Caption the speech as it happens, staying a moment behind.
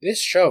This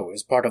show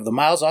is part of the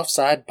Miles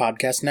Offside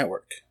Podcast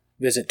Network.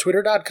 Visit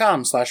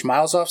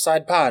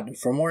twitter.com/milesoffsidepod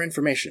for more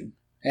information.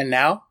 And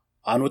now,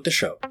 on with the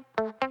show.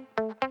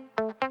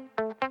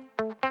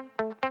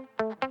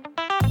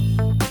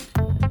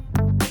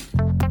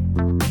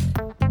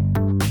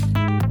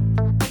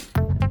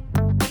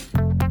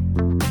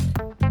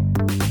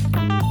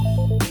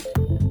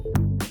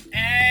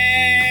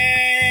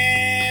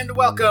 And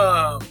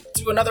welcome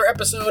to another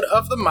episode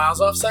of the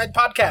Miles Offside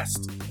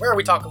Podcast, where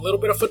we talk a little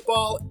bit of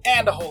football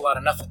and a whole lot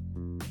of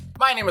nothing.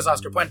 My name is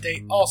Oscar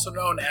Puente, also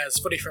known as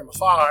Footy From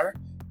Afar,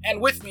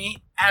 and with me,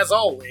 as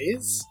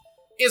always,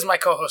 is my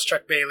co-host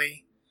Chuck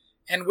Bailey,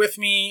 and with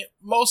me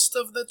most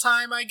of the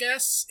time, I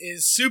guess,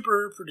 is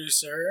super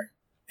producer,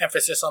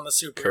 emphasis on the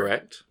super.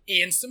 Correct.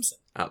 Ian Stimson.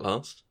 At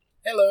last.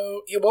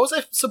 Hello. What was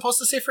I supposed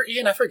to say for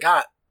Ian? I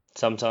forgot.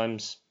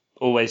 Sometimes.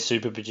 Always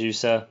super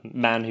producer,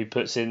 man who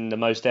puts in the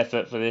most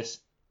effort for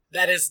this.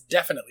 That is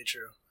definitely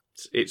true.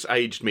 It's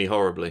aged me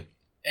horribly.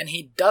 And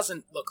he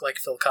doesn't look like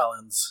Phil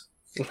Collins.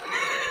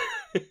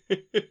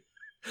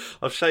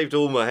 I've shaved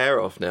all my hair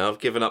off now. I've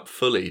given up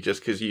fully just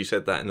because you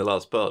said that in the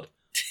last pod.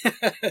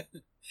 Did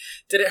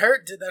it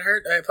hurt? Did that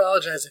hurt? I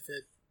apologize if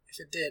it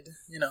did.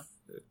 You know,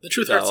 the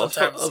truth hurts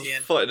sometimes. I was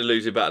fighting a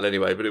losing battle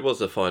anyway, but it was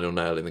the final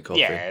nail in the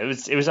coffin. Yeah,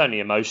 it was only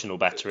emotional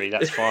battery.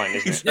 That's fine,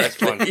 isn't it? That's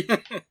fine.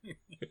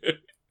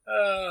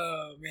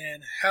 Oh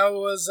man, how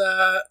was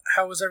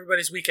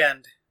everybody's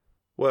weekend?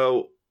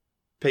 Well,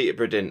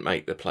 Peterborough didn't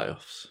make the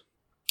playoffs.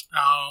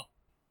 Oh,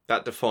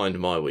 that defined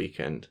my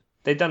weekend.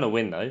 They've done a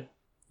win though.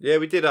 Yeah,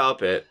 we did our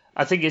bit.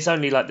 I think it's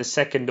only like the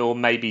second or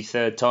maybe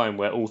third time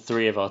where all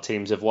three of our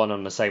teams have won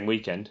on the same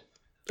weekend.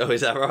 Oh,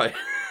 is that right?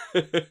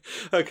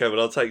 Okay,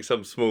 well, I'll take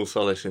some small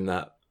solace in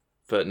that.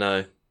 But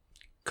no,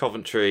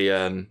 Coventry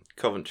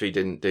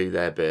didn't do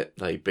their bit.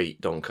 They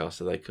beat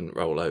Doncaster. They couldn't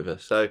roll over.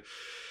 So,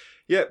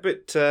 yeah,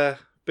 bit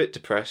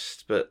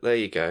depressed, but there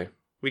you go.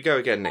 We go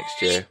again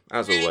next year,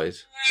 as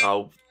always.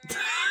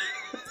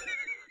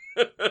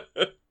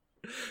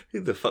 Who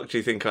the fuck do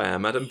you think I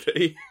am, Adam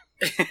P?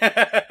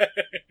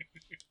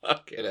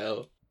 Fucking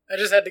hell. I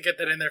just had to get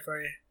that in there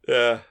for you.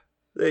 Yeah.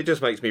 It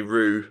just makes me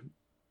rue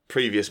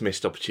previous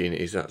missed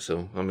opportunities, that's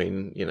all. I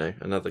mean, you know,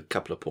 another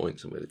couple of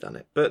points and we'd have done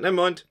it. But never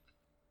mind.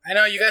 I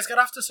know, you guys got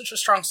off to such a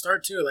strong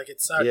start too. Like,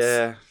 it sucks.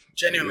 Yeah.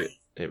 Genuinely.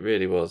 It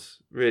really was.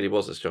 Really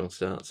was a strong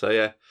start. So,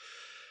 yeah.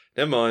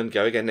 Never mind.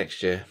 Go again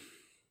next year.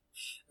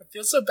 I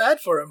feel so bad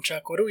for him,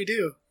 Chuck. What do we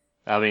do?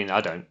 I mean,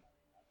 I don't.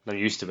 I'm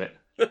used to it.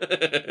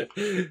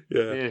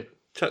 Yeah.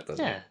 Chuck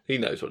doesn't. Yeah. He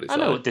knows what it's I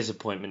like. know what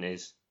disappointment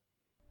is.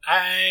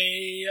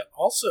 I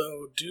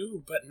also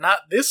do, but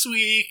not this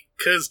week,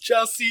 because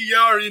Chelsea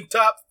are in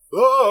top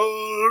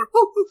 4.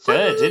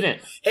 Third, isn't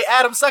it? Hey,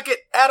 Adam, suck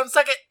it! Adam,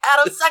 suck it!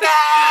 Adam, suck it!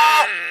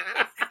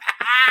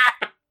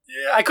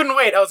 Yeah, I couldn't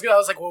wait. I was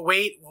like, we'll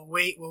wait.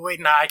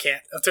 Nah, I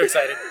can't. I'm too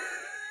excited.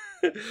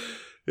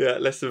 Yeah,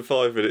 less than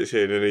 5 minutes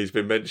in, and he's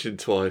been mentioned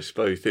twice,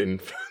 both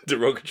in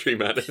derogatory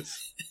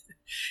manners.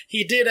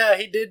 He did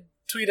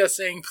tweet us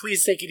saying,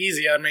 please take it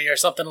easy on me, or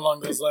something along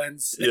those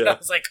lines. And Yeah. I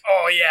was like,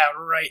 oh yeah,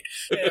 right.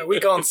 Yeah, we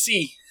gonna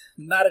see.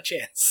 Not a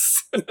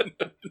chance.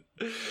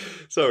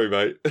 Sorry,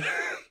 mate.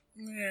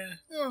 Yeah,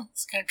 well,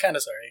 it's kind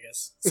of sorry, I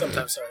guess.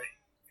 Sometimes sorry.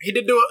 He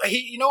did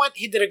you know what?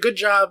 He did a good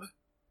job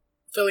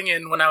filling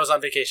in when I was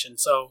on vacation,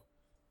 so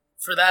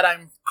for that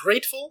I'm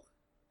grateful,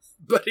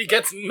 but he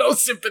gets no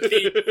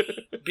sympathy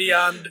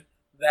beyond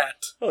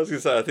that. I was going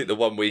to say, I think the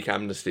 1 week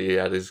amnesty he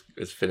had is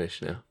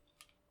finished now.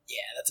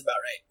 Yeah, that's about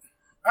right.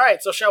 All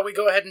right, so shall we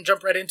go ahead and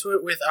jump right into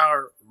it with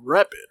our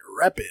rapid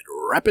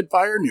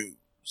fire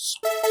news,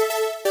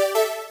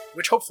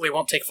 which hopefully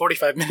won't take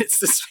 45 minutes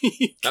this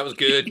week. That was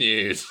good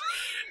news.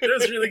 It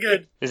was really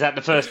good. Is that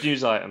the first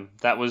news item?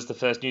 That was the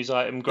first news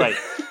item? Great.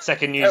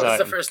 Second news That was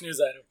item. the first news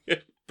item.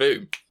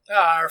 Boom.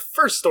 Our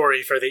first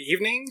story for the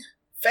evening.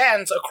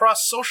 Fans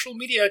across social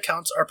media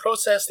accounts are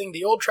protesting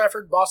the Old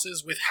Trafford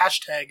bosses with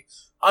hashtag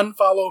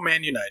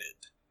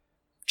 #UnfollowManUnited.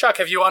 Chuck,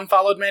 have you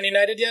unfollowed Man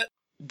United yet?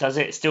 Does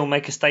it still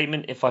make a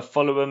statement if I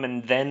follow them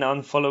and then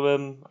unfollow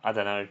them? I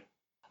don't know.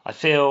 I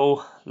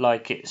feel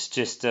like it's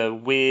just a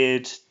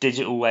weird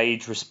digital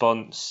age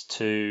response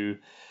to...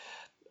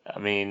 I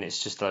mean,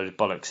 it's just a load of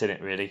bollocks, isn't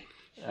it, really?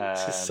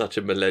 It's just such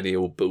a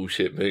millennial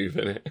bullshit move,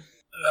 isn't it?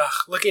 Ugh,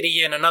 look at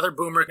Ian, another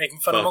boomer making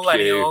fun of Fuck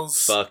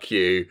millennials. You, fuck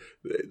you.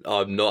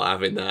 I'm not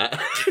having that.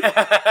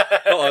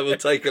 I will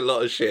take a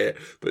lot of shit,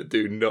 but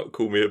do not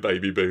call me a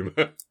baby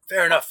boomer.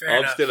 Fair enough.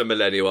 I'm still a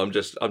millennial. I'm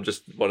just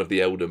one of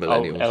the elder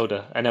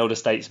millennials. An elder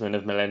statesman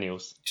of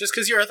millennials. Just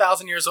because you're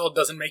 1,000 years old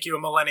doesn't make you a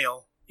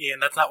millennial,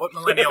 Ian. That's not what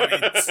millennial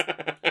means.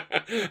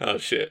 Oh,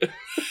 shit.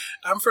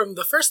 I'm from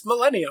the first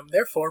millennium,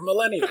 therefore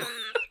millennial.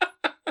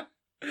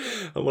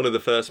 I'm one of the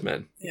first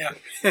men. Yeah.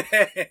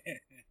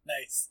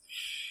 Nice.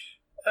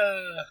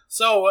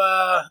 So,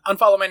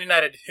 unfollow Man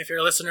United. If you're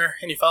a listener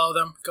and you follow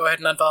them, go ahead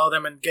and unfollow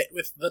them and get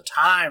with the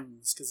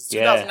times. Because it's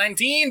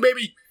 2019,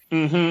 baby.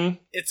 Mm-hmm.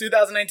 It's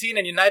 2019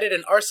 and United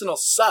and Arsenal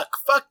suck.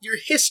 Fuck your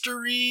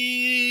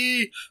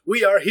history.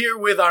 We are here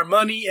with our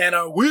money and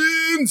our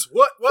wins.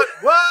 What?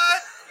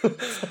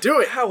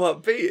 Do it. How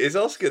upbeat is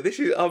Oscar? This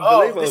is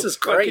unbelievable. Oh, this is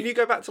Like, great. can you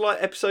go back to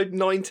like episode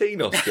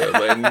 19, Oscar,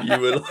 when you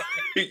were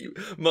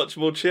like much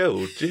more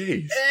chilled?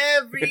 Jeez.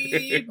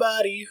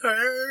 Everybody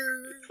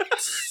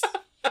hurts.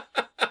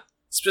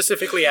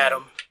 Specifically,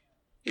 Adam.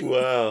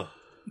 Wow.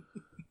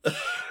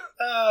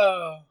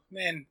 Oh,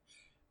 man.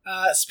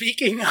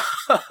 Speaking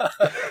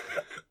of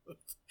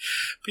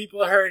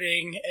people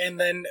hurting and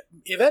then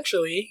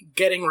eventually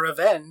getting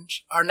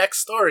revenge, our next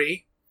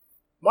story,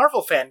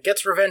 Marvel fan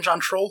gets revenge on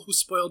troll who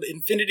spoiled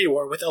Infinity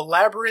War with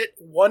elaborate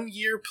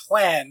one-year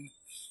plan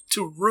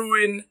to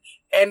ruin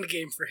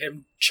Endgame for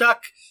him.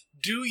 Chuck,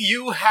 do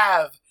you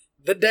have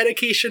the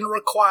dedication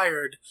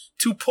required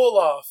to pull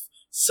off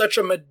such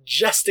a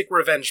majestic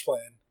revenge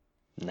plan?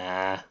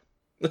 Nah.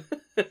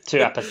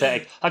 Too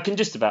apathetic. I can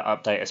just about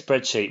update a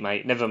spreadsheet,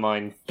 mate. Never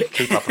mind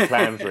keep up a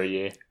plan for a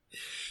year.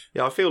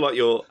 Yeah, I feel like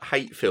you're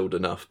hate-filled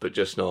enough, but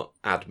just not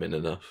admin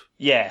enough.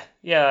 Yeah,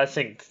 I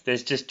think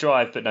there's just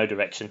drive but no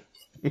direction.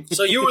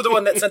 So you were the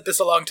one that sent this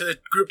along to the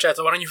group chat,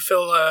 so why don't you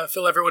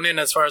fill everyone in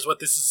as far as what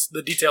this is,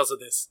 the details of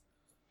this?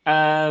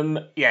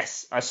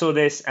 Yes, I saw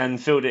this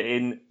and filled it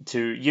in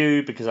to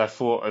you because I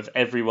thought of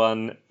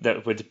everyone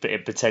that would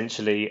it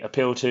potentially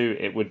appeal to.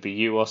 It would be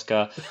you,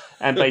 Oscar.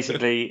 And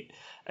basically,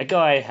 a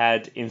guy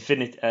had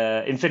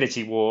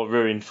Infinity War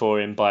ruined for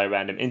him by a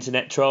random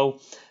internet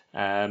troll.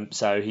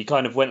 So he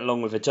kind of went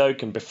along with a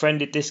joke and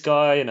befriended this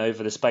guy, and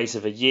over the space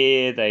of a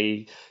year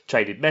they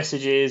traded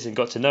messages and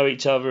got to know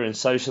each other and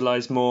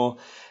socialised more.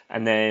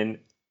 And then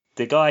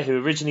the guy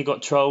who originally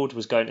got trolled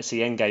was going to see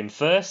Endgame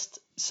first,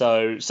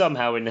 so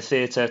somehow in the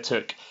theatre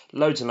took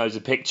loads and loads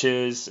of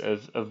pictures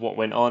of what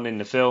went on in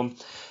the film,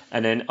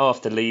 and then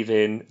after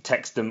leaving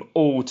texted them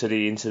all to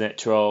the internet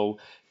troll,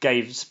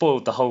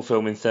 spoiled the whole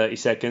film in 30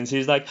 seconds. He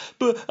was like,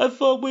 but I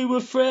thought we were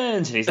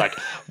friends. And he's like,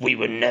 we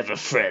were never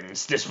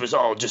friends. This was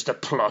all just a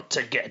plot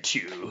to get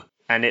you.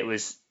 And it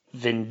was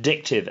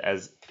vindictive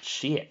as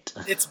shit.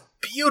 It's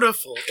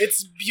beautiful.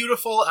 It's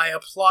beautiful. I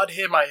applaud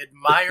him. I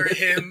admire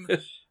him.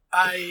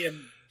 I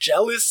am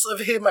jealous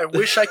of him. I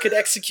wish I could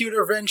execute a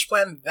revenge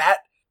plan that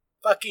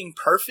fucking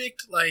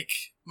perfect. Like,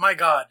 my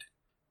God.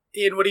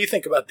 Ian, what do you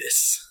think about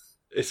this?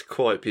 It's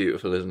quite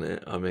beautiful, isn't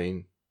it? I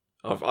mean,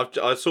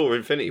 I saw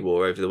Infinity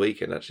War over the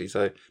weekend, actually,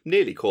 so I'm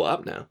nearly caught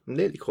up now.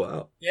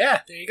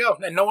 Yeah, there you go.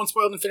 And no one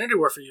spoiled Infinity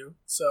War for you,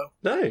 so...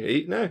 No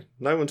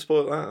one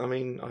spoiled that. I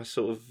mean, I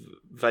sort of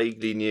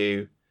vaguely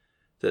knew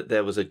that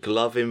there was a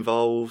glove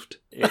involved.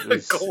 It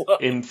was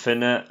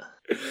infinite.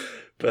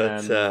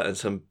 But, and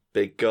some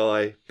big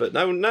guy. But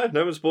no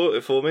one spoiled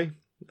it for me.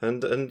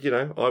 And you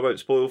know, I won't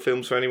spoil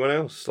films for anyone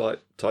else,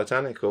 like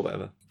Titanic or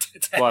whatever.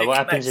 Why? What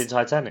happens in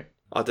Titanic?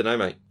 I don't know,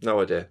 mate.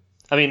 No idea.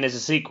 I mean, there's a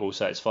sequel,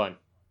 so it's fine.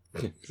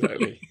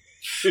 Exactly.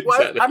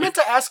 Well, I meant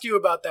to ask you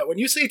about that. When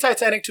you say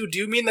Titanic 2, do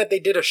you mean that they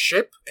did a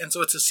ship, and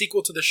so it's a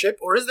sequel to the ship,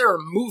 or is there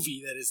a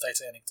movie that is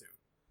Titanic 2?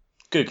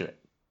 Google it.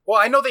 Well,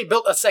 I know they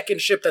built a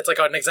second ship that's like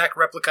an exact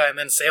replica and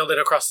then sailed it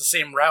across the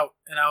same route,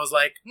 and I was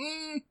like,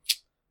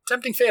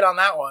 tempting fate on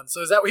that one.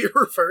 So is that what you're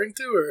referring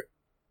to, or?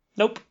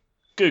 Nope.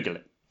 Google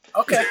it.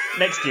 Okay.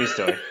 Next news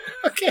story.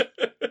 Okay.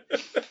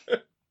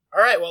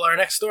 All right, well, our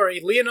next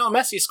story, Lionel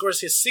Messi scores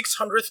his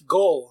 600th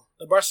goal.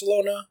 The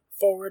Barcelona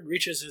forward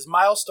reaches his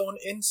milestone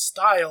in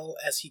style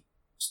as he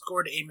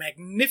scored a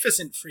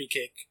magnificent free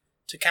kick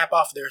to cap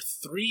off their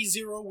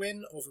 3-0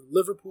 win over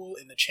Liverpool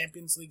in the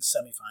Champions League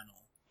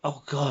semi-final.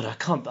 Oh, God,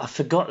 I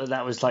forgot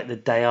that was like the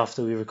day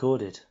after we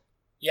recorded.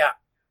 Yeah.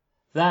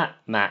 That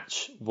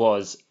match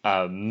was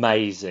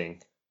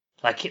amazing.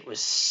 Like, it was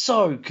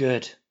so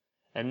good.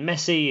 And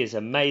Messi is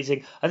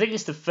amazing. I think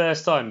it's the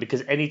first time,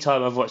 because any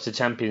time I've watched a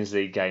Champions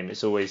League game,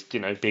 it's always,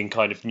 being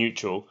kind of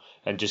neutral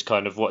and just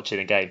kind of watching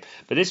a game.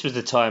 But this was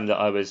the time that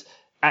I was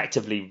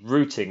actively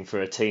rooting for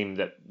a team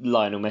that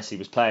Lionel Messi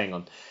was playing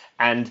on.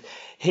 And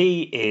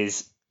he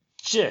is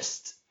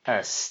just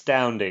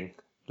astounding.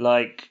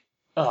 Like,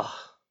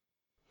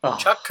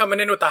 Chuck coming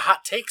in with a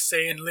hot take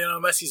saying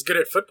Lionel Messi's good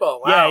at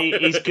football. Wow. Yeah,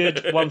 he's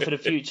good. One for the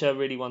future.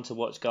 Really one to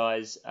watch,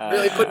 guys.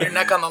 Really putting your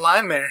neck on the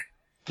line there.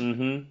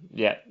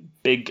 Yeah,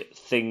 big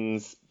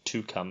things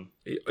to come.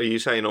 Are you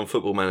saying on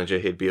Football Manager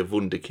he'd be a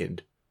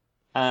wunderkind?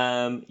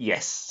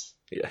 Yes.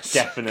 Yes.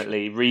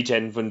 Definitely.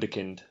 Regen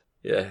wunderkind.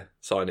 Yeah,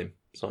 sign him.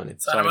 Sign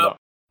him up.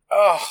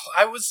 Oh,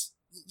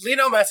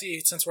 Lionel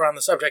Messi, since we're on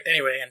the subject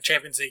anyway, and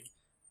Champions League,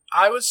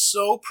 I was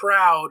so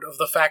proud of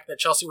the fact that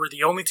Chelsea were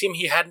the only team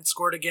he hadn't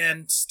scored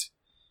against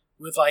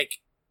with,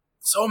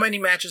 so many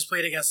matches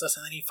played against us,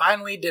 and then he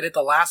finally did it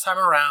the last time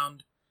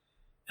around.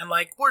 And,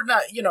 we're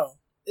not,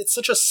 it's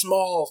such a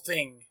small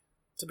thing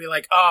to be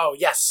like, oh,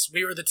 yes,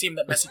 we were the team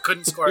that Messi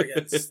couldn't score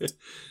against.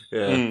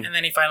 Yeah. And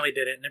then he finally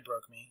did it, and it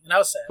broke me. And I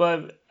was sad.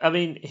 But, I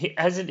mean,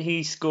 hasn't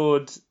he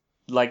scored,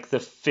 the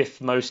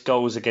fifth most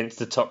goals against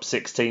the top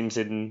 6 teams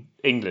in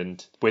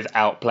England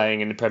without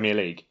playing in the Premier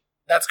League?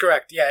 That's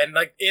correct, yeah. And,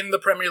 in the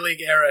Premier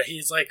League era,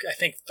 he's, I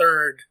think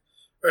third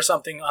or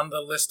something on the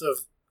list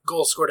of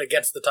goals scored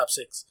against the top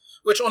 6.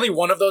 Which only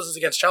one of those is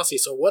against Chelsea,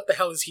 so what the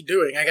hell is he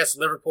doing? I guess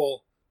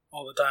Liverpool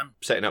all the time.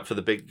 Setting up for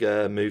the big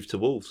move to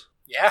Wolves.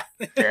 Yeah.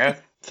 Yeah,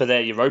 for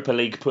their Europa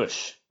League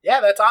push. Yeah,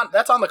 that's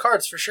on the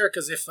cards for sure.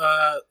 Because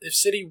if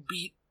City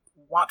beat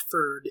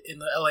Watford in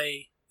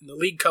the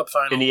League Cup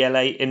final,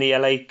 In the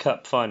LA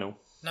Cup final.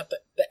 not the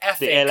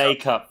FA The LA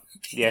Cup. Cup.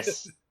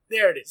 Yes.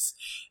 There it is,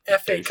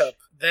 FA Cup.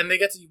 Then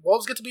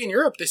Wolves get to be in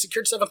Europe. They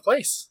secured 7th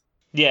place.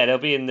 Yeah, they'll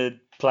be in the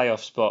playoff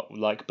spot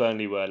like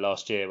Burnley were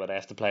last year, where they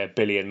have to play 1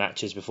 billion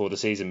matches before the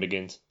season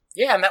begins.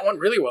 Yeah, and that went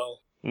really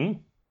well. Mm.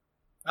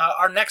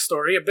 Our next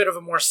story, a bit of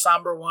a more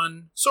somber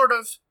one, sort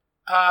of.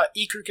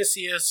 Iker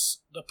Casillas,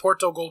 the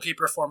Porto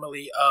goalkeeper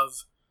formerly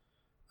of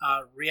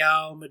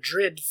Real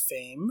Madrid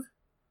fame,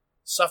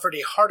 suffered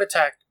a heart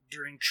attack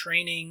during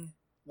training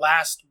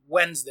last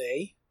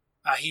Wednesday.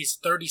 He's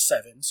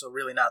 37, so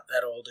really not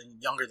that old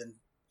and younger than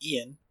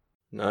Ian.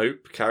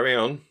 Nope, carry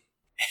on.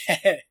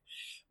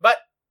 But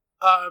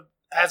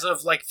as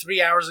of like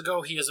 3 hours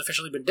ago, he has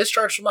officially been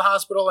discharged from the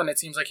hospital, and it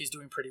seems like he's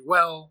doing pretty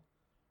well,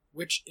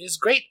 which is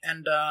great.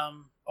 And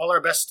all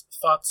our best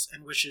thoughts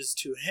and wishes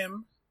to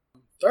him.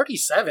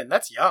 37,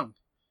 that's young.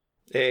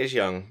 It is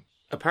young.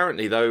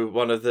 Apparently, though,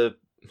 one of the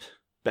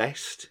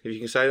best, if you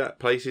can say that,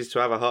 places to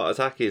have a heart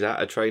attack is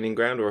at a training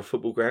ground or a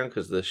football ground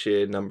because the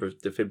sheer number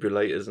of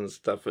defibrillators and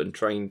stuff and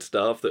trained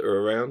staff that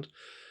are around.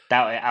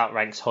 Doubt it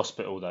outranks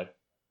hospital, though.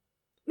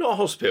 Not a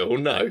hospital,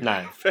 no.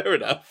 No. Fair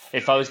enough.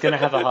 If I was going to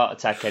have a heart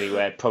attack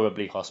anywhere,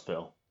 probably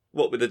hospital.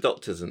 What with the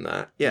doctors and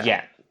that? Yeah.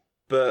 Yeah.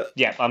 But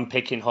yeah, I'm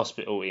picking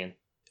hospital, Ian.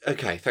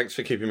 Okay, thanks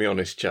for keeping me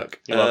honest, Chuck.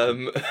 You're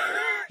welcome.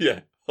 Yeah,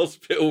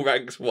 hospital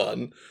ranks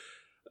 1.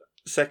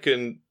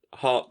 2nd,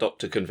 heart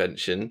doctor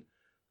convention.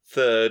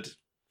 3rd,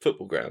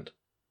 football ground.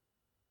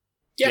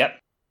 Yeah. Yep.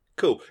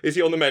 Cool. Is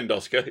he on the mend,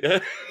 Oscar? Yeah.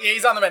 Yeah,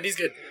 he's on the mend. He's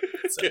good.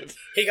 So Good.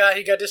 He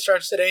got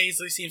discharged today,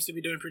 so he seems to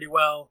be doing pretty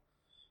well.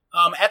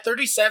 At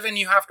 37,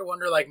 you have to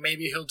wonder, like,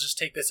 maybe he'll just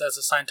take this as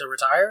a sign to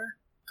retire.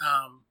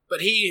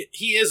 But he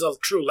is a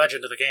true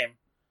legend of the game.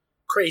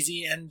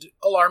 Crazy and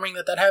alarming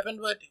that happened,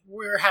 but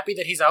we're happy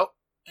that he's out,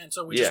 and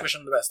so we just wish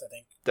him the best, I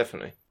think.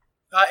 Definitely.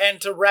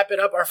 And to wrap it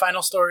up, our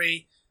final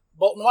story,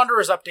 Bolton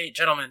Wanderers update,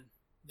 gentlemen.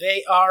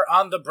 They are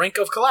on the brink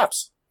of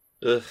collapse.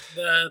 Ugh.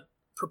 The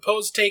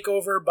proposed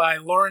takeover by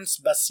Lawrence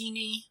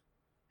Bassini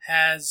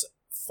has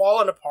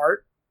fallen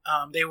apart.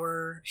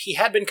 He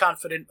had been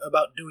confident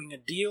about doing a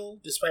deal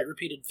despite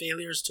repeated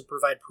failures to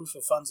provide proof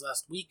of funds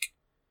last week.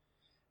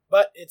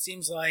 But it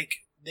seems like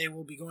they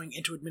will be going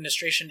into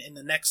administration in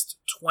the next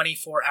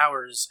 24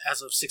 hours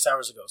as of 6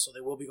 hours ago. So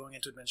they will be going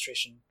into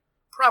administration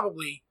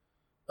probably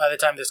by the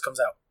time this comes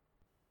out.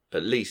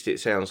 At least it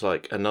sounds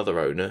like another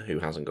owner who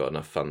hasn't got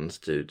enough funds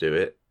to do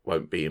it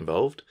won't be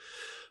involved.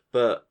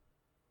 But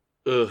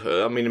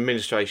I mean,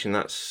 administration,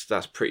 that's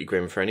pretty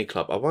grim for any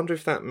club. I wonder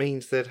if that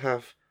means they'd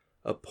have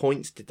a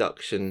points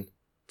deduction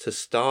to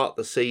start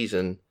the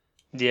season.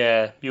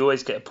 Yeah, you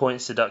always get a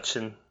points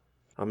deduction.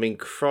 I mean,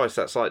 Christ,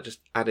 that's like just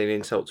adding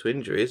insult to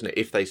injury, isn't it?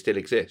 If they still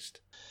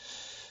exist.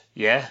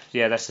 Yeah,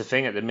 that's the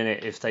thing at the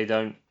minute. If they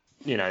don't,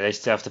 they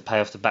still have to pay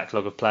off the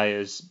backlog of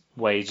players'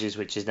 wages,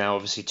 which is now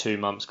obviously 2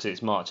 months because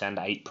it's March and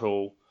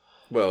April.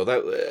 Well,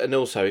 and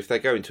also if they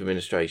go into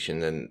administration,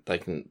 then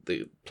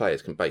the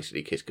players can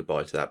basically kiss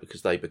goodbye to that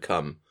because they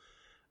become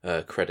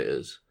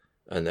creditors,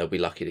 and they'll be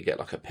lucky to get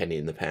like a penny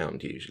in the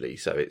pound usually.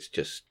 So it's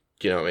just,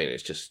 do you know what I mean?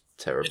 It's just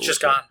terrible. It's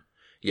just gone.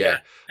 Yeah.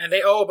 And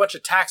they owe a bunch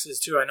of taxes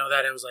too. I know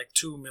that it was like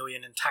 $2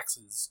 million in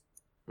taxes.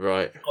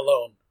 Right.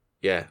 Alone.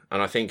 Yeah,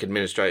 and I think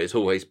administrators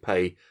always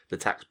pay the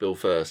tax bill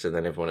first, and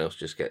then everyone else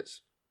just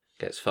gets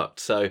fucked.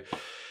 So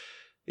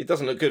it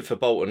doesn't look good for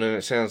Bolton, and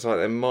it sounds like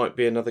there might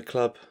be another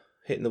club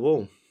hitting the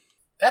wall.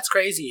 That's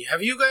crazy.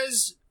 Have you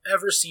guys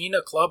ever seen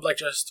a club like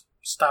just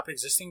stop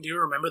existing? Do you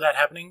remember that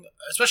happening?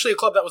 Especially a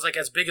club that was like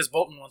as big as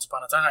Bolton once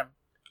upon a time.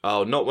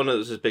 Oh, not one that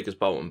was as big as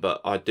Bolton,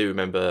 but I do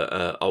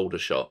remember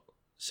Aldershot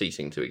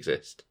ceasing to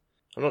exist.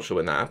 I'm not sure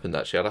when that happened,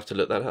 actually. I'd have to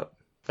look that up.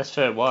 That's a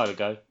fair while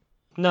ago.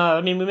 No,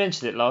 I mean, we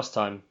mentioned it last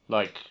time.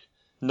 Like,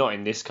 not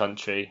in this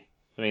country.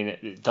 I mean,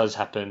 it does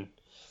happen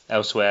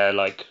elsewhere,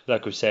 like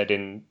we said,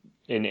 in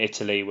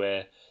Italy,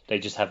 where they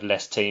just have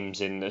less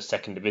teams in the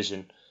second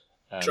division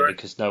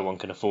because no one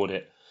can afford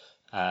it.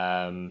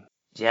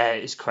 Yeah,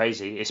 it's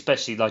crazy.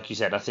 Especially, like you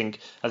said, I think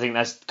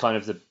that's kind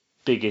of the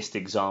biggest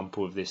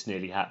example of this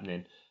nearly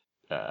happening,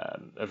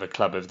 of a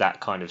club of that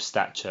kind of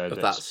stature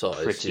of that's that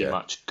size, pretty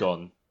much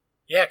gone.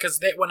 Yeah, because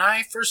when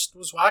I first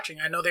was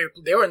watching, I know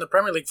they were in the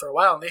Premier League for a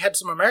while, and they had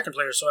some American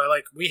players. So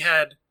we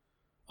had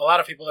a lot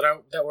of people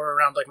that were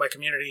around like my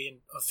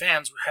community of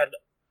fans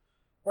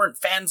weren't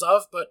fans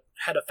of, but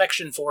had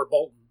affection for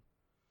Bolton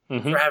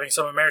for having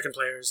some American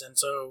players, and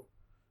so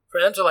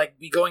for them to like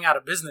be going out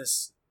of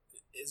business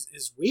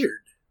is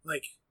weird.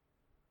 Like,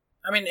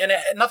 I mean, and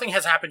nothing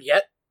has happened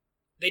yet.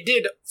 They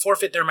did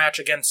forfeit their match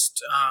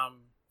against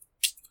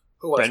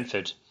who was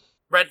Brentford. it?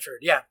 Brentford,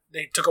 yeah,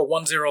 they took a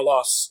 1-0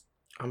 loss.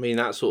 I mean,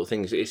 that sort of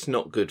thing, it's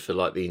not good for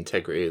like the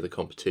integrity of the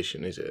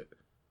competition, is it?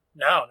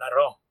 No, not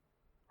at all.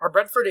 Are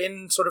Brentford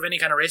in sort of any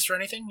kind of race or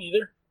anything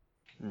either?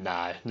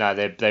 No,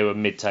 they were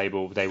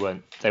mid-table. They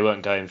weren't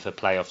going for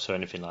playoffs or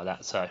anything like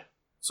that.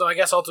 So I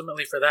guess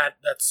ultimately for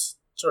that's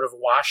sort of a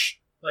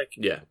wash. Like,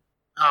 yeah.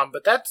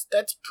 But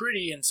that's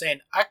pretty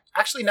insane.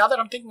 Actually, now that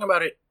I'm thinking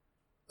about it,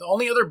 the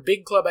only other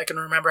big club I can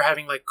remember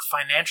having like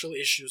financial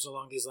issues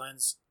along these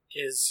lines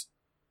is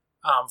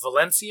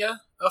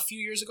Valencia a few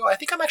years ago. I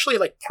think I'm actually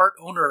like part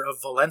owner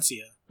of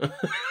Valencia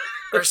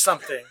or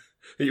something.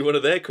 Are you one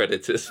of their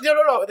creditors?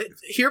 No.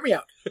 Hear me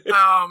out.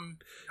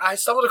 I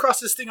stumbled across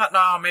this thing.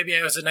 No, maybe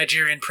I was a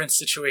Nigerian prince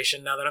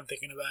situation. Now that I'm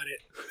thinking about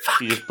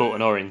it, You just bought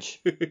an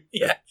orange.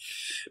 yeah.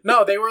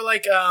 No, they were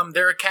like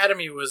their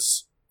academy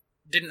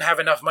didn't have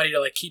enough money to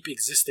like keep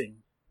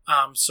existing.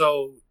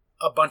 So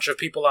a bunch of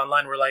people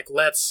online were like,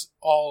 let's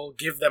all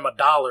give them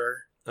 $1.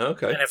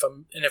 Okay.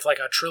 And if like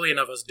 1 trillion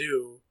of us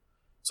do,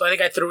 so I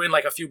think I threw in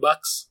like a few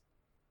bucks,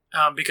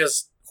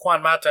 because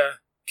Juan Mata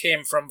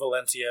came from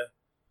Valencia,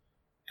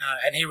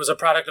 and he was a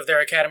product of their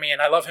academy,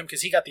 and I love him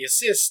because he got the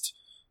assist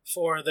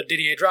for the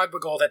Didier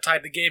Drogba goal that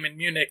tied the game in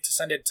Munich to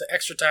send it to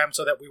extra time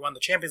so that we won the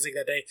Champions League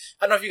that day.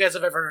 I don't know if you guys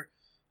have ever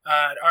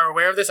are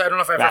aware of this. I don't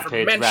know if I've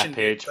ever mentioned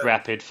it.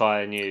 Rapid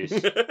fire news.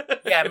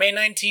 Yeah, May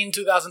 19,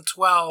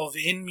 2012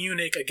 in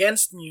Munich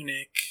against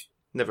Munich.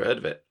 Never heard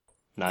of it.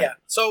 No. Yeah.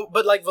 So,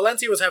 but like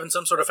Valencia was having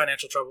some sort of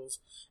financial troubles,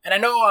 and I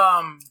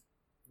know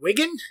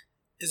Wigan,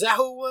 is that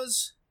who it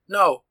was?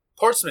 No,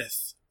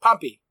 Portsmouth,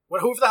 Pompey.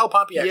 Whoever the hell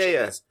Pompey actually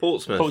is.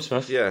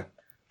 Portsmouth. Yeah.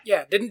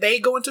 Yeah, didn't they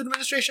go into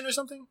administration or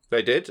something?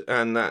 They did,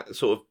 and that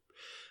sort of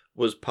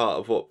was part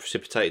of what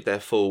precipitated their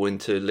fall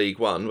into League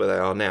One, where they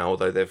are now,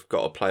 although they've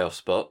got a playoff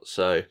spot.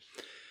 So,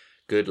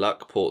 good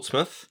luck,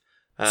 Portsmouth.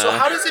 So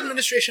how does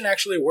administration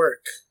actually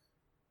work?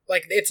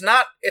 Like, it's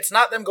not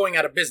them going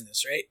out of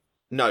business, right?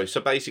 No, so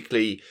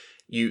basically,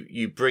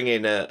 you bring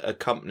in a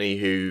company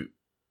who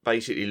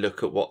basically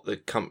look at what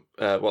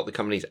the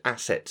company's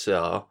assets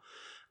are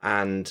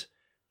and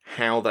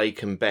how they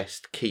can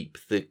best keep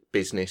the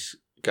business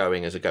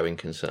going as a going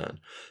concern.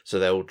 So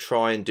they'll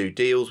try and do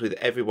deals with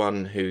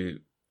everyone who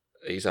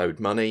is owed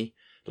money.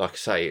 Like I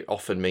say, it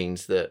often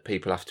means that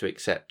people have to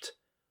accept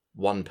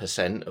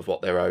 1% of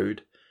what they're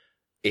owed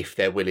if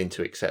they're willing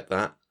to accept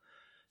that.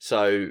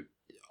 So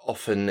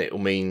often it'll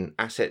mean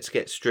assets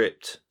get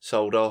stripped,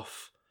 sold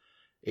off.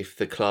 If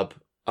the club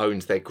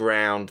owns their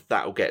ground,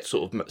 that'll get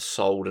sort of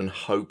sold and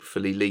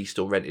hopefully leased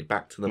or rented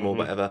back to them or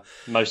whatever.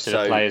 Most of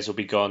the players will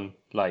be gone.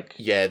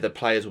 Yeah, the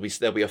players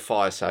there'll be a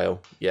fire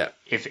sale. Yeah.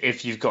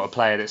 If you've got a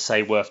player that's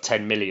say worth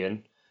 10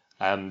 million,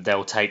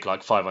 they'll take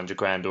like 500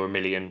 grand or $1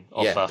 million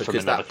offer from another club.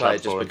 Because that player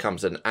just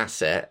becomes an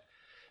asset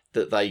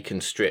that they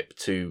can strip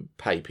to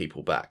pay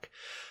people back.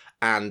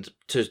 And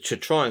to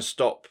try and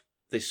stop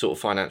this sort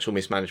of financial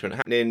mismanagement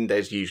happening,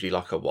 there's usually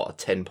like a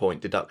 10-point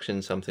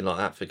deduction, something like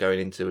that, for going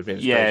into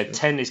administration. Yeah,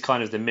 10 is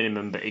kind of the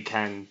minimum, but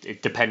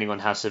depending on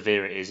how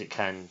severe it is, it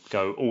can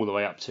go all the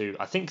way up to,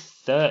 I think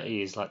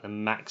 30 is like the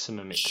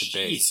maximum it could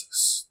be.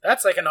 Jesus,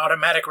 that's like an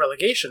automatic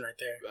relegation right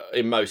there.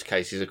 In most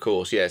cases, of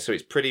course, yeah. So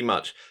it's pretty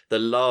much the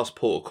last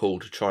port of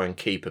call to try and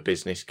keep a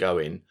business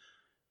going.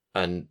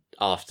 And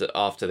after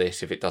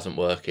this, if it doesn't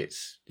work,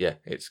 it's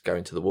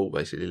going to the wall,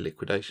 basically,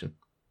 liquidation.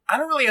 I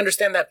don't really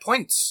understand that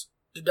points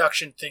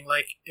deduction thing.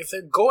 Like, if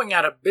they're going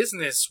out of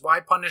business, why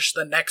punish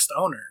the next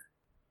owner?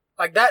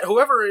 Like, that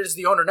whoever is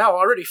the owner now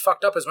already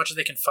fucked up as much as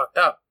they can fuck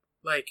up.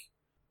 Like,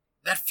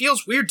 that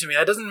feels weird to me.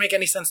 That doesn't make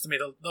any sense to me.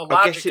 The logic of it.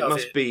 I guess it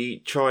must be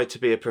tried to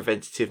be a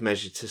preventative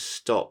measure to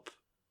stop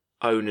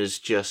owners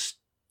just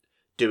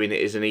doing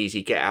it as an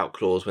easy get out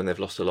clause when they've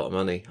lost a lot of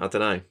money. I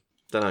don't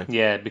know.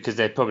 Yeah, because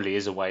there probably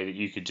is a way that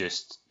you could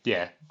just,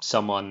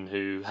 someone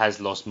who has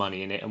lost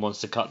money in it and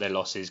wants to cut their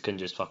losses can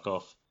just fuck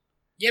off.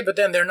 Yeah, but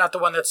then they're not the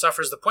one that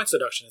suffers the points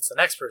deduction. It's the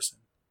next person.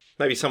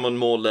 Maybe someone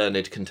more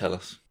learned can tell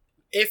us.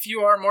 If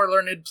you are more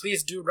learned,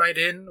 please do write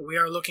in. We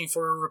are looking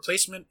for a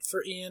replacement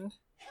for Ian.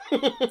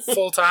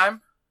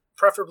 Full-time.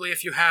 Preferably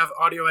if you have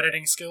audio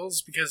editing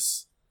skills,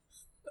 because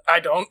I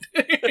don't.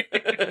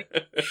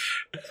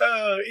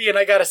 Ian,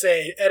 I gotta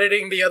say,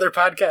 editing the other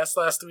podcast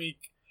last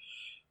week,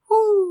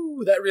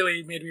 whoo, that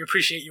really made me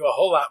appreciate you a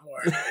whole lot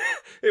more.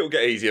 It'll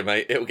get easier,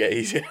 mate. It'll get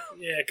easier.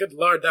 Yeah, good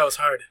lord, that was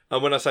hard.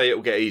 And when I say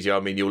it'll get easier,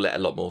 I mean you'll let a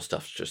lot more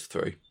stuff just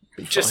through.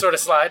 Just sort of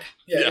slide.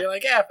 Yeah, you're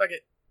like, fuck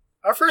it.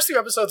 Our first 2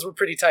 episodes were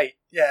pretty tight.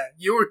 Yeah,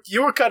 you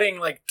were cutting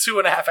like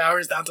 2.5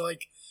 hours down to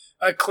like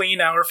a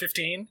clean hour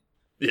 15.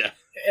 Yeah.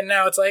 And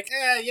now it's like,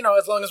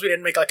 as long as we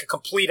didn't make like a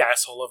complete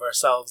asshole of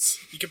ourselves,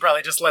 you could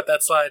probably just let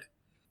that slide.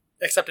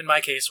 Except in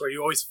my case, where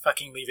you always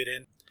fucking leave it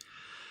in.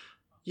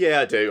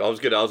 Yeah, I do. I was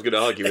gonna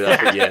argue with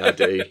that, but yeah, I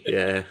do.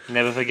 Yeah.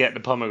 Never forget the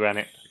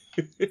pomegranate.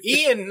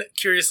 Ian,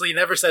 curiously,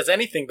 never says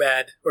anything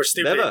bad or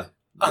stupid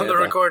on the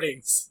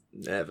recordings.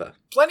 Never.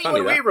 Plenty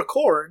when we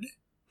record,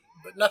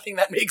 but nothing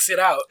that makes it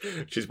out.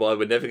 Which is why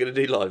we're never going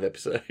to do live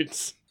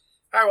episodes.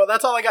 All right, well,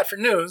 that's all I got for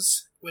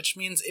news, which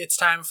means it's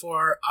time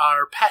for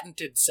our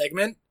patented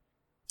segment,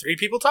 3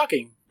 People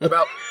Talking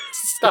About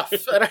Stuff.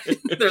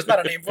 There's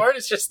not a name for it,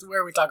 it's just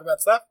where we talk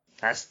about stuff.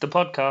 That's the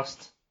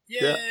podcast.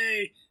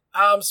 Yay!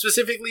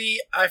 Specifically,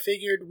 I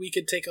figured we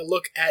could take a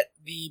look at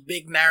the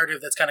big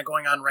narrative that's kind of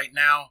going on right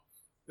now,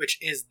 which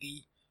is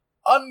the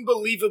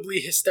unbelievably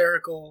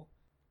hysterical,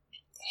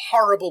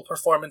 horrible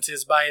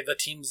performances by the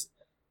teams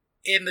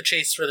in the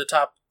chase for the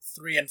top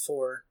 3 and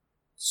 4,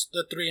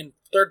 the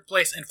 3rd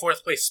place and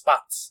 4th place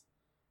spots,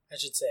 I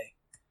should say,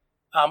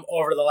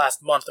 over the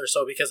last month or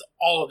so, because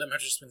all of them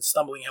have just been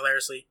stumbling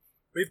hilariously.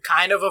 We've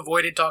kind of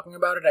avoided talking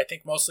about it, I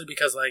think mostly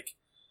because, like,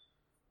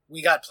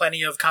 we got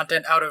plenty of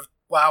content out of,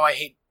 wow, I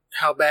hate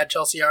how bad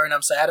Chelsea are and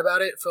I'm sad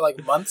about it for,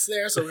 like, months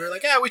there, so we were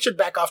like, yeah, we should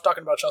back off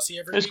talking about Chelsea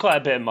every There's week. quite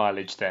a bit of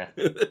mileage there.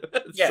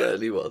 It Yeah.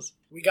 certainly was.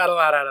 We got a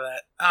lot out of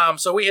that.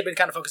 So we had been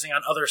kind of focusing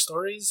on other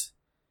stories,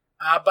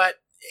 but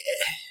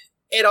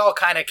it all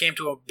kind of came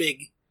to a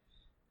big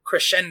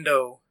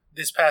crescendo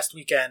this past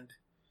weekend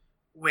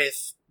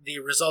with the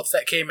results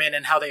that came in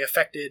and how they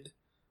affected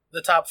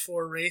the top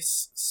 4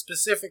 race.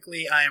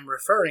 Specifically, I am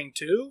referring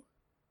to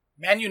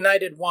Man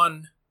United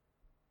won,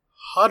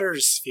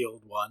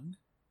 Huddersfield won,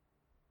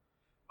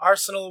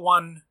 Arsenal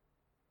won,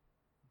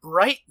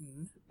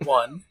 Brighton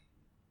won,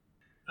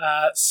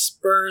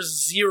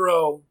 Spurs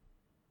 0,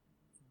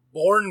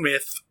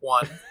 Bournemouth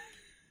won.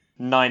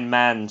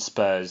 9-man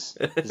Spurs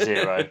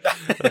 0,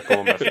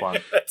 Bournemouth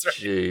 1. That's right.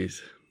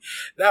 Jeez.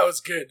 That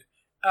was good.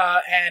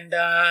 And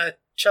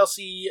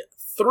Chelsea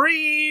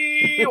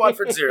 3,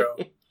 Watford 0.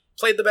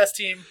 Played the best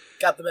team,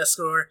 got the best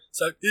score.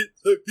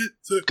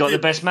 Got the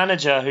best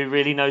manager who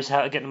really knows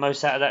how to get the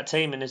most out of that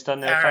team and has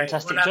done a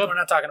fantastic job. We're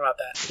not talking about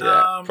that.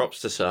 Yeah,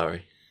 props to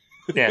Sarri.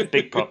 Yeah,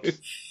 big props.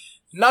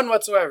 None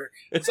whatsoever.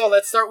 So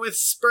let's start with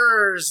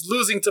Spurs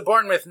losing to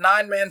Bournemouth.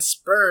 9-man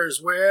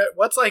Spurs.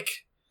 What's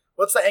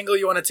the angle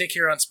you want to take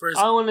here on Spurs?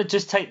 I want to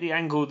just take the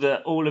angle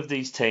that all of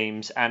these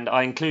teams, and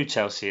I include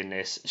Chelsea in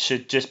this,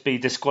 should just be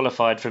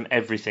disqualified from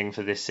everything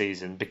for this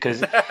season,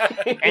 because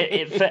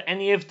for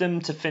any of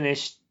them to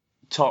finish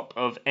top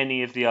of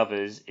any of the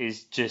others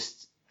is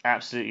just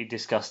absolutely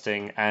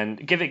disgusting. And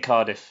give it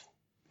Cardiff.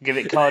 Give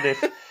it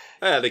Cardiff.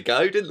 They had a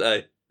go, didn't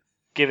they?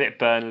 Give it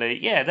Burnley.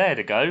 Yeah, they had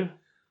a go.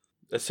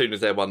 As soon as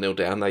they're 1-0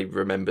 down, they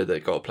remember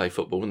they've got to play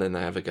football and then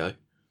they have a go.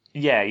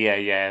 Yeah.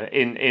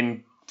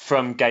 In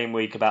from game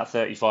week about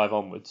 35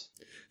 onwards.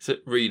 So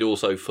Reed,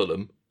 also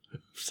Fulham,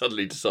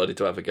 suddenly decided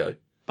to have a go.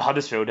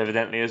 Huddersfield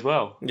evidently as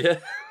well. Yeah.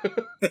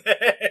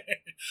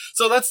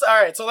 So let's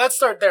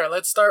start there.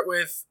 Let's start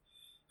with,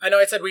 I know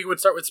I said we would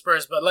start with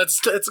Spurs, but let's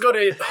go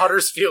to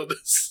Huddersfield.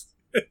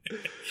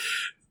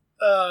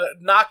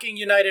 Knocking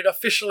United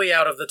officially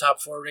out of the top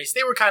 4 race.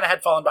 They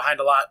had fallen behind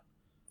a lot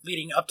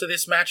leading up to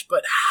this match,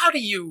 but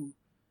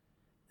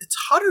it's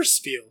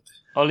Huddersfield.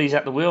 Ollie's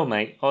at the wheel,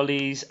 mate.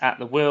 Ollie's at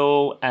the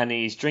wheel and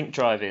he's drink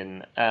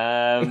driving.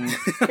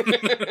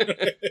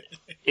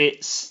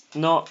 It's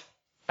not...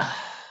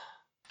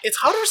 It's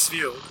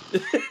Huddersfield.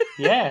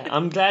 Yeah,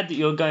 I'm glad that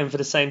you're going for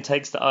the same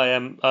takes that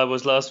I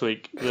was last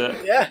week.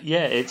 Yeah,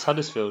 it's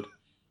Huddersfield.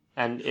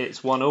 And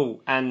it's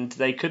 1-1. And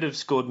they could have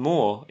scored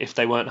more if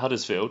they weren't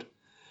Huddersfield.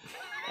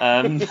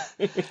 Had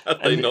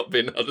they not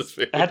been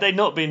Huddersfield? Had they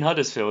not been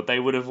Huddersfield, they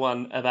would have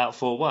won about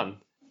 4-1.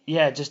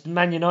 Yeah, just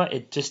Man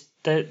United, just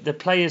the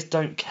players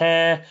don't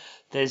care.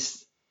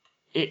 It's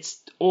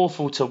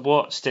awful to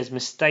watch. There's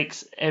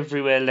mistakes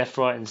everywhere, left,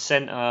 right, and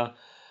centre.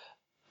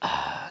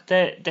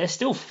 They're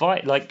still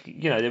fighting.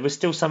 There was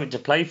still something to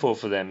play for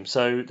them.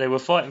 So they were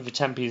fighting for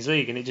Champions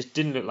League, and it just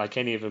didn't look like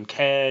any of them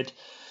cared.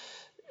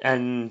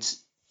 And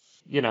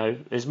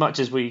as much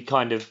as we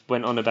kind of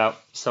went on about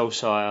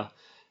Solskjaer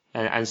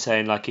and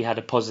saying like he had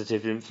a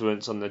positive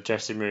influence on the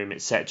dressing room,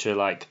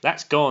 etc.,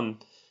 that's gone.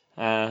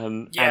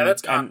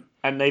 That's gone.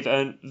 And they've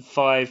earned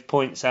 5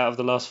 points out of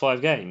the last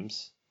 5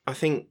 games. I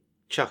think,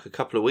 Chuck, a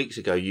couple of weeks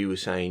ago you were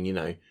saying,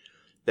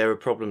 there are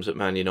problems at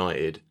Man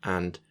United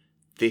and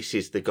this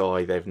is the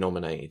guy they've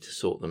nominated to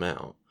sort them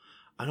out.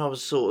 And I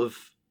was sort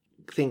of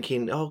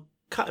thinking,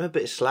 cut him a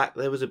bit of slack.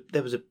 There was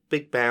a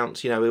big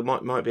bounce, we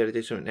might be able to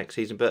do something next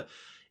season, but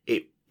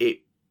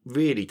it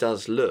really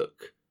does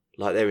look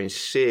like they're in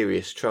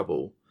serious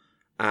trouble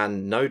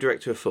and no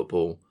director of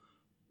football.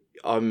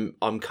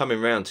 I'm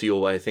coming round to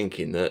your way of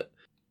thinking that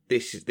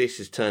this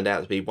has turned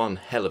out to be one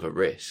hell of a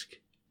risk.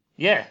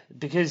 Yeah,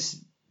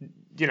 because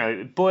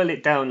boil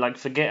it down,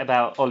 forget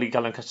about Ole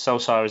Gunnar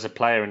Solskjaer as a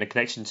player and a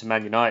connection to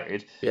Man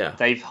United. Yeah,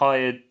 they've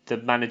hired the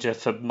manager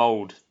for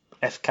Mould,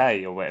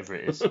 FK or whatever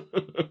it is,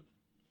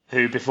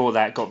 who before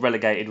that got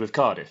relegated with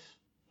Cardiff.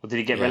 Or did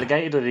he get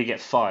relegated or did he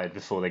get fired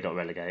before they got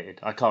relegated?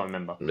 I can't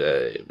remember.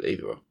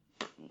 Either way.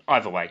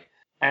 Either way.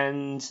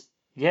 And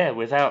yeah,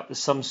 without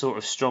some sort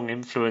of strong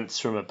influence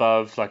from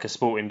above, like a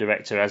sporting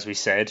director, as we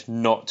said,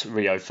 not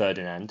Rio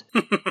Ferdinand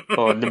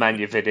or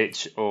Nemanja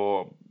Vidic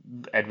or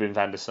Edwin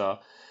van der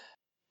Sar,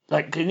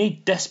 they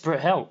need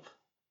desperate help.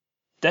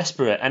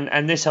 Desperate.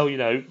 And this whole,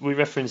 we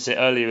referenced it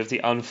earlier with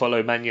the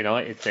unfollow Man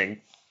United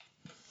thing.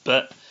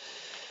 But,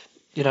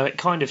 it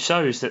kind of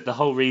shows that the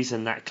whole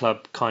reason that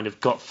club kind of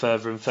got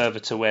further and further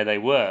to where they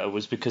were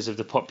was because of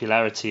the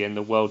popularity and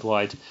the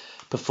worldwide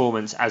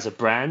performance as a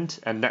brand,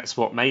 and that's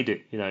what made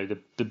it,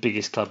 the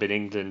biggest club in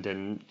England,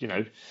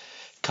 and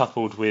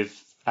coupled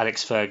with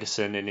Alex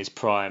Ferguson in his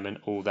prime and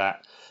all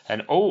that.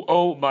 And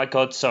oh my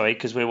God, sorry,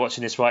 because we're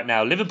watching this right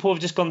now. Liverpool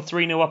have just gone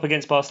 3-0 up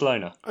against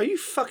Barcelona. Are you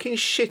fucking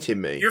shitting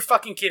me? You're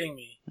fucking kidding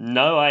me.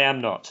 No, I am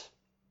not.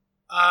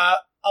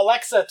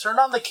 Alexa, turn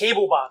on the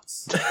cable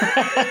box.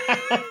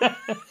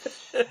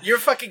 You're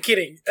fucking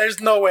kidding. There's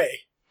no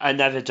way. I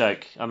never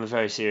joke. I'm a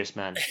very serious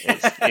man.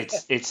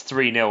 It's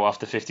 3-0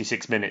 after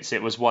 56 minutes.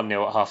 It was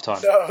 1-0 at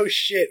halftime. Oh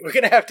shit. We're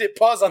going to have to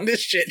pause on this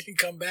shit and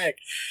come back.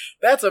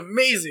 That's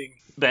amazing.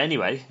 But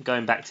anyway,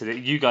 going back to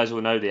you guys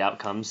will know the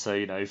outcomes,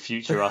 so,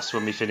 future us,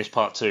 when we finish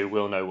part 2,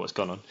 we'll know what's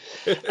gone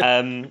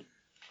on.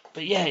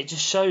 But yeah, it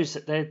just shows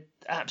that they're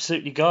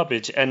absolutely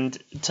garbage. And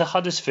to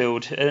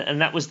Huddersfield,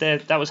 and that was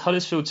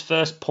Huddersfield's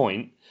first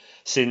point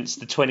since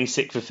the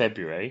 26th of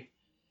February,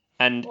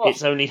 and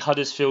it's only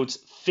Huddersfield's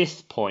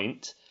 5th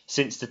point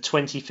since the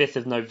 25th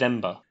of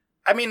November.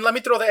 I mean, let me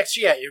throw the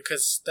XG at you,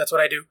 because that's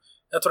what I do.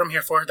 That's what I'm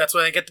here for. That's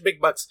why I get the big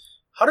bucks.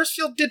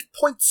 Huddersfield did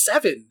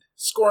 0.7,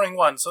 scoring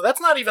 1, so that's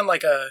not even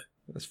like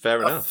that's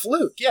fair enough.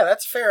 Fluke. Yeah,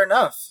 that's fair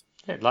enough.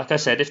 Yeah, like I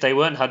said, if they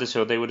weren't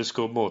Huddersfield, they would have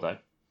scored more, though.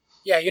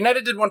 Yeah,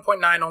 United did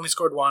 1.9, only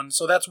scored 1,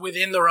 so that's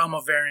within the realm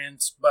of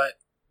variance, but,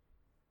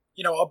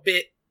 a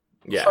bit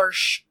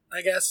harsh,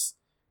 I guess.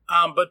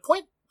 But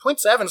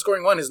 0.7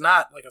 scoring 1 is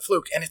not like a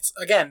fluke, and it's,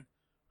 again,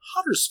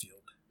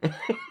 Huddersfield.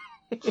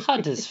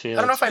 Huddersfield.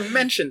 I don't know if I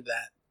mentioned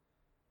that.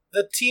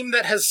 The team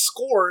that has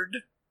scored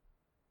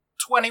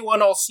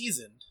 21 all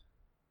season.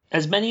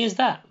 As many as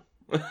that?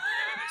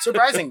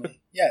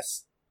 Surprisingly,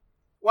 yes.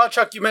 Well,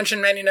 Chuck, you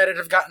mentioned Man United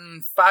have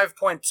gotten 5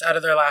 points out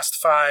of their last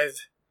 5.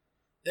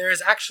 There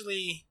is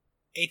actually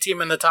a team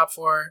in the top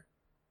 4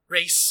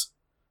 race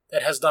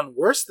that has done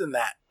worse than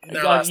that in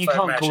their last 5 matches.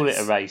 You can't call it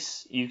a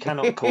race. You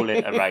cannot call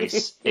it a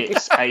race.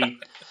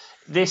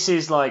 This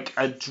is like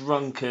a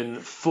drunken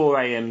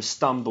 4 a.m.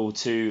 stumble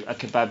to a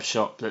kebab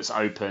shop that's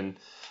open,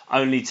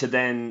 only to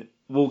then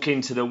walk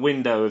into the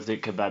window of the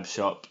kebab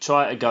shop,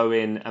 try to go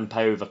in and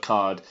pay with a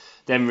card,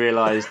 then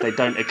realise they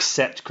don't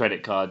accept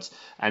credit cards,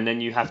 and then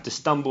you have to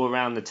stumble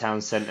around the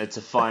town centre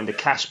to find a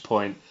cash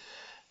point,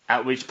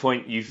 at which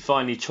point you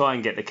finally try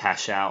and get the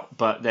cash out,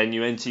 but then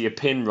you enter your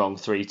PIN wrong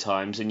 3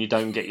 times and you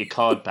don't get your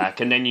card back,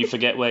 and then you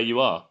forget where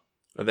you are.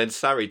 And then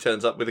Sarri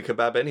turns up with a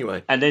kebab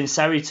anyway. And then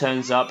Sarri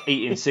turns up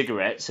eating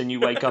cigarettes, and you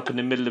wake up in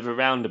the middle of a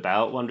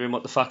roundabout wondering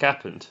what the fuck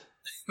happened.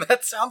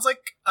 That sounds like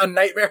a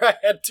nightmare I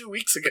had 2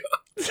 weeks ago.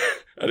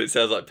 And it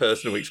sounds like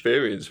personal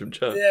experience from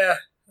Chuck. Yeah,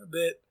 a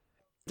bit.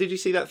 Did you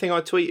see that thing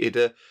I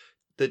tweeted?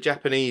 The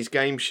Japanese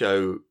game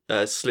show,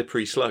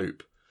 Slippery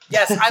Slope.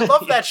 Yes, I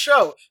love that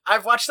show.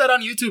 I've watched that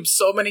on YouTube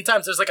so many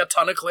times. There's like a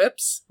ton of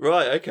clips.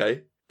 Right,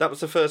 okay. That was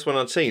the first one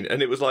I'd seen,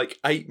 and it was like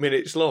 8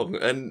 minutes long,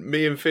 and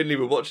me and Finley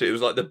were watching it. It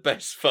was like the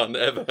best fun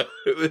ever.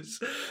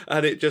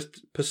 And it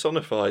just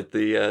personified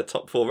the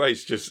top 4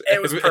 race. Just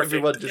it was perfect.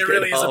 Everyone just getting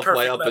really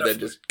halfway up metaphor. and then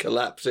just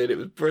collapsing. It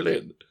was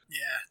brilliant.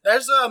 Yeah,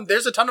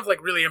 there's a ton of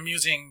like really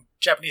amusing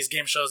Japanese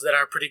game shows that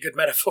are pretty good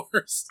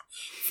metaphors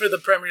for the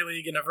Premier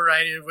League in a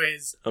variety of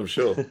ways. I'm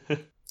sure.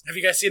 Have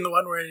you guys seen the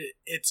one where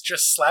it's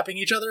just slapping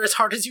each other as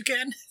hard as you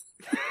can?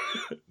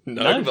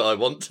 No, but I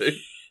want to.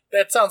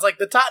 That sounds like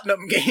the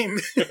Tottenham game.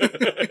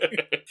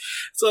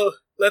 So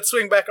let's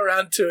swing back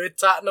around to it.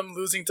 Tottenham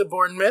losing to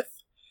Bournemouth.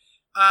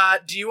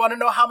 Do you want to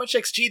know how much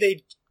XG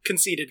they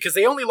conceded? Because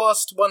they only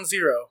lost 1-0.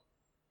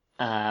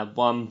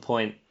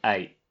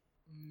 1.8.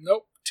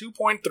 Nope,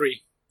 2.3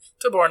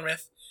 to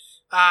Bournemouth.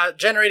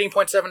 Generating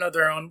 0.7 of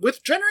their own.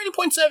 With generating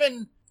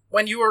 0.7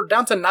 when you were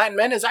down to 9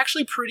 men is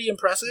actually pretty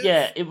impressive.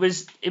 Yeah, it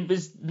was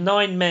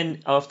 9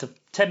 men after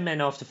 10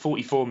 men after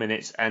 44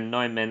 minutes and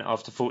 9 men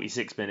after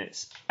 46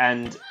 minutes.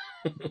 And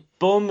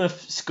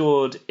Bournemouth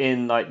scored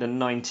in like the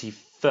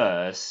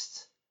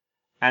 91st.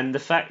 And the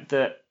fact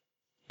that,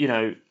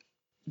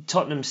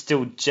 Tottenham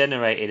still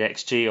generated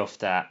XG off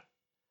that.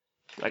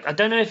 Like, I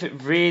don't know if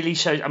it really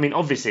shows. I mean,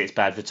 obviously it's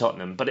bad for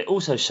Tottenham, but it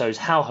also shows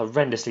how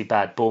horrendously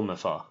bad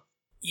Bournemouth are.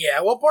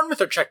 Yeah, well,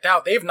 Bournemouth are checked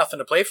out. They have nothing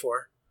to play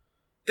for.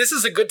 This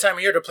is a good time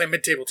of year to play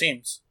mid-table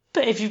teams.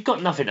 But if you've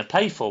got nothing to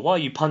play for, why are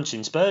you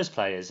punching Spurs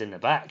players in the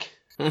back?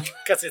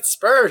 Because it's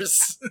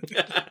Spurs.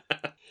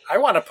 I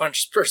want to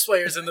punch Spurs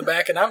players in the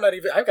back, and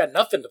I've got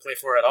nothing to play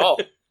for at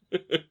all.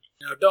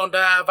 Don't,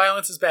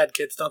 violence is bad,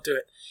 kids. Don't do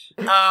it.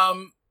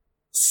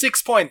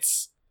 6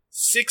 points.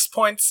 6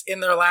 points in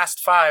their last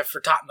 5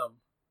 for Tottenham.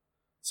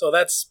 So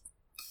that's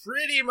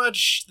pretty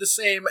much the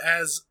same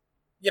as,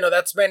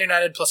 that's Man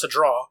United plus a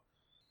draw.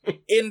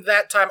 In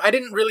that time, I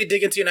didn't really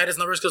dig into United's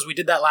numbers because we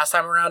did that last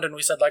time around and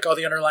we said,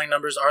 the underlying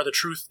numbers are the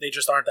truth. They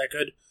just aren't that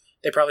good.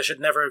 They probably should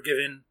never have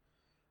given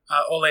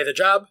Ole the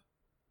job.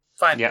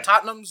 Fine. Yeah.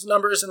 Tottenham's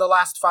numbers in the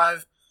last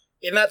 5.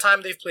 In that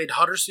time, they've played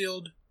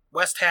Huddersfield,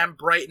 West Ham,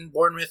 Brighton,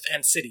 Bournemouth,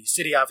 and City.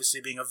 City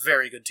obviously being a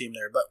very good team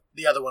there, but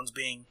the other ones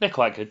being... They're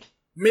quite good.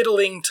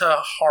 Middling to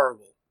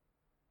horrible.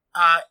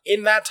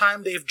 In that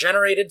time, they've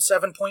generated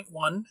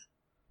 7.1,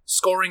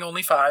 scoring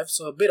only 5,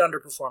 so a bit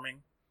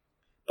underperforming.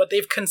 But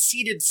they've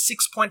conceded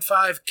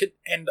 6.5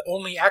 and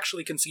only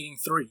actually conceding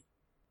 3.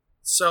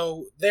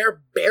 So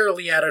they're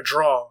barely at a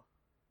draw.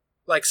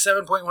 Like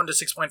 7.1 to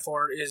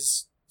 6.4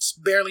 is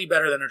barely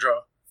better than a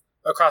draw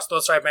across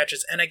those 5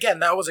 matches. And again,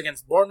 that was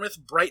against Bournemouth,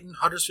 Brighton,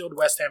 Huddersfield,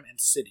 West Ham, and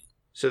City.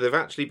 So they've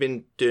actually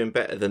been doing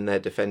better than their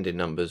defending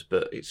numbers,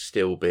 but it's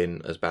still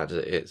been as bad as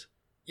it is.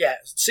 Yeah,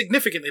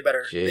 significantly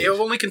better. Jeez. They have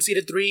only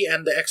conceded 3,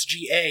 and the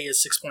XGA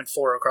is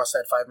 6.4 across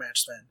that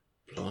 5-match span.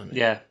 Blimey.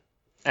 Yeah.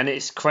 And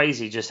it's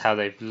crazy just how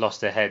they've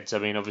lost their heads. I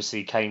mean,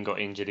 obviously, Kane got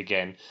injured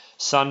again.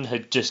 Son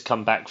had just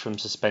come back from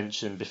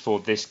suspension before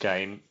this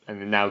game and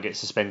then now gets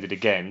suspended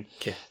again.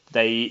 Yeah.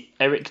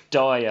 Eric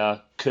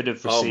Dyer could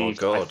have Oh my received,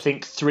 God. I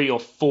think, 3 or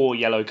 4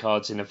 yellow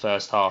cards in the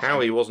first half. How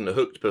he wasn't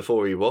hooked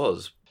before he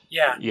was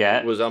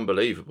Yeah. was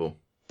unbelievable.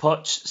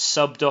 Poch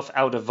subbed off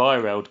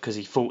Alderweireld because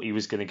he thought he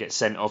was going to get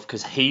sent off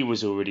because he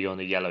was already on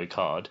a yellow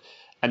card.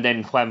 And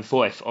then Juan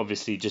Foyth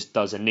obviously just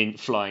does a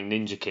flying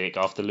ninja kick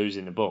after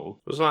losing the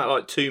ball. It was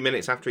like 2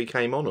 minutes after he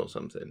came on or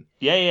something.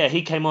 Yeah,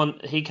 he came on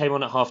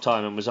at half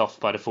time and was off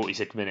by the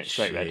 46th minute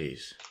straight red.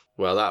 Jeez.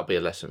 Well, that'll be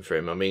a lesson for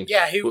him. I mean,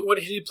 Yeah, what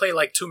did he play,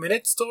 like 2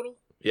 minutes total?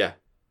 yeah.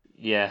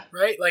 Yeah.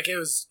 Right? Like, it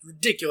was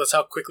ridiculous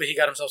how quickly he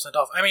got himself sent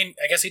off. I mean,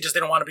 I guess he just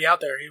didn't want to be out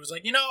there. He was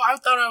like, I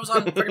thought I was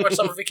on pretty much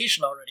summer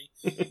vacation already.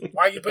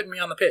 Why are you putting me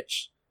on the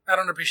pitch? I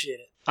don't appreciate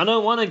it. I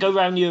don't want to go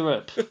around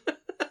Europe.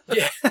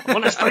 Yeah. I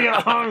want to stay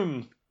at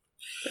home.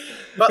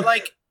 But,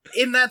 like,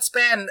 in that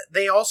span,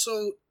 they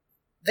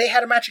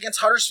had a match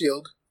against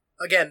Huddersfield.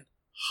 Again,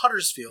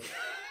 Huddersfield.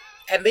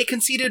 And they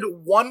conceded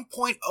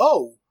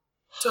 1.0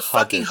 to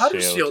fucking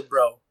Huddersfield,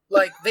 bro.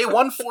 Like, they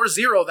won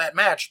 4-0 that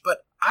match,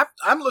 but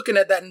I'm looking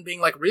at that and being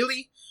like,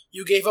 really?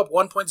 You gave up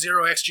 1.0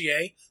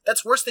 XGA?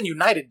 That's worse than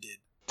United did.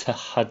 To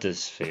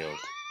Huddersfield.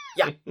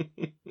 Yeah.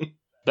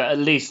 But at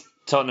least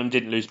Tottenham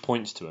didn't lose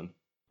points to him.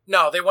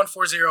 No, they won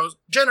 4-0,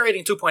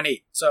 generating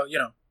 2.8. So,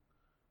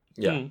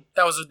 Yeah.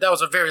 that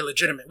was a very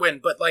legitimate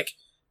win. But, like,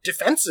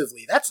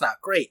 defensively, that's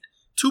not great.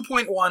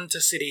 2.1 to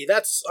City,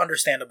 that's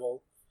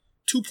understandable.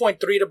 2.3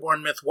 to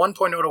Bournemouth,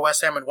 1.0 to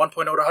West Ham, and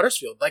 1.0 to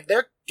Huddersfield. Like,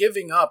 they're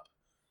giving up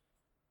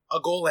a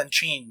goal and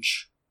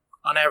change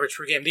on average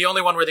per game. The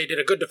only one where they did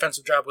a good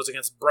defensive job was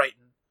against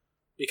Brighton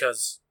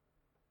because,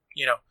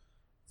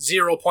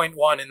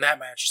 0.1 in that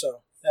match,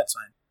 so that's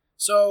fine.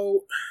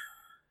 So,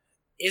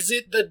 is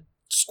it the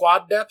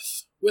squad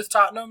depth with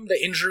Tottenham, the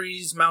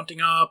injuries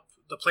mounting up,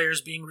 the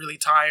players being really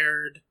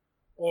tired,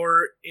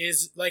 or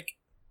is, like,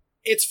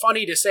 it's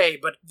funny to say,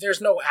 but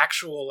there's no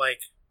actual,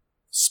 like,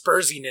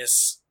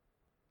 Spursiness.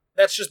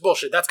 That's just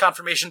bullshit. That's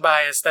confirmation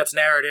bias, that's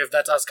narrative,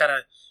 that's us kind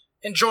of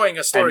enjoying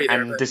a story there.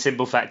 And the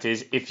simple fact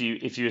is, if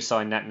you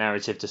assign that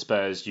narrative to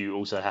Spurs, you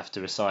also have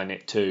to assign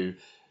it to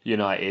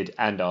United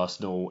and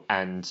Arsenal,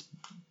 and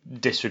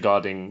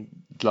disregarding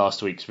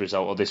last week's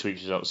result, or this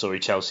week's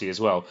result, Chelsea as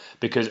well,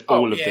 because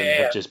all of them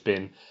have just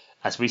been,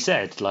 as we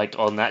said, like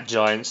on that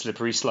giant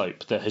slippery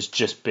slope that has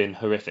just been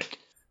horrific.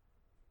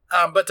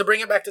 But to bring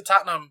it back to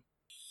Tottenham,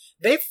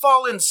 they've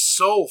fallen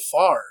so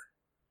far.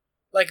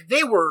 Like,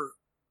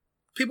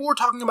 people were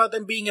talking about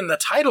them being in the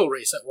title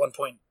race at one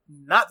point,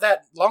 not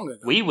that long ago.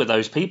 We were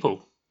those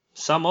people.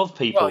 Some of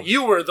people. Well,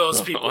 you were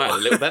those people. I had a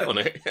little bet on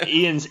it.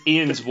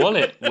 Ian's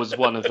wallet was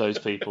one of those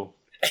people.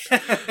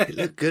 It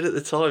looked good at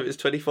the time. It was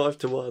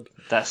 25-1.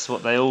 That's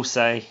what they all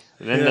say.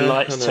 And then the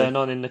lights turn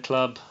on in the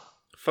club.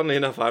 Funnily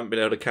enough, I haven't been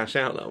able to cash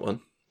out that one.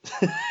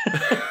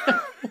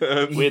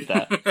 With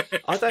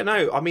that. I don't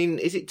know. I mean,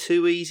 is it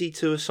too easy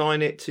to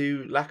assign it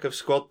to lack of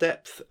squad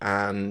depth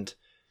and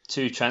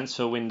 2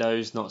 transfer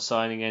windows, not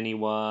signing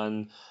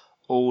anyone,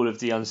 all of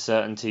the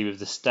uncertainty with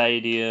the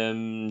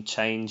stadium,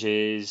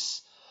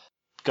 changes,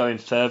 going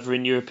further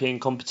in European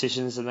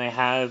competitions than they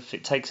have?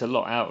 It takes a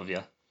lot out of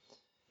you.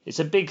 It's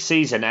a big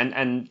season,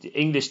 and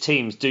English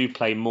teams do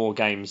play more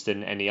games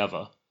than any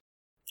other.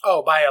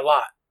 Oh, by a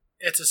lot.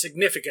 It's a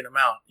significant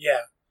amount,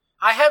 yeah.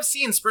 I have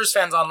seen Spurs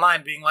fans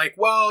online being like,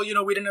 well,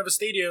 we didn't have a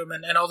stadium,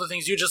 and all the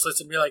things you just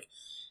listed, be like,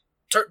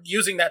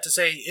 using that to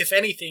say, if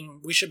anything,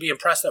 we should be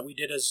impressed that we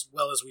did as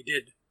well as we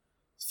did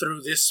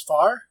through this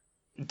far.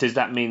 Does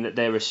that mean that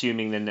they're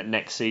assuming then that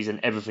next season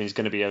everything's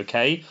going to be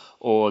okay?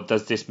 Or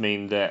does this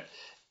mean that,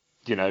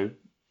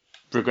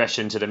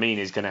 regression to the mean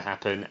is going to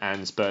happen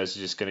and Spurs are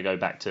just going to go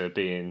back to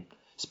being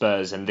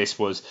Spurs, and this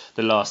was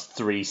the last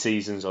 3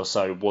 seasons or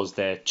so was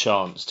their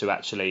chance to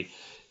actually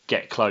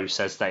get close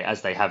as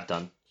they have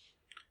done?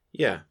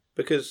 Yeah,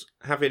 because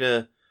having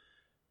a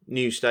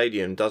new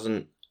stadium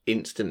doesn't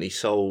instantly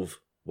solve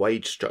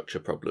wage structure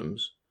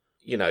problems.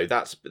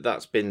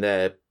 That's been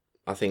their,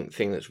 I think,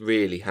 thing that's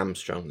really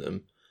hamstrung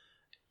them,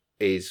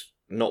 is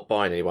not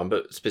buying anyone,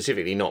 but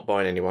specifically not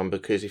buying anyone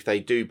because if they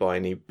do buy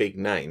any big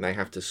name, they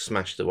have to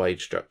smash the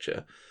wage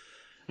structure.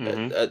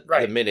 Mm-hmm. At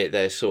the minute,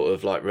 they're sort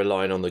of like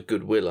relying on the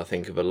goodwill, I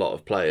think, of a lot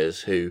of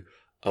players who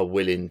are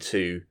willing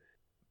to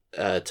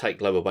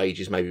take lower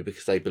wages, maybe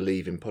because they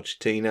believe in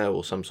Pochettino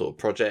or some sort of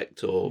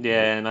project.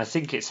 And I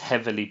think it's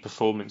heavily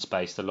performance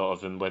based, a lot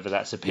of them, whether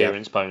that's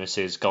appearance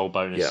bonuses, goal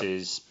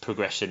bonuses,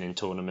 progression in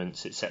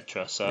tournaments,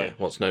 etc. So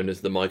what's known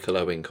as the Michael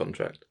Owen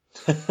contract.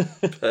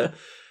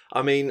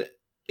 I mean,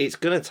 it's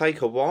going to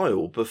take a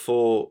while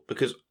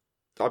because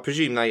I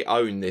presume they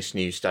own this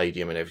new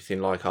stadium and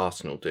everything like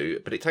Arsenal do,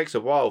 but it takes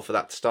a while for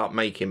that to start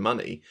making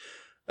money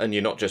and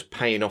you're not just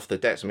paying off the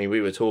debts. I mean,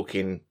 we were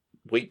talking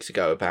weeks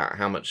ago about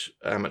how much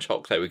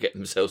hock they would get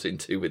themselves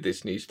into with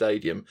this new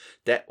stadium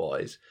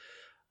debt-wise.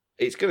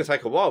 it's going to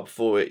take a while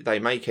before they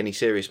make any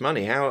serious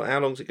money. How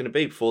long is it going to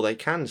be before they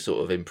can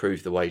sort of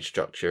improve the wage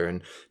structure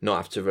and not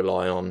have to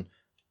rely on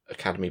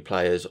academy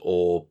players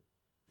or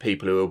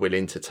people who are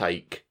willing to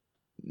take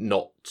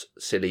not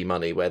silly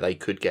money where they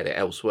could get it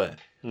elsewhere?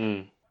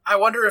 I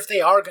wonder if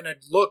they are going to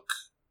look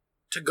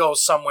to go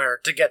somewhere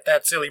to get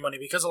that silly money,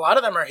 because a lot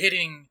of them are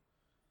hitting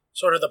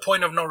sort of the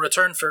point of no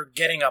return for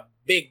getting a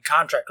big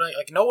contract, right?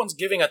 Like, no one's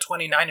giving a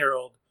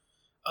 29-year-old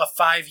a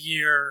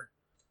 5-year,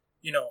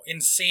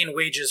 insane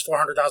wages,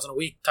 $400,000 a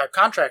week type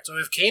contract. So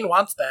if Kane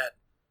wants that,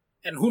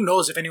 and who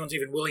knows if anyone's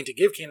even willing to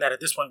give Kane that at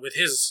this point with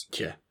his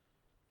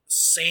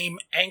same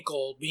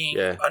ankle being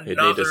another... he'd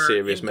need a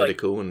serious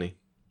medical, wouldn't he?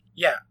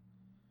 Yeah.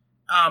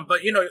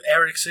 But,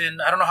 Eriksen,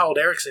 I don't know how old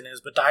Eriksen is,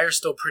 but Dyer's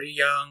still pretty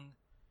young.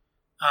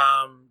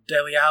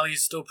 Dele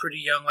Alli's still pretty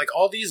young. Like,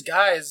 all these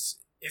guys,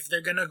 if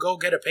they're going to go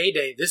get a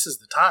payday, this is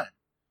the time.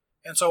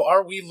 And so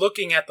are we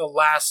looking at the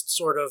last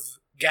sort of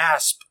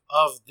gasp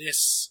of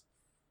this,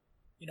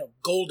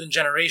 golden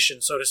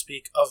generation, so to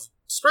speak, of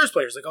Spurs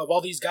players? Like, of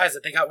all these guys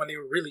that they got when they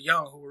were really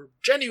young who were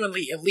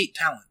genuinely elite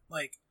talent.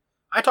 Like,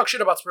 I talk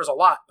shit about Spurs a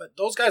lot, but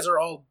those guys are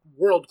all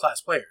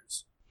world-class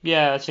players.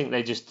 Yeah, I think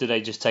they just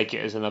take it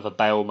as another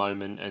Bale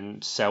moment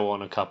and sell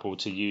on a couple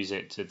to use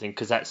it to think,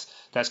 because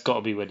that's got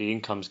to be where the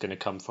income's going to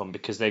come from,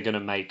 because they're going to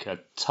make a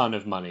ton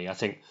of money. I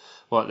think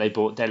they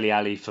bought Dele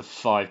Alli for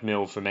 $5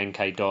 million from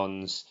NK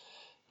Dons,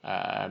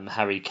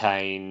 Harry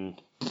Kane.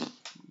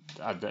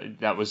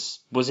 That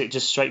was it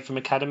just straight from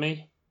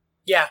academy?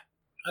 Yeah,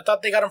 I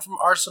thought they got him from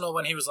Arsenal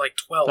when he was like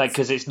 12. Like,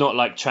 because it's not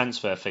like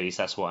transfer fees.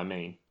 That's what I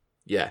mean.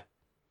 Yeah.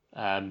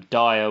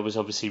 Dyer was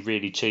obviously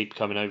really cheap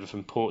coming over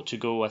from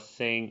Portugal, I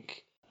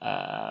think.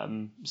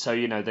 So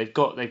they've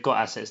got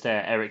assets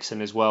there.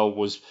 Eriksen as well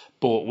was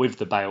bought with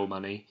the Bale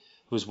money.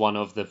 Was one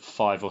of the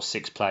 5 or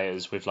 6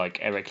 players with like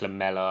Eric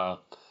Lamela,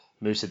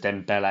 Moussa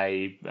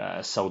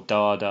Dembele,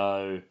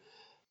 Soldado.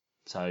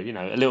 So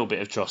a little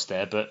bit of dross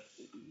there, but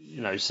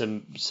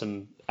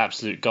some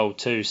absolute gold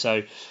too.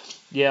 So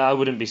yeah, I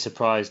wouldn't be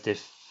surprised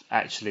if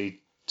actually,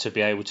 to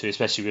be able to,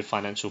 especially with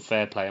financial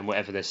fair play and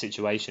whatever their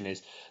situation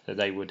is, that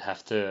they would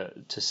have to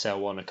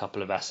sell on a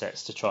couple of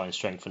assets to try and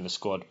strengthen the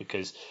squad,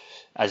 because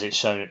as it's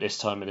shown at this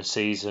time of the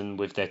season,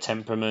 with their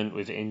temperament,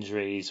 with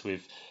injuries,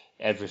 with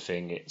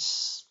everything,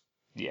 it's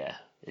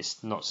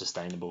not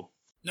sustainable.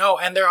 No,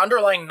 and their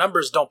underlying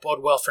numbers don't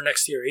bode well for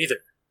next year either.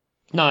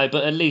 No,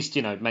 but at least,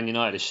 Man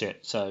United is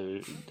shit,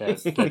 so they're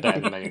better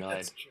than Man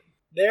United.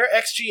 Their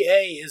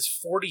XGA is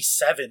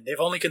 47. They've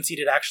only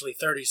conceded actually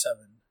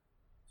 37.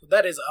 So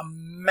that is a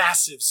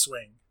massive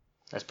swing.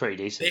 That's pretty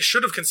decent. They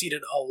should have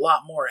conceded a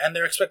lot more, and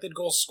their expected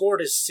goals scored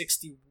is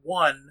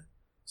 61,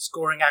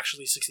 scoring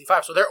actually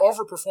 65. So they're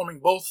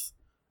overperforming both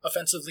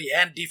offensively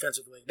and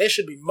defensively. They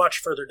should be much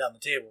further down the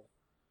table.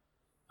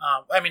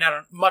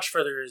 Much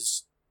further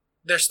is...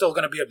 They're still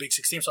going to be a Big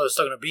Six team, so they're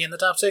still going to be in the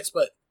top 6,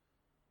 but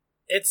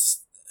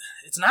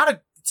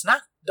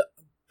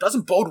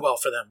doesn't bode well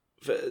for them.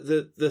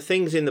 The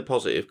things in the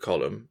positive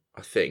column,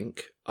 I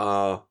think,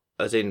 are,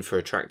 as in for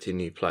attracting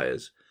new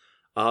players,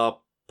 are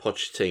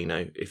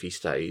Pochettino, if he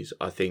stays.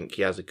 I think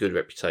he has a good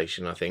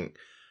reputation. I think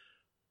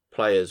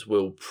players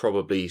will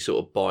probably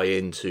sort of buy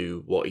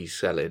into what he's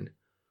selling.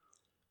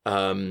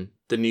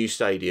 The new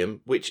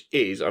stadium, which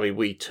is,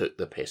 we took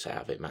the piss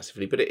out of it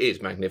massively, but it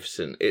is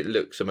magnificent. It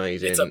looks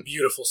amazing. It's a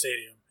beautiful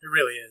stadium. It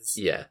really is.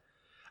 Yeah.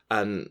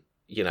 And,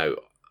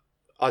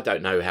 I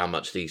don't know how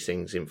much these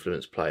things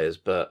influence players,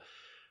 but,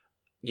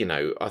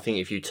 I think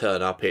if you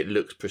turn up, it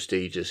looks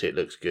prestigious, it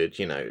looks good,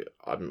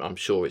 I'm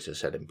sure it's a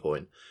selling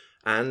point.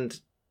 And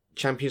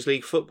Champions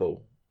League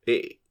football,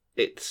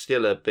 it's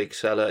still a big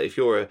seller. If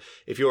you're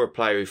a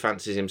player who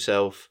fancies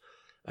himself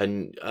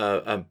and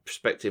a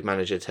prospective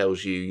manager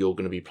tells you you're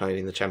going to be playing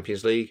in the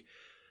Champions League,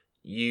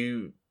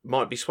 you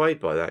might be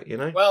swayed by that,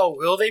 Well,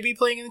 will they be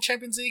playing in the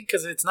Champions League?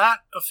 Because it's not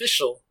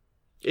official.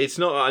 It's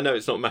not. I know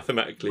it's not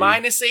mathematically.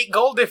 -8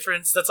 goal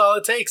difference. That's all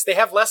it takes. They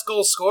have less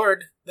goals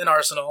scored than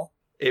Arsenal.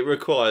 It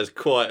requires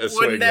quite a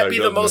swing. Wouldn't that be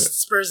the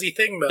most Spursy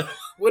thing, though?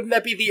 Wouldn't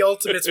that be the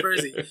ultimate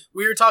Spursy?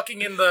 We were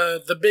talking in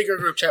the bigger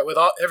group chat with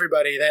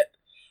everybody that,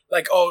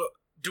 like,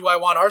 do I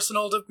want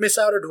Arsenal to miss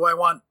out or do I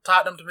want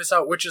Tottenham to miss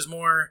out? Which is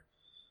more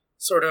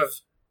sort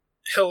of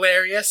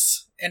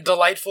hilarious and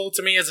delightful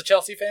to me as a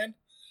Chelsea fan?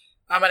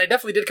 And I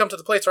definitely did come to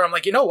the place where I'm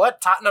like, you know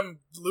what? Tottenham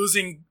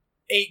losing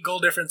 8 goal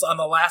difference on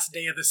the last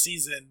day of the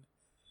season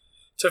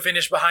to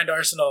finish behind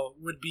Arsenal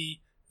would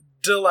be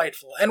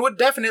delightful, and would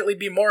definitely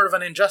be more of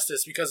an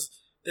injustice, because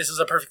this is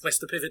a perfect place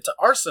to pivot to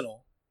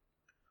Arsenal,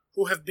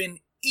 who have been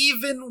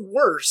even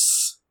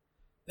worse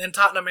than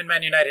Tottenham and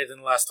Man United in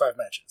the last 5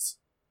 matches.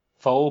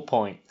 4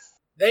 points.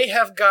 They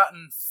have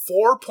gotten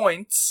 4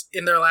 points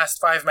in their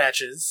last 5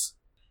 matches,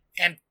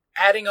 and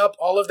adding up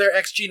all of their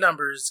XG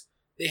numbers,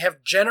 they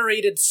have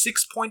generated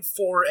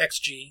 6.4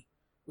 XG,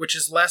 which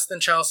is less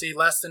than Chelsea,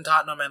 less than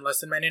Tottenham, and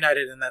less than Man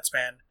United in that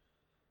span.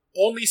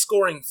 Only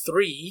scoring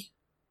 3,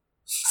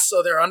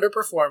 so they're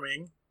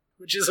underperforming,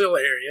 which is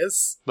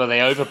hilarious. Well, they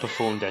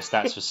overperformed their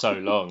stats for so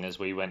long, as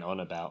we went on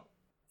about.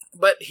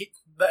 But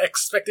the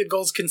expected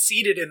goals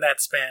conceded in that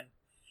span.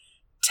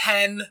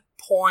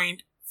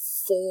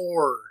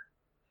 10.4.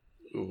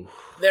 Ooh.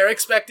 Their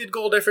expected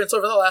goal difference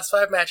over the last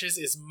 5 matches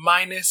is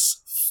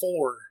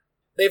 -4.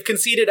 They've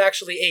conceded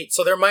actually 8,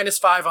 so they're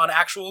 -5 on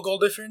actual goal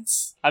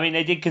difference. I mean,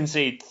 they did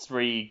concede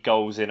 3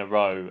 goals in a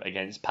row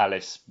against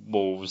Palace,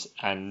 Wolves,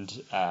 and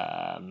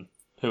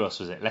who else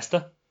was it?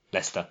 Leicester.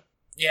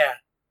 Yeah.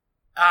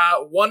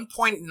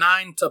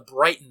 1.9 to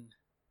Brighton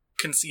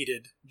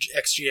conceded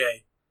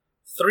XGA.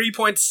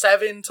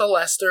 3.7 to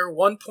Leicester,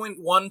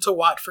 1.1 to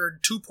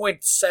Watford,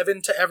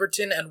 2.7 to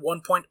Everton, and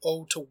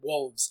 1.0 to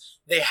Wolves.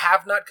 They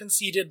have not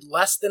conceded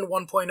less than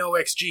 1.0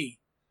 XG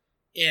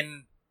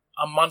in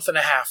a month and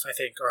a half, I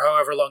think, or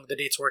however long the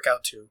dates work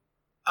out to.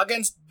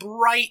 Against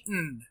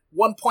Brighton,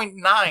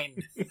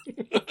 1.9.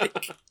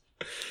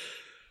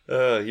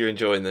 You're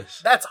enjoying this.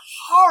 That's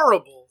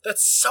horrible.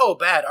 That's so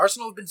bad.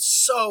 Arsenal have been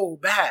so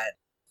bad.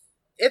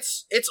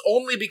 It's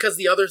only because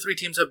the other 3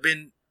 teams have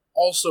been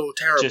also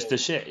terrible. Just the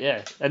shit,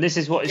 yeah. And this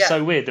is what is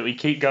so weird that we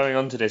keep going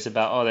on to this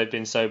about, oh, they've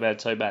been so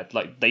bad.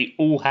 Like, they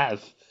all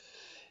have.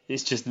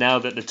 It's just now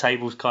that the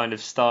table's kind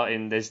of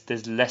starting,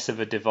 there's less of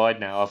a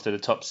divide now after the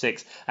top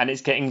 6, and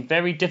it's getting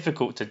very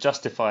difficult to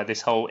justify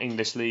this whole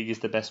English league is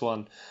the best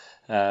one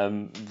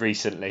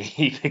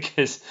recently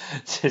because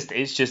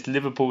it's just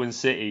Liverpool and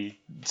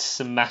City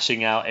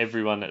smashing out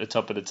everyone at the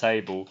top of the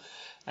table,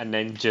 and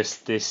then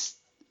just this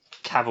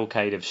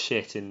cavalcade of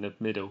shit in the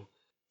middle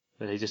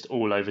where they just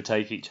all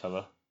overtake each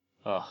other.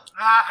 Oh.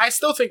 I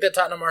still think that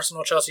Tottenham,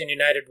 Arsenal, Chelsea, and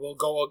United will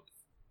go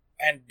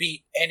and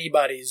beat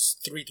anybody's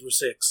 3 through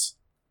 6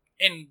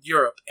 in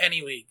Europe,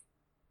 any league.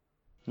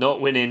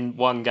 Not winning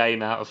 1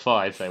 game out of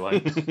 5, they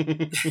won't.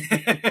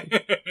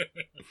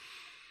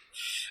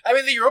 I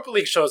mean, the Europa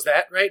League shows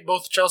that, right?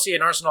 Both Chelsea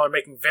and Arsenal are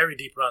making very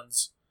deep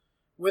runs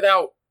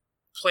without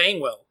playing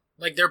well.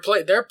 Like,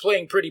 they're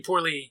playing pretty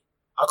poorly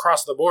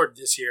across the board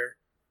this year,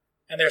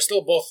 and they're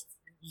still both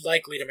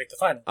likely to make the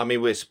final. I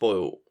mean, we're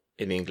spoiled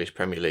in the English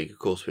Premier League, of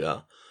course we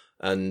are.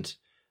 And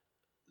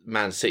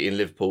Man City and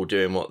Liverpool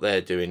doing what they're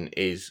doing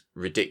is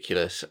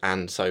ridiculous,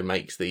 and so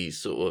makes these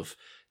sort of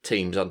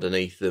teams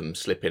underneath them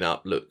slipping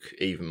up look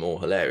even more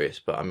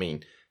hilarious. But I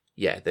mean,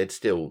 yeah, they'd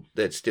still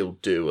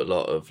do a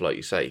lot of, like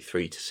you say,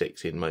 3 to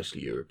 6 in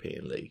mostly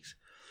European leagues.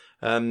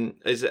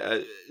 Has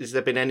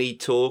there been any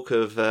talk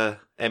of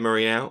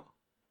Emery out,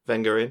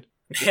 Wenger in?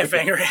 Yeah,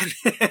 Wenger in.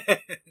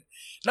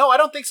 No, I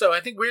don't think so. I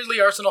think weirdly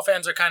Arsenal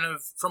fans are kind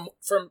of from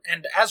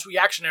and as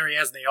reactionary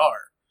as they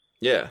are.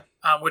 Yeah.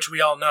 Which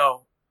we all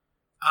know.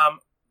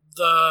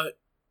 The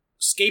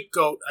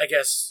scapegoat, I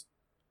guess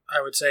I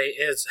would say,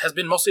 has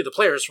been mostly the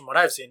players from what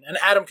I've seen. And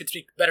Adam could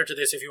speak better to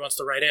this if he wants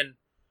to write in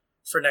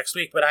for next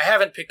week, but I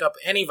haven't picked up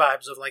any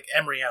vibes of like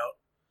Emery out.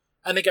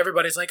 I think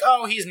everybody's like,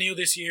 oh, he's new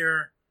this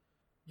year.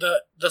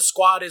 The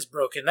squad is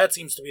broken. That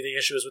seems to be the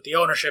issue, is with the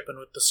ownership and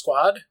with the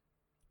squad.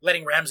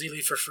 Letting Ramsey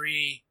leave for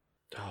free.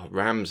 Oh,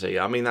 Ramsey.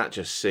 I mean, that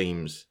just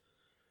seems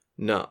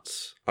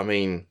nuts. I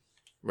mean,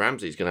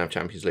 Ramsey's going to have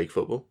Champions League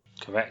football.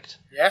 Correct.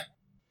 Yeah.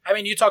 I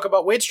mean, you talk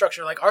about wage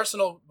structure. Like,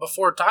 Arsenal,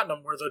 before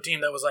Tottenham, were the team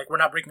that was like, we're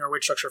not breaking our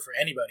wage structure for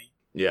anybody.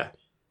 Yeah.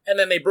 And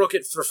then they broke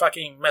it for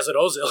fucking Mesut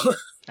Ozil.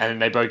 And then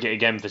they broke it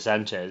again for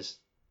Sanchez.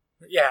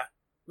 Yeah.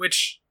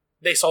 Which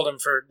they sold him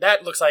for.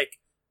 That looks like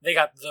they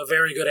got the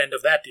very good end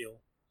of that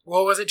deal.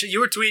 What was it? You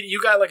were tweeting.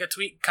 You got like a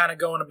tweet kind of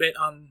going a bit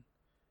on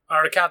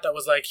our account that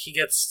was like he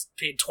gets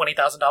paid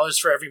 $20,000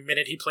 for every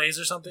minute he plays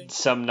or something.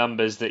 Some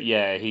numbers that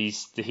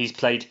he's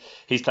played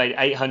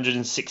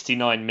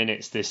 869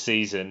 minutes this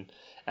season,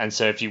 and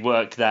so if you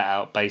work that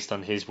out based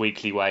on his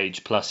weekly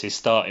wage plus his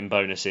starting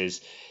bonuses,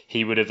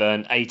 he would have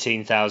earned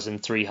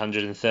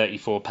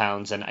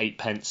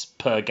 £18,334.08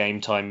 per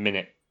game time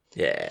minute.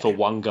 Yeah. For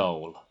 1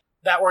 goal.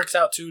 That works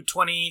out to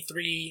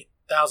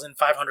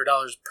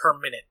 $23,500 per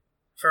minute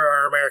for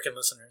our American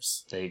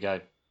listeners. There you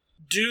go.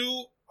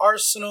 Do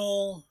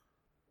Arsenal...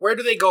 Where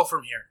do they go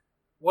from here?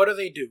 What do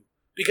they do?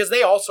 Because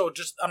they also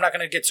I'm not going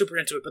to get super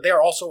into it, but they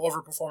are also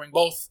overperforming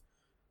both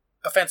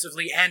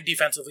offensively and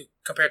defensively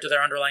compared to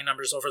their underlying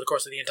numbers over the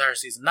course of the entire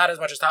season. Not as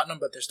much as Tottenham,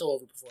 but they're still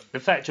overperforming. The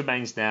fact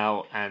remains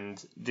now,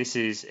 and this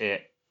is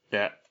it,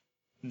 that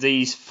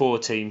these 4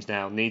 teams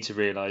now need to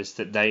realise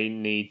that they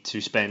need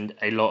to spend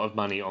a lot of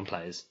money on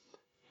players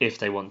if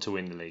they want to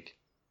win the league.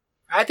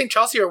 I think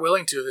Chelsea are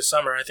willing to this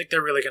summer. I think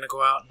they're really going to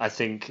go out. I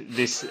think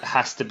this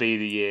has to be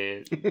the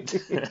year.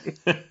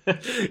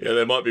 Yeah,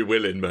 they might be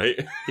willing,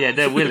 mate. Yeah,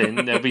 they're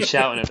willing. They'll be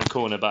shouting at the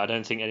corner, but I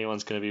don't think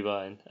anyone's going to be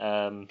buying.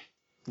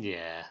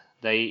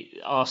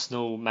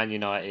 Arsenal, Man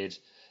United,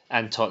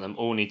 and Tottenham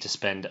all need to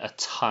spend a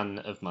ton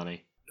of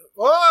money.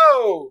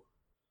 Whoa!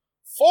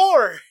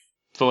 4-0.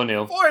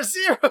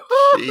 4-0.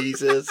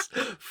 Jesus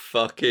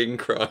fucking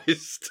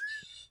Christ.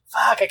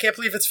 Fuck, I can't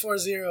believe it's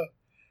 4-0.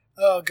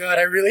 Oh, God,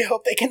 I really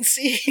hope they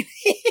concede.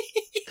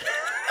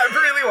 I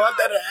really want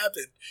that to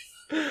happen.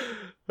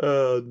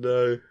 Oh,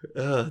 no.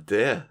 Oh,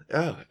 dear.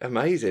 Oh,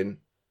 amazing.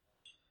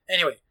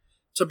 Anyway,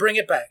 to bring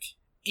it back,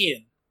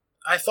 Ian,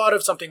 I thought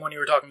of something when you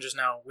were talking just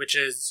now, which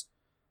is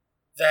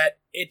that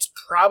it's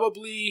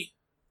probably,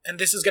 and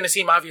this is going to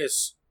seem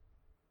obvious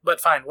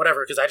but fine,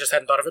 whatever, because I just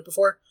hadn't thought of it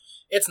before.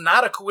 It's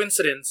not a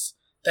coincidence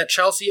that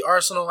Chelsea,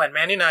 Arsenal, and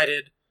Man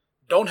United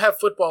don't have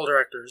football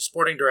directors,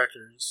 sporting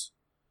directors,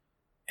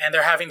 and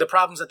they're having the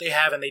problems that they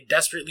have, and they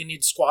desperately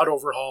need squad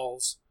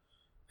overhauls.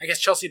 I guess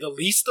Chelsea the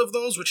least of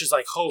those, which is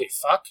like, holy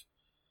fuck.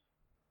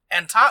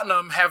 And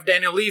Tottenham have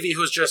Daniel Levy,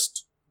 who's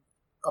just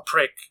a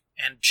prick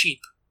and cheap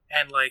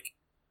and like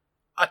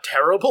a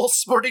terrible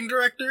sporting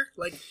director,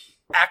 like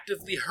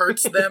actively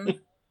hurts them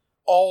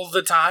all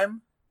the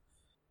time,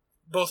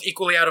 both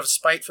equally out of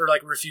spite for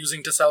like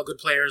refusing to sell good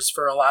players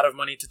for a lot of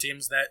money to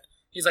teams that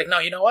he's like, no,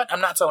 you know what?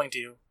 I'm not selling to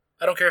you.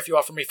 I don't care if you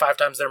offer me 5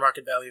 times their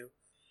market value.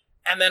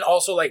 And then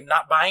also like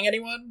not buying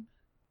anyone.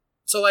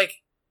 So like,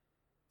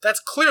 that's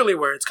clearly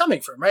where it's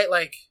coming from, right?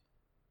 Like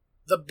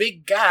the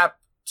big gap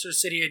to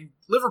City and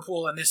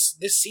Liverpool, and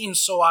this seems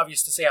so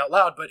obvious to say out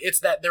loud, but it's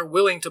that they're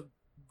willing to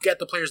get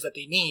the players that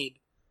they need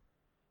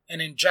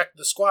and inject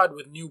the squad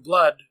with new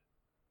blood,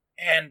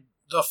 and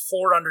the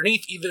 4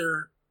 underneath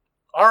either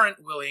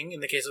aren't willing, in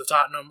the case of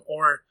Tottenham,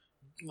 or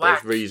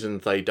lack. There's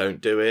reasons they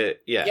don't do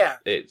it. Yeah.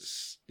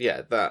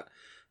 That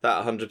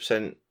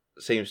 100%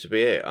 seems to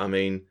be it. I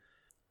mean,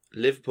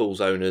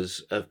 Liverpool's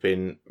owners have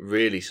been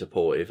really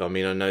supportive. I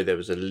mean, I know there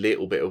was a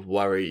little bit of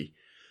worry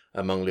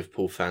among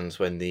Liverpool fans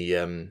when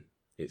the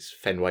it's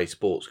Fenway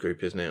Sports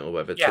Group, isn't it, or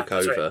whatever, took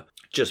over. Right.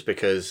 Just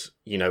because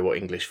you know what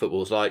English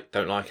football's like,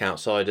 don't like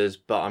outsiders.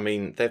 But I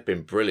mean, they've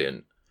been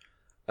brilliant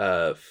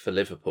for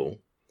Liverpool,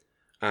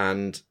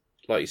 and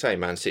like you say,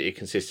 Man City are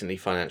consistently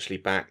financially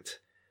backed.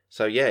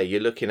 So yeah,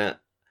 you're looking at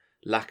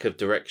lack of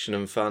direction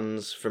and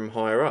funds from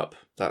higher up.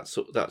 That's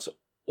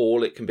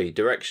all it can be,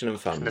 direction and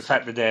funds. And the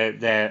fact that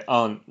there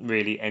aren't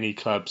really any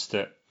clubs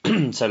that,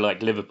 so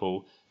like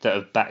Liverpool, that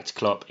have backed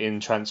Klopp in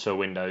transfer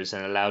windows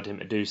and allowed him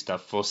to do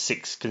stuff for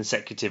 6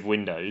 consecutive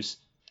windows,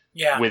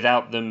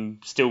 without them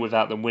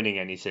winning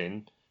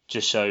anything,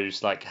 just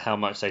shows like how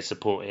much they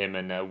support him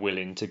and are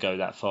willing to go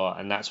that far.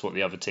 And that's what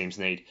the other teams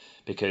need,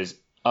 because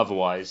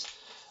otherwise,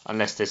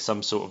 unless there's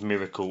some sort of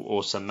miracle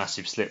or some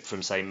massive slip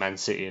from, say, Man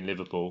City and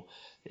Liverpool,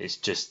 it's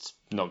just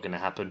not going to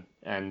happen.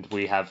 And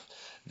we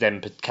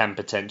can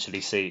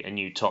potentially see a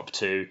new top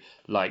 2,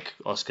 like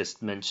Oscar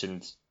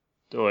mentioned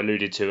or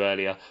alluded to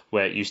earlier,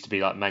 where it used to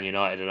be like Man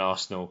United and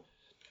Arsenal,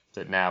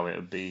 that now it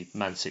would be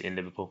Man City and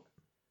Liverpool.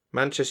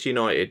 Manchester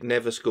United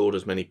never scored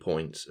as many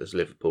points as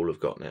Liverpool have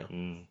got now.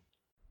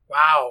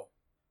 Wow,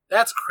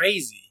 that's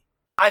crazy.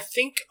 I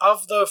think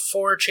of the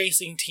 4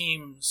 chasing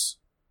teams,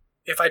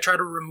 if I try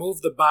to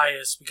remove the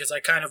bias, because I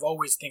kind of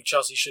always think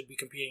Chelsea should be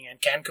competing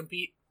and can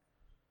compete,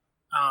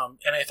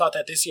 and I thought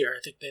that this year,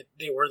 I think that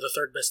they were the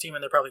 3rd best team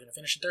and they're probably going to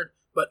finish in 3rd.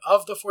 But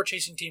of the 4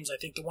 chasing teams, I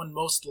think the one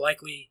most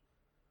likely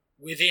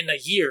within a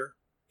year,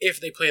 if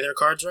they play their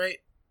cards right,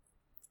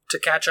 to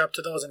catch up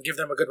to those and give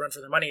them a good run for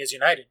their money is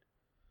United.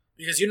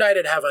 Because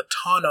United have a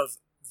ton of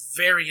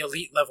very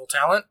elite level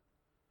talent.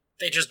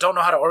 They just don't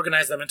know how to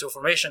organize them into a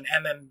formation.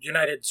 And then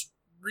United's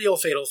real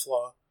fatal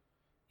flaw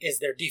is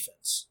their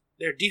defense.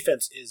 Their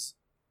defense is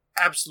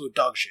absolute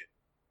dog shit.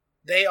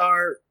 They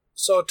are,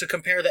 so to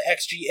compare the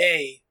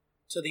XGA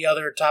to the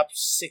other top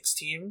 6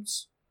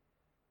 teams,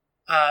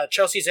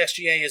 Chelsea's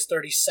XGA is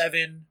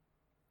 37,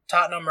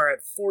 Tottenham are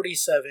at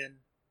 47,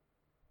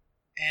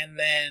 and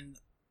then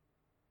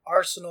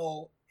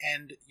Arsenal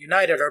and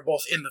United are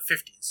both in the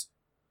 50s.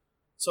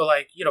 So,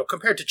 like, you know,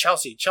 compared to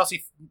Chelsea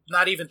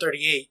not even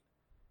 38,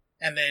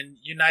 and then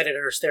United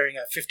are staring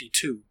at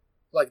 52.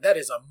 Like, that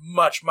is a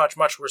much, much,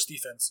 much worse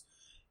defense.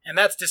 And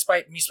that's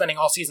despite me spending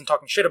all season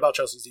talking shit about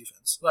Chelsea's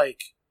defense.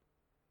 Like,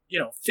 you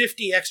know,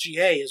 50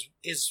 XGA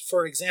is,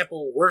 for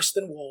example, worse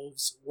than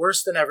Wolves,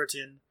 worse than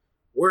Everton,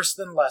 worse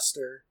than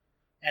Leicester,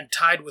 and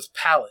tied with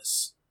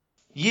Palace.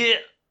 Yeah.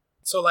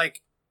 So,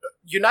 like,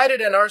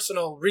 United and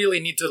Arsenal really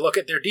need to look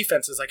at their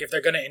defenses, like, if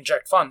they're going to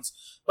inject funds.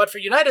 But for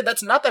United,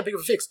 that's not that big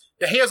of a fix.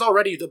 De Gea is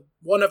already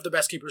one of the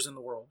best keepers in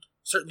the world,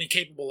 certainly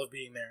capable of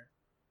being there.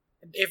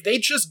 If they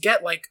just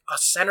get, like, a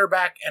center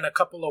back and a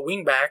couple of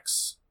wing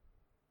backs,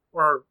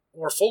 or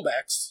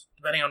fullbacks,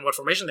 depending on what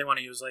formation they want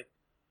to use, like,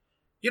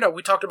 you know,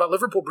 we talked about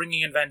Liverpool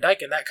bringing in Van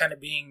Dijk and that kind of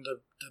being the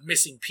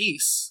missing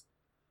piece.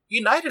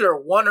 United are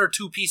 1 or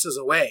 2 pieces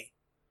away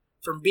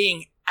from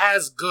being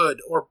as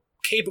good or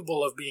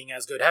capable of being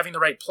as good, having the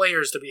right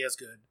players to be as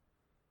good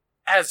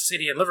as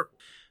City and Liverpool.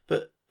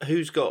 But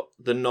who's got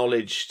the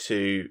knowledge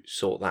to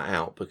sort that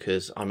out?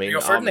 Because, I mean,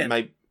 Rio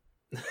Ferdinand.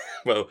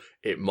 Well,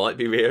 it might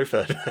be Rio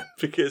Ferdinand,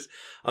 because,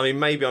 I mean,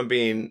 maybe I'm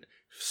being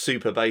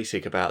super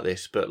basic about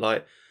this, but,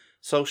 like,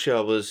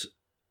 Solskjaer was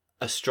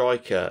a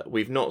striker.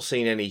 We've not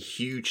seen any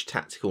huge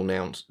tactical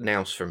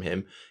nous from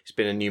him. It's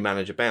been a new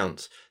manager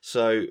bounce.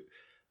 So,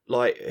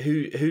 like,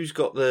 who's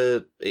got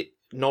the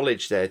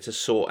knowledge there to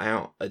sort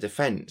out a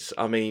defence?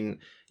 I mean,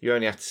 you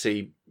only have to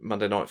see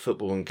Monday Night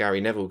Football and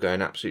Gary Neville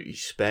going absolutely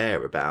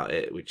spare about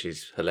it, which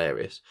is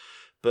hilarious.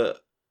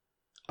 But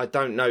I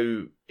don't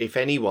know if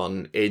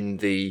anyone in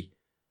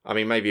I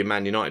mean, maybe a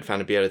Man United fan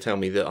would be able to tell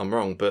me that I'm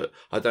wrong, but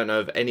I don't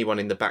know of anyone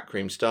in the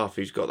backroom staff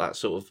who's got that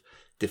sort of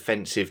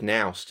defensive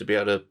nous to be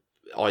able to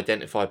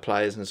identify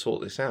players and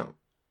sort this out.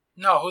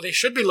 No, who they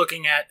should be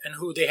looking at and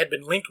who they had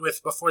been linked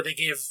with before they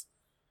gave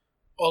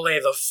Ole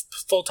the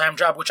full-time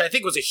job, which I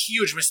think was a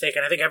huge mistake,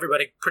 and I think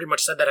everybody pretty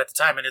much said that at the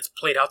time, and it's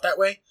played out that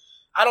way.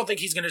 I don't think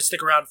he's going to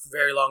stick around for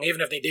very long, even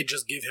if they did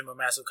just give him a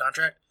massive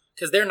contract,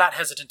 because they're not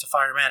hesitant to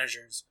fire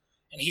managers,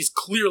 and he's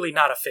clearly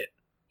not a fit.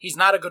 He's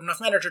not a good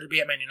enough manager to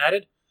be at Man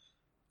United.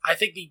 I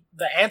think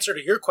the answer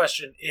to your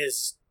question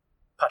is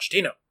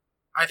Pochettino.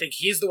 I think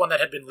he's the one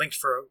that had been linked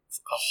for a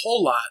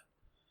whole lot.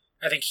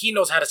 I think he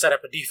knows how to set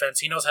up a defense.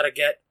 He knows how to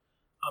get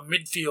a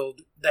midfield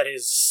that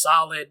is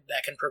solid,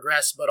 that can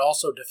progress, but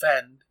also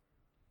defend.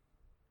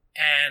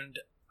 And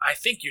I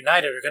think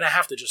United are going to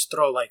have to just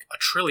throw like $1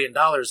 trillion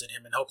in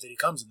him and hope that he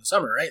comes in the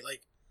summer, right?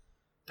 Like,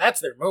 that's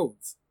their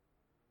move.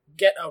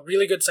 Get a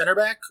really good center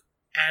back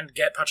and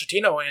get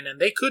Pochettino in,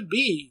 and they could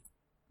be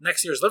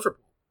next year's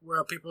Liverpool,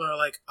 where people are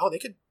like, oh, they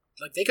could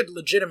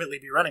legitimately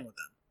be running with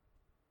them.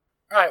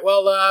 All right,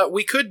 well,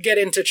 we could get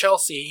into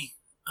Chelsea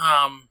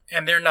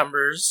and their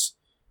numbers,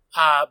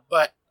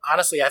 but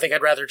honestly, I think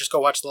I'd rather just go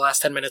watch the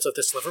last 10 minutes of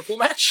this Liverpool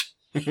match.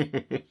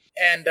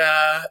 And,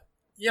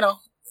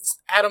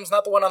 Adam's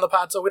not the one on the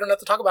pod, so we don't have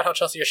to talk about how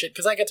Chelsea are shit,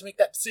 because I get to make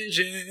that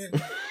decision.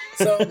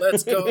 So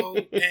let's go,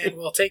 and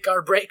we'll take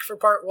our break for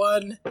part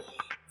 1,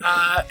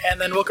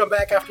 and then we'll come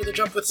back after the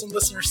jump with some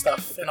listener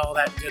stuff and all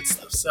that good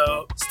stuff.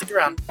 So stick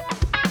around.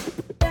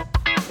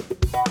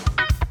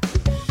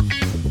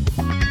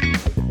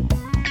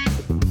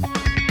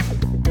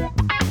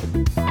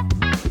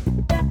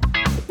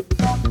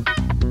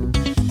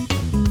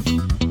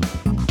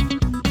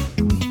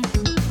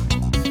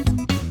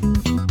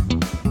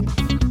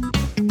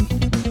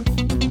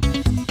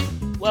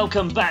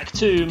 Welcome back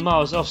to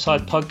Miles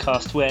Offside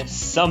Podcast, where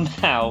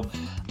somehow,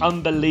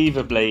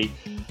 unbelievably,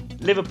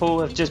 Liverpool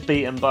have just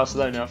beaten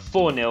Barcelona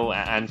 4-0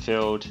 at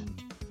Anfield.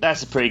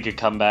 That's a pretty good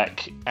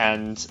comeback,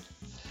 and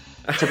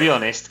to be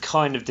honest,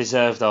 kind of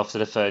deserved after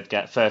the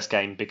first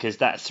game, because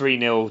that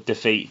 3-0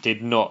 defeat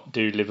did not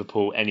do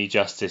Liverpool any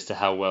justice to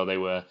how well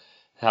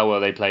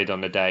they played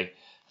on the day.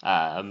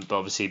 But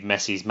obviously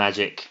Messi's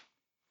magic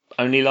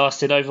only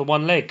lasted over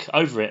one leg.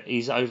 Over it.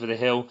 He's over the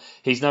hill.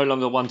 He's no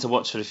longer one to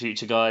watch for the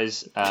future,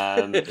 guys.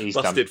 He's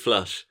busted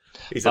flush.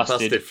 He's a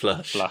busted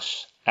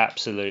flush.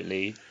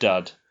 Absolutely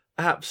dud.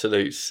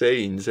 Absolute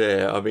scenes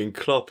here. I mean,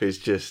 Klopp is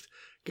just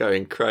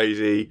going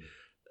crazy.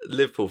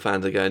 Liverpool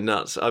fans are going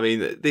nuts. I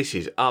mean, this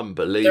is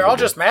unbelievable. They're all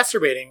just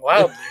masturbating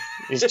wildly.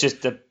 It's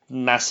just a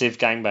massive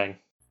gangbang.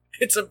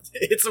 It's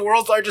the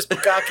world's largest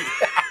bukkake.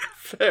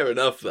 Fair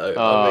enough, though.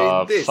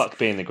 Oh, I mean, fuck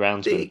being the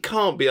groundsman. It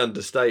can't be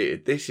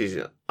understated. This is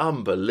an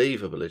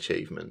unbelievable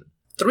achievement.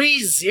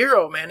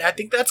 3-0, man. I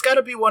think that's got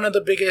to be one of the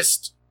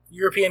biggest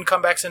European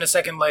comebacks in a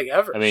second leg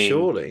ever. I mean,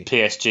 surely.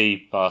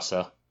 PSG,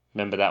 Barca.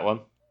 Remember that one?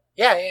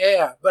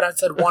 Yeah. But I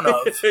said one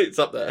of. It's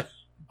up there.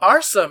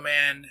 Barca,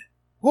 man.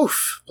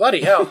 Woof.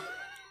 Bloody hell.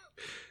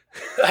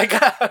 I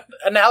got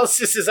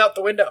analysis is out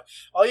the window.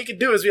 All you can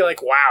do is be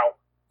like, wow.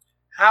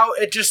 How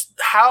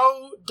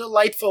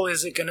delightful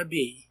is it going to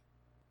be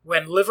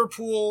when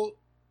Liverpool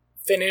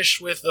finish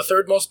with the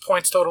third most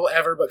points total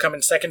ever but come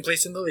in second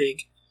place in the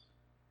league,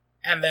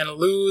 and then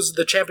lose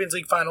the Champions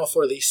League final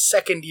for the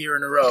second year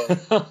in a row.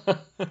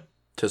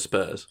 To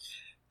Spurs.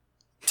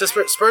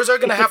 Spurs are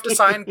going to have to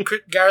sign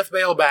Gareth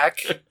Bale back,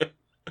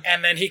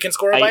 and then he can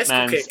score a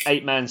bicycle kick.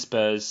 8-man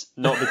Spurs,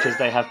 not because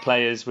they have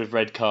players with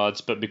red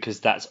cards, but because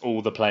that's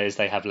all the players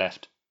they have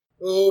left.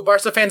 Oh,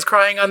 Barca fans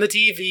crying on the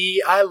TV.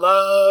 I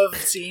love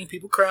seeing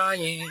people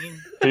crying.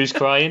 Who's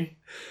crying?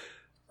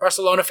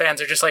 Barcelona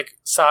fans are just like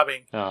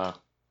sobbing. Ah,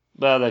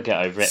 well, they'll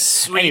get over it.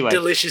 Sweet, anyway,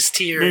 delicious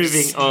tears.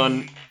 Moving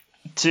on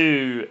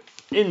to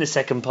in the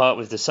second part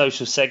with the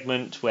social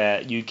segment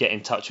where you get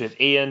in touch with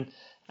Ian,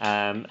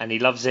 and he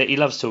loves it. He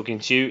loves talking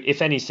to you.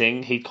 If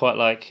anything, he'd quite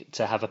like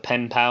to have a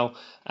pen pal.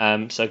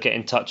 So get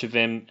in touch with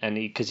him, and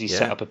because he's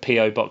set up a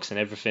PO box and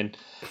everything,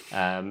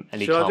 and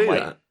he Should can't I do wait.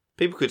 that?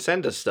 People could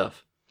send us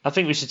stuff. I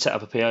think we should set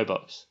up a PO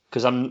box,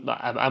 because am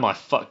I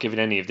fuck giving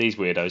any of these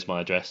weirdos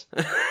my address?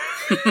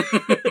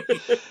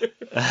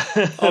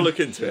 I'll look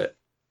into it.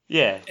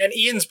 Yeah. And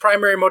Ian's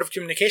primary mode of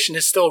communication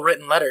is still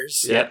written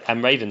letters. Yep,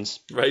 and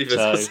ravens.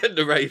 I'll send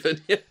a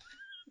raven.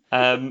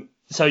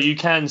 So you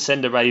can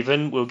send a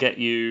raven. We'll get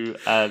you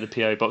the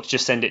PO box.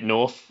 Just send it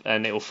north,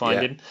 and it will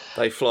find him.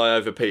 They fly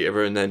over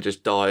Peterborough and then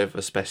just die of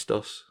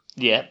asbestos.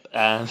 Yep.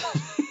 I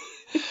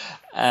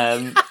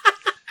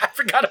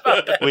forgot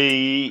about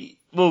that.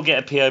 We'll get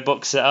a PO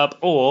box set up,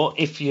 or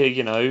if you're,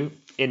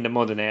 in the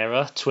modern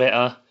era,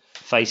 Twitter,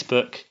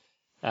 Facebook,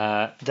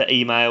 the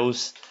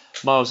emails,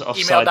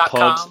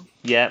 milesoffsidepod,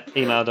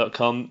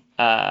 email.com,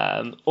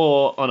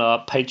 or on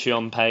our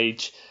Patreon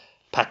page,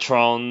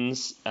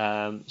 patrons.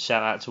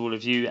 Shout out to all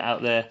of you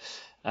out there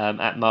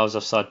at Miles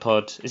Offside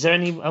Pod. Is there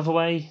any other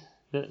way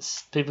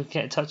that people can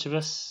get in touch with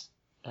us?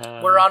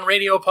 We're on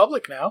Radio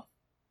Public now.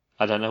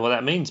 I don't know what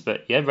that means,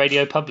 but yeah,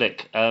 Radio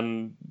Public.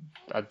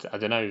 I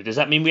don't know. Does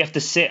that mean we have to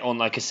sit on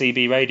like a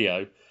CB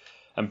radio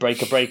and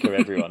break a breaker,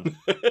 everyone?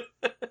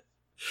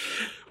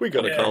 We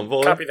got a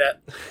convoy. Copy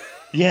that.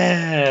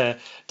 Yeah.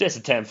 Just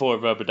a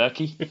 10-4 rubber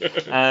ducky.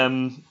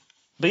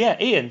 But yeah,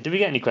 Ian, did we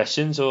get any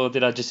questions, or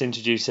did I just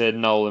introduce a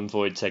null and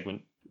void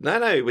segment?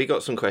 No, we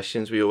got some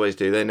questions. We always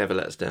do. They never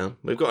let us down.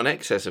 We've got an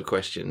excess of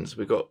questions.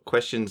 We've got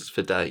questions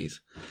for days.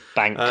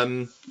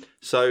 Bank.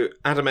 So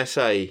Adam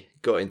SA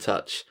got in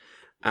touch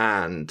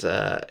and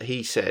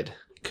he said,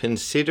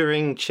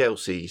 considering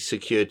Chelsea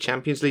secured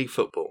Champions League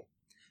football,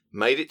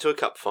 made it to a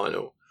cup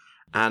final,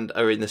 and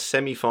are in the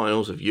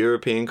semi-finals of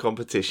European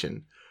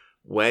competition,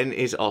 when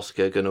is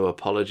Oscar going to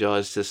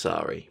apologise to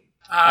Sarri?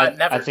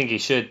 Never. I think he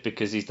should,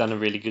 because he's done a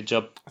really good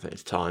job. I think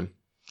it's time.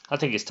 I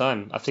think it's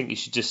time. I think you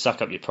should just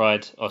suck up your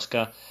pride,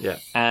 Oscar. Yeah.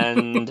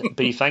 And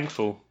be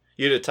thankful.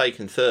 You'd have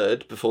taken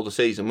third before the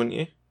season, wouldn't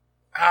you?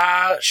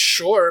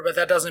 Sure, but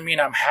that doesn't mean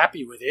I'm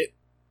happy with it,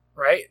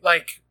 right?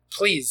 Like,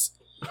 please.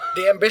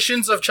 The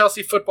ambitions of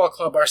Chelsea Football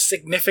Club are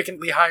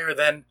significantly higher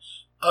than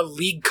a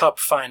League Cup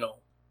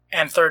final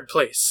and third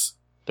place.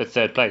 But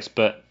third place,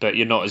 but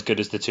you're not as good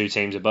as the two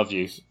teams above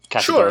you.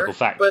 Categorical Sure,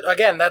 fact. but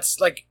again, that's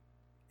like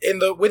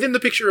within the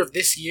picture of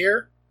this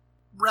year,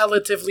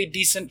 relatively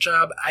decent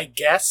job, I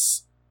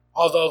guess.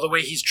 Although the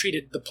way he's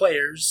treated the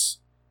players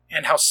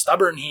and how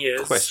stubborn he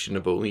is.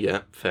 Questionable,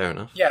 yeah, fair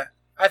enough. Yeah.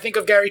 I think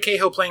of Gary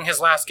Cahill playing his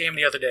last game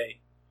the other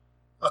day.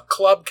 A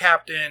club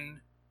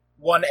captain,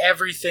 won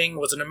everything,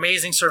 was an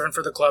amazing servant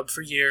for the club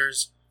for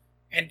years,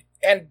 and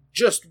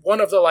just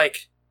one of the,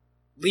 like,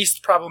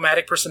 least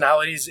problematic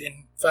personalities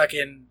in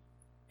fucking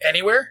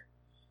anywhere.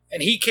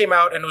 And he came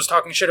out and was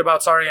talking shit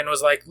about Sarri and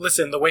was like,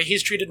 listen, the way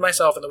he's treated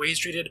myself and the way he's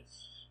treated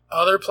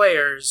other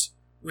players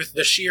with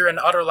the sheer and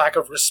utter lack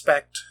of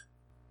respect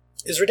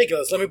is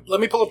ridiculous. Let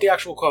me pull up the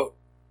actual quote.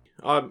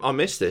 I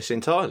missed this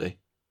entirely.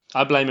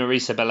 I blame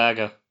Marisa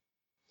Balaga.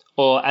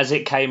 Or, as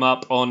it came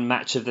up on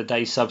Match of the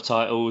Day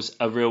subtitles,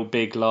 a real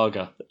big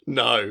lager.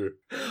 No,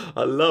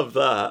 I love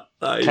that.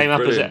 That is came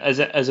up brilliant.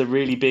 as a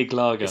really big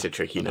lager. It's a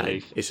tricky name.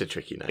 believe. It's a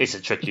tricky name. It's a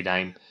tricky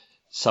name.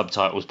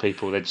 Subtitles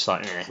people, they're just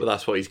like, eh. Well,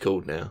 that's what he's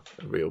called now.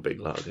 A real big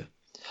lager.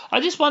 I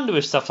just wonder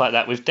if stuff like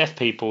that with deaf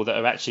people that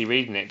are actually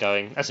reading it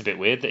going, that's a bit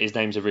weird that his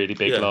name's a really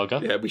big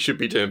lager. Yeah, we should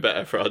be doing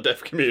better for our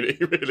deaf community,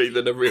 really,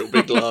 than a real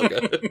big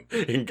lager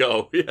in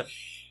goal. Yeah.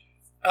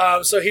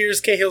 So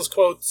here's Cahill's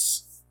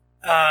quotes.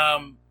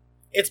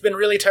 It's been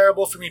really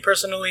terrible for me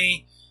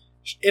personally.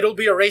 It'll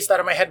be erased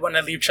out of my head when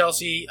I leave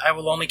Chelsea. I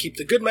will only keep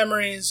the good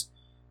memories.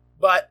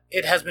 But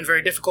it has been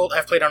very difficult.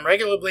 I've played on a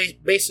regular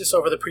basis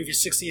over the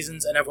previous 6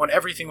 seasons, and I've won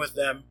everything with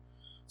them.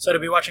 So to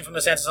be watching from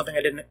the stands is something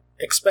I didn't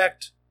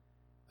expect.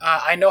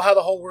 I know how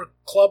the whole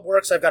club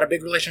works. I've got a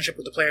big relationship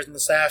with the players and the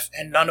staff,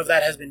 and none of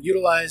that has been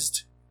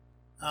utilized.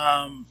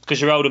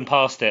 Because you're old and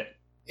past it.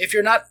 If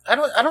you're not, I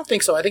don't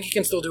think so. I think he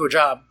can still do a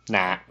job.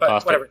 Nah, But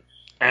past whatever.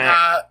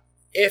 it.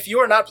 If you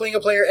are not playing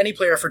any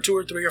player for 2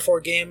 or 3 or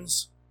 4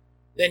 games,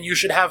 then you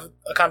should have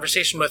a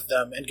conversation with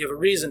them and give a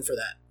reason for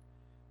that.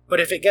 But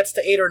if it gets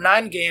to 8 or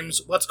 9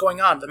 games, what's going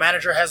on? The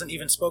manager hasn't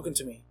even spoken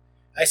to me.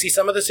 I see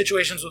some of the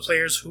situations with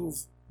players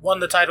who've won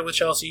the title with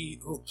Chelsea,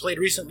 who've played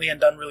recently and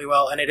done really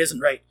well, and it isn't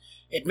right.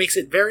 It makes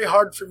it very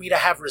hard for me to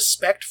have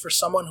respect for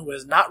someone who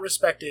has not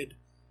respected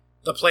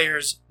the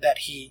players that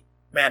he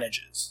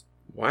manages.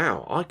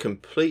 Wow, I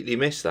completely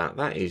missed that.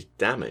 That is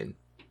damning.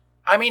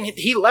 I mean,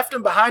 he left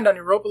him behind on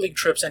Europa League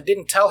trips and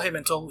didn't tell him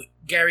until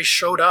Gary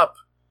showed up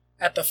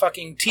at the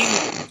fucking team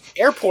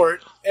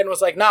airport and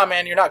was like, nah,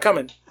 man, you're not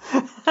coming.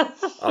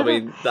 I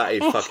mean, that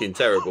is fucking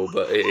terrible,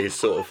 but it is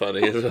sort of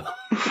funny as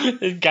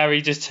well.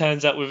 Gary just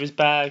turns up with his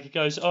bag. He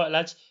goes, all right,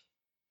 lads.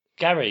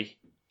 Gary.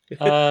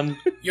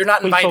 You're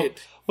not invited.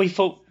 We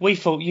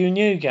thought you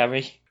knew,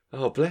 Gary.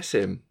 Oh, bless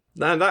him.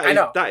 No, I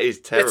know. that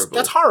is terrible.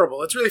 That's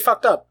horrible. It's really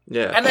fucked up.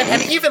 Yeah.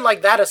 And even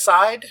like that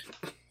aside,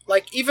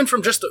 like even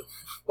from just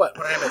what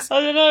did I miss?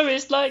 I don't know.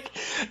 It's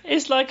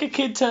like a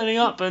kid turning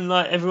up and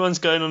like everyone's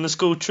going on a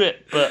school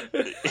trip, but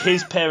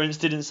his parents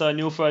didn't sign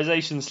the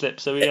authorization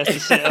slip, so he has to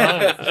sit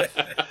at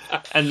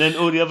home. And then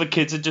all the other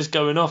kids are just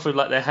going off with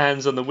like their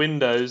hands on the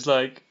windows,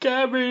 like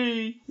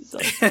Gary.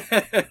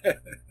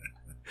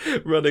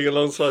 Running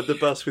alongside the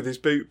bus with his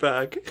boot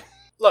bag.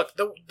 Look,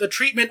 the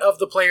treatment of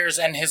the players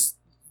and his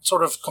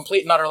sort of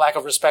complete and utter lack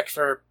of respect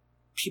for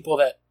people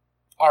that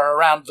are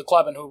around the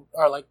club and who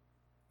are like,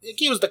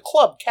 he was the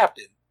club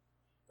captain,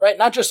 right?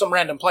 Not just some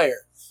random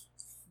player.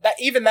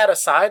 That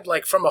aside,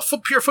 like from a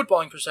pure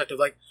footballing perspective,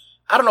 like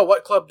I don't know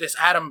what club this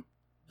Adam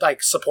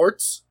like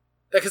supports,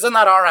 because it's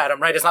not our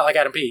Adam, right? It's not like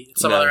Adam P.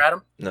 It's some other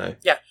Adam. No.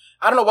 Yeah,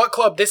 I don't know what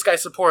club this guy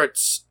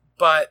supports,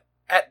 but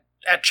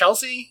at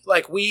Chelsea,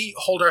 like we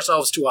hold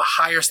ourselves to a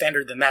higher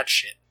standard than that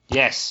shit.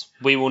 Yes,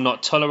 we will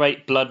not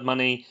tolerate blood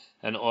money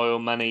and oil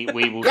money.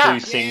 We will do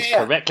things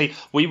correctly.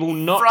 We will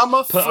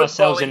not put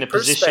ourselves in a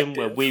position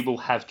where we will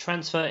have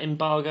transfer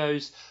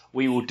embargoes.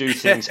 We will do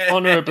things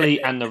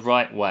honourably and the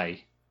right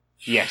way.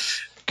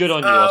 Yes. Good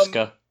on you,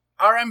 Oscar.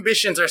 Our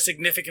ambitions are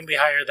significantly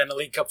higher than a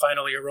League Cup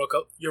final or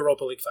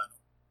Europa League final.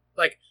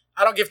 Like,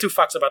 I don't give 2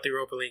 fucks about the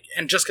Europa League.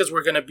 And just because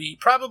we're going to be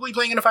probably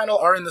playing in a final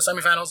or in the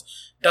semifinals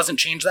doesn't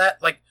change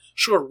that. Like,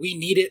 sure, we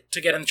need it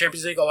to get in the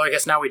Champions League, although I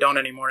guess now we don't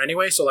anymore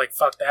anyway, so, like,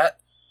 fuck that.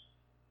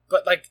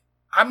 But, like,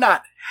 I'm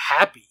not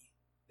happy.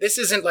 This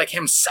isn't, like,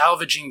 him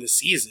salvaging the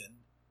season.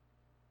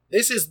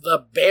 This is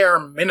the bare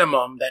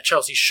minimum that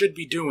Chelsea should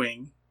be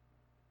doing.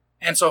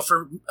 And so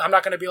I'm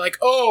not going to be like,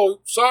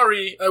 oh,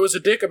 sorry, I was a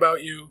dick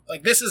about you.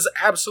 Like, this is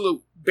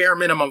absolute bare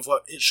minimum of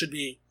what it should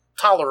be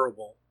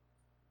tolerable.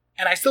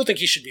 And I still think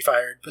he should be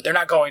fired, but they're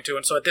not going to.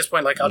 And so at this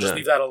point, like, I'll just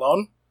leave that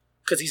alone.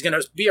 Because he's going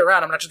to be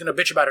around. I'm not just going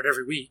to bitch about it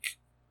every week.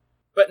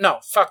 But no,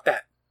 fuck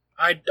that.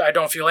 I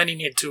don't feel any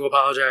need to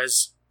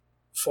apologize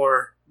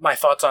for my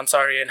thoughts on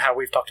Sarri and how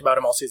we've talked about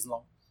him all season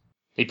long.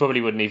 He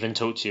probably wouldn't even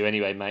talk to you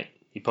anyway, mate.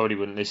 He probably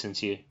wouldn't listen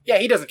to you. Yeah,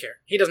 he doesn't care.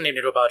 He doesn't need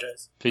to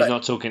apologize. But he's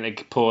not talking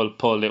to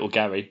poor little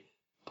Gary.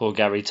 Poor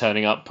Gary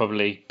turning up,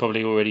 probably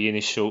already in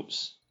his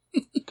shorts.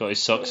 Got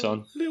his socks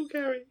on. Little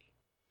Gary.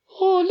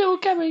 Oh, little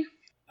Gary.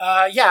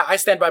 Yeah, I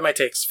stand by my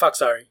takes. Fuck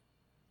Sarri.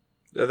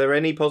 Are there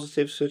any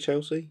positives for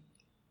Chelsea?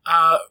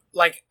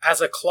 Like,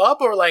 as a club,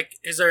 or, like,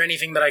 is there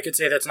anything that I could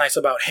say that's nice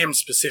about him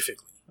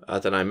specifically? I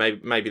don't know.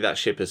 Maybe that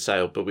ship has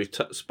sailed, but we've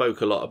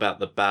spoke a lot about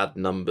the bad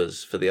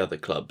numbers for the other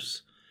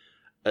clubs.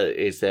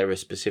 Is there a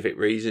specific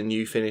reason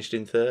you finished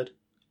in third?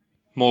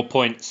 More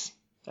points.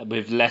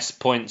 With less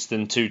points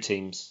than 2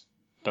 teams,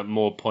 but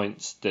more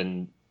points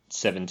than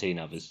 17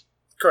 others.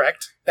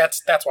 Correct.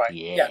 That's why.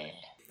 Yeah.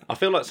 I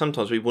feel like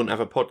sometimes we wouldn't have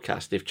a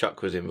podcast if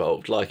Chuck was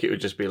involved. Like, it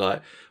would just be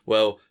like,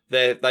 well,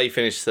 they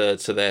finished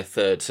third, so they're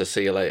third, so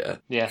see you later.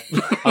 Yeah.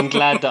 I'm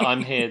glad that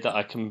I'm here, that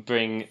I can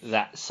bring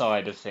that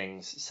side of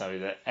things so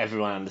that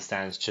everyone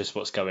understands just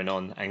what's going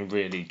on and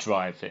really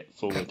drive it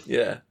forward.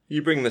 Yeah.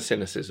 You bring the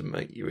cynicism,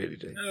 mate. You really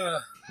do.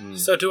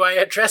 So do I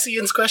address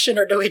Ian's question,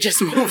 or do we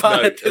just move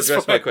on at this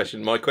address point? my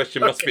question. My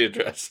question must be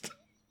addressed.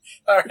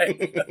 All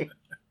right.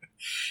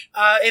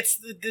 It's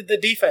the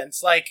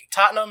defense. Like,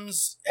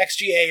 Tottenham's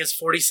XGA is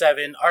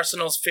 47,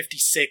 Arsenal's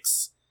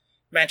 56,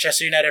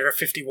 Manchester United are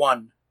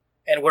 51,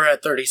 and we're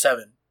at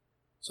 37.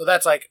 So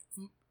that's like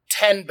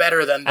 10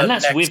 better than the And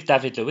that's next. with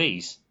David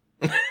Luiz.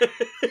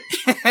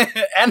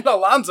 And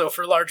Alonso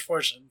for large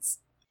portions.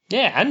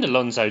 Yeah, and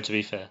Alonso, to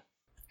be fair.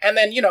 And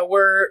then,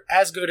 we're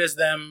as good as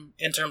them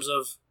in terms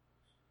of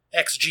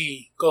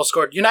XG, goals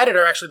scored. United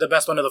are actually the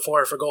best one of the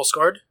 4 for goals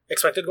scored.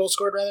 Expected goals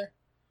scored, rather.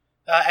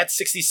 At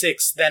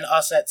 66, then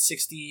us at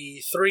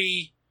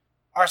 63,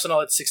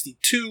 Arsenal at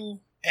 62,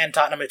 and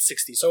Tottenham at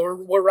 60.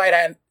 So we're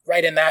right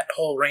in that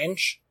whole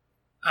range.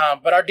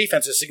 But our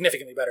defense is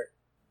significantly better.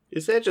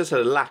 Is there just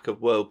a lack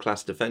of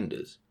world-class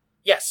defenders?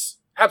 Yes,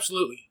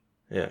 absolutely.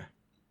 Yeah.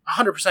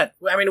 100%.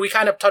 I mean, we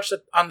kind of touched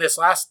on this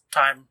last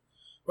time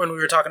when we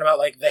were talking about,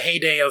 like, the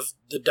heyday of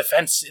the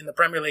defense in the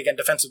Premier League and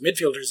defensive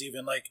midfielders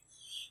even. Like,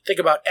 think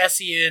about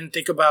Essien,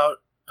 think about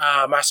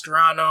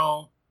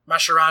Mascherano,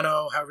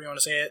 however you want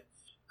to say it.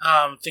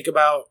 Think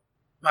about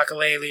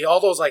Makelele, all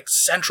those, like,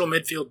 central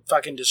midfield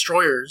fucking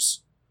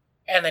destroyers.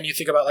 And then you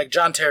think about, like,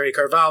 John Terry,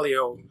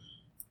 Carvalho,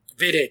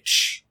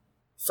 Vidic,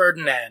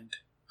 Ferdinand.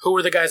 Who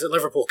were the guys at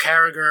Liverpool?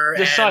 Carragher.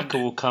 The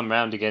cycle will come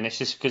round again. It's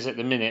just because at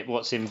the minute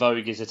what's in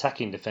vogue is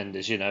attacking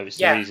defenders. It's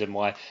the reason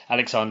why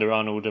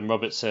Alexander-Arnold and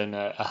Robertson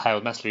are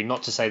hailed massively.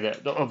 Not to say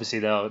that obviously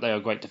they are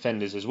great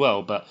defenders as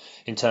well, but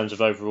in terms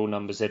of overall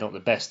numbers, they're not the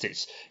best.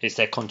 It's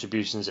their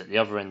contributions at the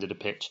other end of the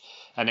pitch,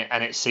 and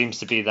it seems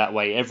to be that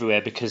way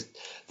everywhere because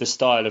the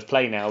style of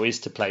play now is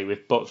to play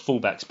with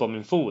fullbacks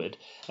bombing forward,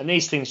 and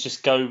these things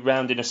just go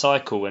round in a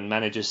cycle, and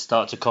managers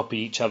start to copy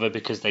each other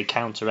because they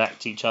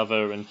counteract each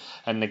other and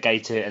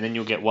negate it. And then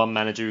you'll get one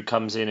manager who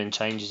comes in and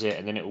changes it,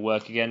 and then it will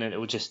work again, and it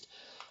will just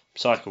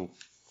cycle.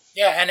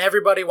 Yeah, and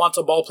everybody wants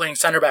a ball-playing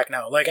center back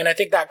now. Like, and I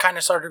think that kind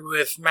of started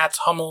with Mats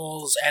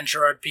Hummels and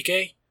Gerard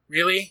Piqué.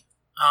 Really,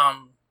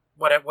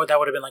 what that would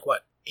have been like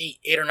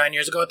 8 or 9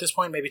 years ago at this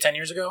point, maybe 10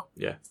 years ago.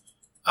 Yeah.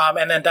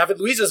 And then David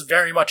Luiz is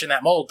very much in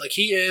that mold. Like,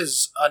 he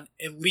is an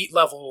elite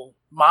level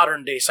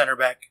modern day center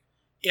back.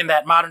 In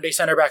that modern day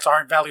center backs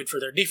aren't valued for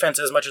their defense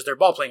as much as their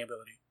ball-playing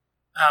ability.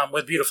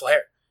 With beautiful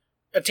hair.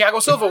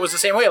 Thiago Silva was the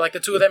same way. Like, the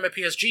two of them at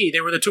PSG,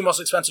 they were the 2 most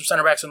expensive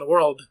center backs in the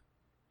world,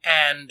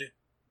 and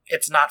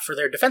it's not for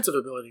their defensive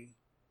ability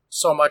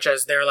so much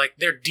as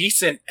they're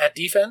decent at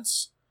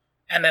defense,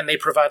 and then they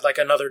provide like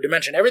another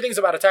dimension. Everything's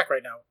about attack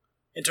right now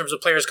in terms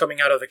of players coming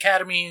out of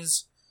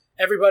academies.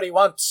 Everybody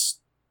wants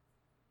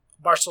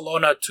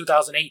Barcelona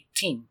 2008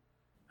 team.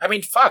 I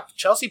mean, fuck,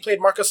 Chelsea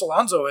played Marcos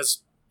Alonso as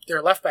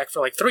their left back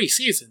for like 3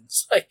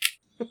 seasons. Like,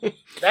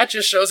 that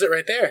just shows it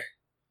right there.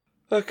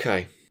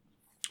 Okay.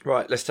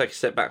 Right, let's take a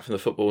step back from the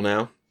football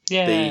now.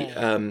 Yeah.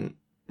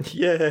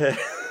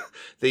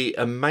 The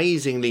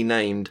amazingly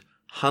named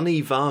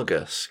Honey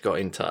Vargas got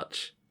in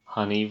touch.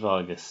 Honey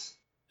Vargas.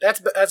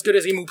 That's as good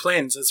as Emu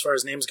Plains as far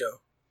as names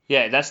go.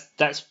 Yeah, that's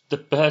the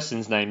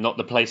person's name, not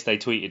the place they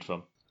tweeted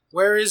from.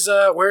 Where is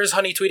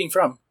Honey tweeting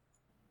from?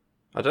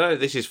 I don't know.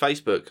 This is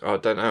Facebook. I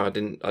don't know.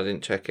 I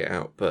didn't check it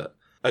out. But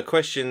a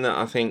question that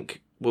I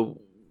think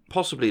will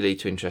possibly lead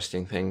to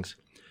interesting things.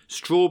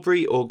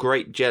 Strawberry or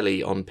grape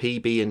jelly on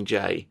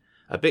PB&J?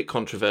 A bit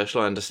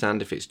controversial, I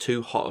understand, if it's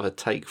too hot of a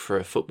take for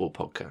a football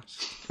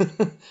podcast.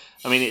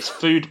 I mean, it's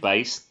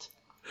food-based.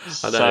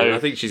 I know, so I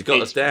think she's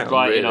got us down,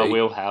 right really. in our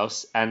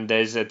wheelhouse, and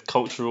there's a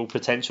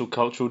potential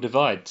cultural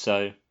divide,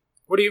 so...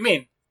 What do you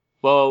mean?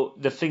 Well,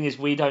 the thing is,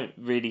 we don't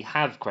really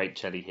have grape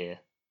jelly here.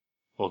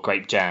 or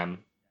grape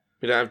jam.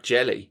 We don't have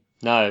jelly.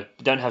 No,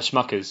 we don't have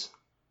Schmuckers.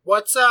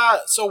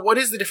 So what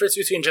is the difference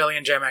between jelly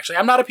and jam, actually?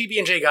 I'm not a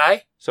PB&J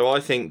guy. So I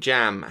think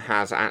jam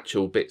has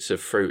actual bits of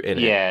fruit in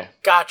it. Yeah.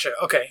 Gotcha,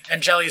 okay.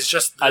 And jelly is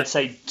just the I'd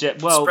say,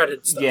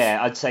 spreaded stuff. yeah,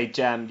 I'd say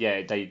jam,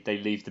 yeah,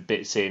 they leave the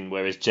bits in,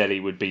 whereas jelly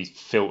would be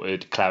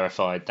filtered,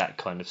 clarified, that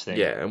kind of thing.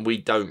 Yeah, and we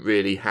don't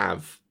really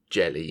have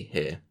jelly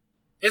here.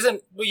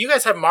 Well, you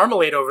guys have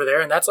marmalade over there,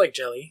 and that's like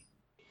jelly.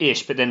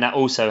 Ish, but then that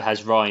also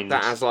has rind.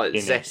 That has like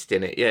zest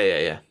in it.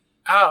 Yeah.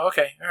 Oh,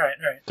 okay. All right.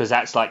 Because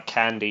that's like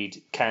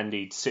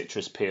candied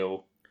citrus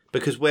peel.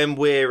 Because when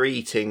we're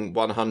eating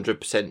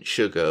 100%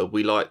 sugar,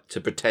 we like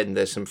to pretend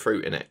there's some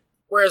fruit in it.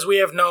 Whereas we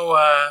have no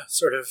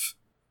sort of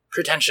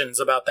pretensions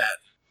about that.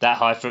 That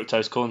high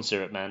fructose corn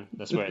syrup, man.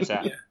 That's where it's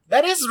at. Yeah.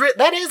 That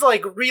is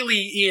like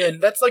really, Ian,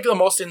 that's like the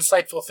most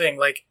insightful thing.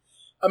 Like,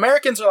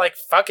 Americans are like,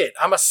 fuck it,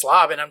 I'm a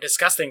slob and I'm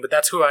disgusting, but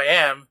that's who I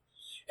am.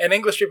 And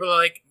English people are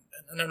like,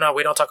 no,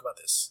 we don't talk about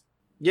this.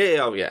 Yeah,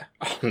 oh yeah,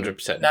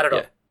 100%. Not at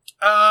all.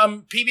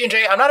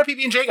 PB&J, I'm not a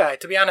PB&J guy,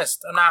 to be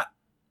honest. I'm not.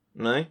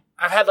 No?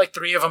 I've had like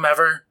 3 of them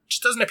ever. It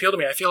just doesn't appeal to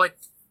me. I feel like,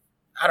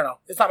 I don't know,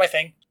 it's not my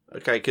thing.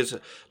 Okay, because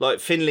like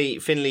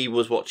Finley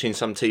was watching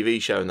some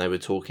TV show and they were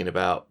talking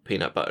about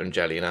peanut butter and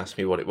jelly and asked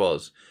me what it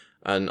was.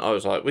 And I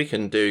was like, we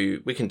can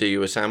do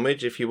you a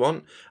sandwich if you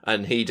want.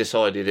 And he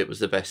decided it was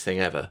the best thing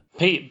ever.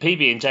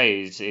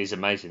 PB&J is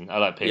amazing. I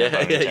like peanut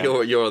butter and jam.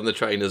 You're on the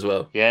train as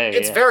well. Yeah,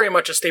 It's very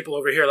much a staple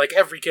over here. Like,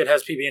 every kid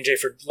has PB&J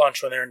for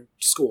lunch when they're in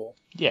school.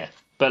 Yeah,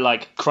 but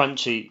like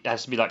crunchy, it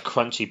has to be like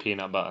crunchy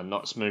peanut butter,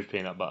 not smooth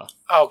peanut butter.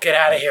 Oh, get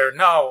out of here.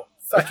 No.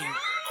 Fucking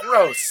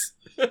gross.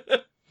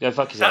 Go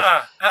fuck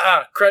yourself.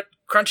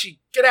 Crunchy,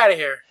 get out of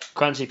here.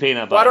 Crunchy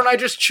peanut butter. Why don't I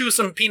just chew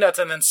some peanuts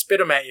and then spit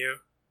them at you?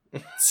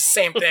 It's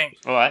the same thing.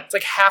 All right. It's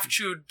like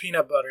half-chewed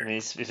peanut butter. I mean,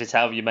 if it's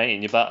how you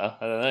making your butter,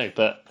 I don't know,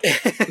 but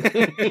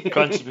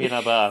crunchy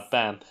peanut butter,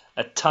 bam,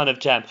 a ton of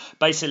jam.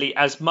 Basically,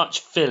 as much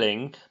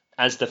filling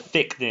as the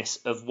thickness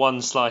of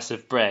one slice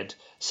of bread,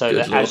 so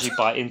Good that Lord. as you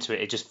bite into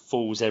it, it just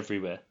falls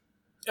everywhere.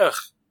 Ugh.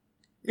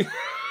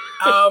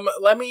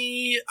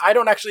 I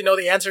don't actually know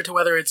the answer to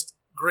whether it's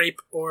grape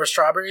or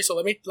strawberry, so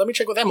let me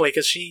check with Emily,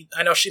 because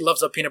I know she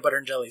loves up peanut butter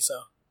and jelly,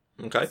 so.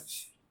 Okay.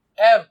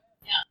 Yeah.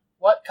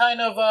 What kind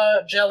of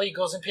jelly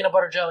goes in peanut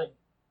butter jelly?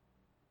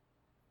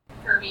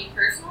 For me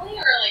personally,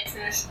 or like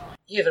traditionally?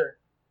 Either.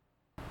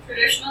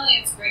 Traditionally,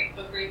 it's grape,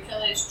 but grape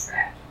jelly is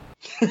trash.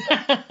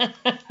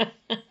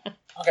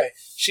 Okay.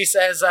 She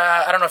says,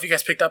 I don't know if you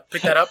guys picked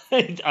that up.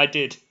 I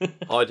did.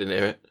 I didn't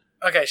hear it.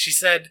 Okay, she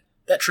said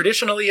that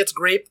traditionally it's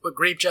grape, but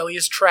grape jelly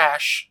is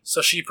trash,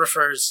 so she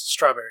prefers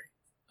strawberry.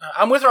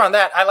 I'm with her on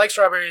that. I like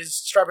strawberry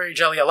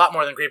jelly a lot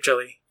more than grape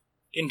jelly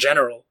in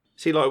general.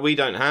 See, like, we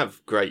don't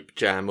have grape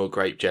jam or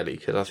grape jelly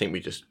because I think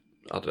we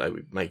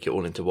make it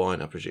all into wine,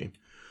 I presume.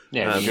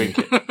 Yeah, we drink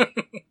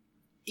it.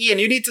 Ian,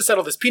 you need to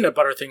settle this peanut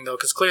butter thing, though,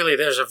 because clearly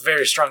there's a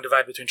very strong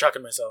divide between Chuck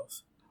and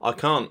myself. I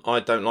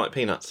don't like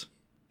peanuts.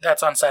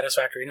 That's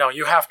unsatisfactory. No,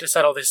 you have to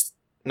settle this.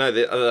 No,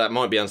 that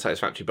might be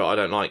unsatisfactory, but I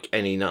don't like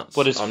any nuts.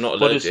 I'm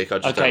not allergic, I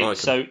just don't like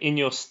them. So in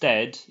your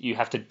stead, you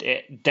have to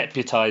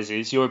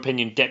your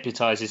opinion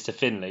deputises to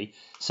Finley.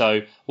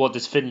 So what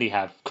does Finley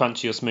have?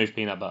 Crunchy or smooth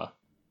peanut butter?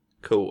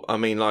 Cool. I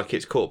mean, like,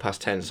 it's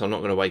 10:15, so I'm not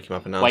going to wake him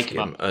up and ask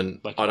him.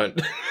 And I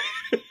don't...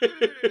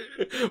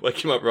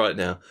 Wake him up right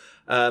now.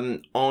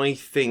 I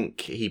think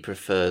he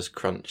prefers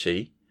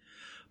crunchy,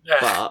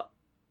 but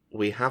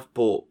we have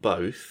bought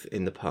both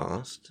in the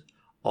past.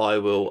 I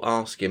will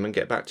ask him and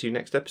get back to you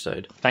next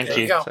episode. Thank you.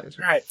 There you go. All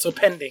right, so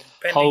pending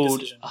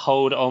decision.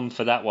 Hold on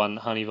for that one,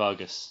 Honey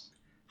Vargas.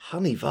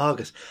 Honey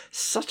Vargas.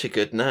 Such a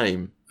good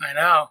name. I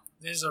know.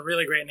 This is a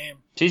really great name.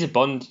 She's a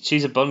Bond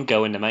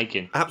girl in the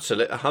making.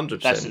 Absolutely,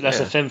 100%. That's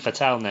a femme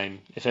fatale name,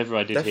 if ever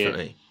I did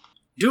Definitely. hear.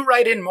 Do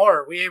write in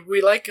more.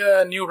 We like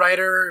a new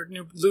writer,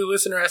 new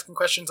listener asking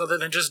questions other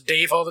than just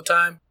Dave all the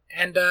time.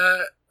 And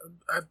I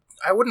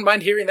wouldn't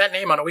mind hearing that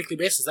name on a weekly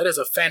basis. That is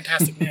a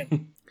fantastic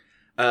name.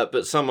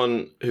 But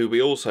someone who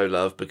we also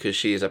love because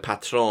she is a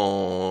patron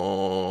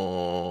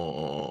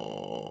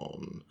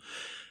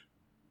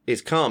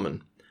is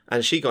Carmen.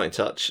 And she got in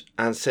touch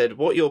and said,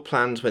 what are your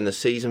plans when the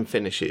season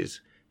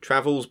finishes?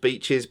 Travels,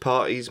 beaches,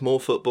 parties, more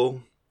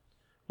football?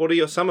 What are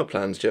your summer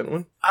plans,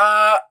 gentlemen?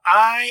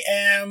 I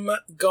am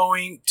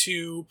going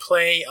to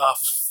play a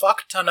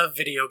fuck ton of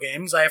video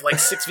games. I have like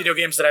 6 video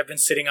games that I've been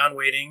sitting on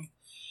waiting.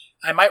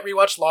 I might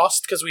rewatch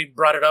Lost because we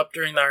brought it up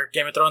during our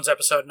Game of Thrones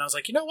episode, and I was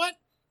like, you know what?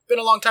 Been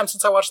a long time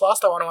since I watched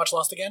Lost. I want to watch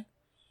Lost again.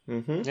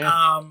 Mm-hmm.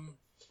 Yeah.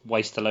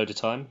 Waste a load of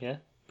time. Yeah,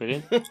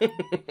 brilliant.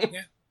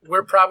 Yeah,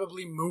 we're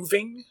probably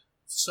moving,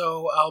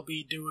 so I'll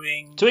be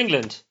doing To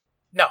England.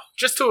 No,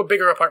 just to a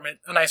bigger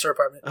apartment, a nicer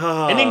apartment.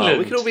 In England.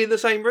 We could all be in the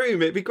same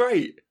room. It'd be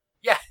great.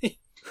 Yeah.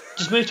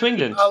 Just move to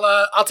England.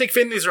 I'll take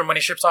Finley's room when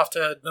he ships off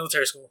to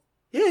military school.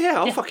 Yeah,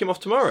 I'll fuck him off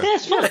tomorrow. Yeah,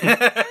 it's fine.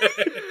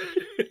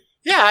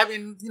 Yeah, I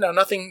mean,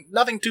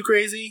 nothing too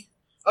crazy.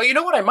 Oh, you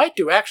know what I might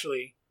do,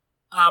 actually?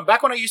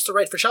 Back when I used to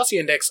write for Chelsea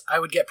Index, I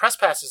would get press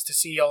passes to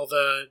see all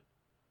the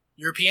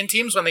European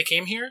teams when they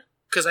came here.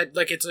 because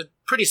it's a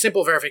pretty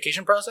simple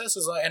verification process,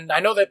 and I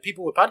know that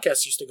people with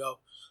podcasts used to go.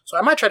 So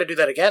I might try to do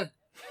that again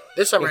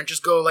this summer and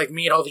just go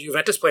meet all the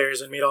Juventus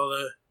players and meet all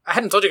the. I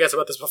hadn't told you guys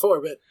about this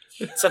before, but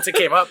since it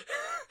came up.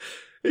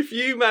 If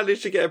you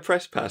manage to get a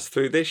press pass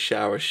through this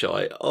shower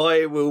shite,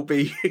 I will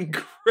be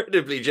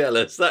incredibly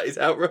jealous. That is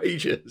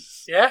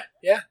outrageous. Yeah.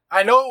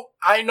 I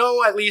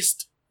know at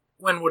least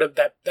when would have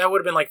that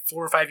would have been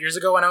 4 or 5 years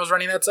ago when I was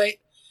running that site.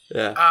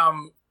 Yeah.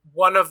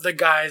 One of the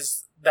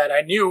guys that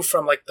I knew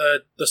from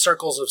the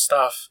circles of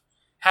stuff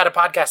had a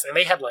podcast, and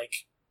they had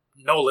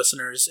no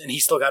listeners, and he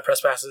still got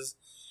press passes.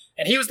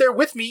 And he was there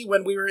with me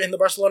when we were in the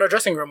Barcelona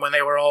dressing room when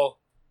they were all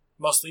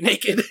mostly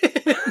naked.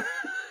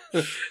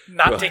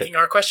 Not taking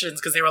our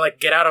questions because they were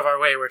get out of our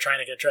way, we're trying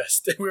to get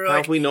dressed. And we were how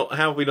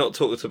have we not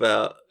talked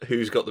about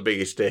who's got the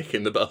biggest dick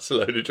in the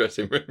Barcelona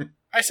dressing room?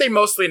 I say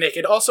mostly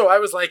naked. Also, I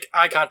was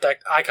eye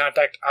contact.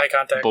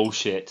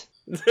 Bullshit.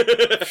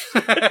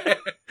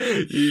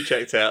 You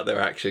checked out their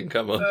action,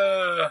 come on.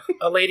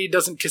 A lady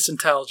doesn't kiss and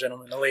tell,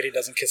 gentlemen. A lady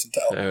doesn't kiss and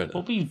tell. Fair enough.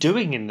 What were you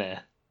doing in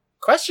there?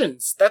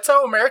 Questions. That's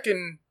how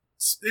American...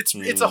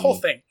 It's a whole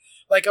thing.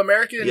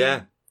 American...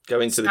 Yeah,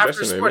 go into the after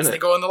dressing sports, room, they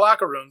go in the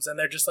locker rooms, and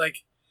they're just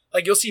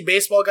you'll see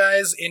baseball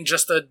guys in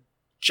just a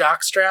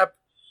jock strap,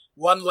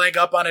 one leg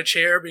up on a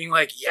chair, being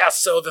yeah,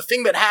 so the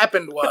thing that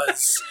happened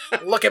was,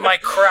 look at my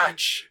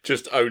crotch.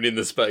 Just owning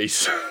the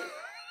space.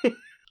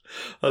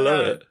 I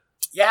love it.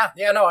 Yeah,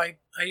 no, I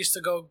used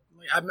to go,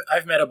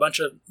 I've met a bunch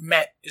of,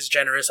 met is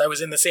generous, I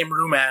was in the same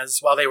room as,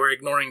 while they were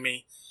ignoring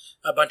me,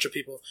 a bunch of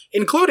people,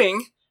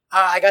 including,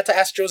 I got to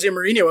ask Jose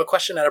Mourinho a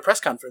question at a press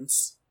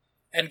conference,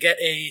 and get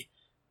a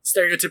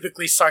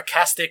stereotypically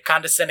sarcastic,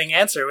 condescending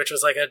answer, which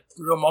was a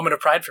real moment of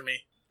pride for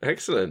me.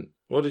 Excellent.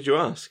 What did you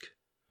ask?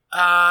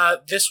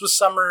 This was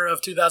summer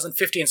of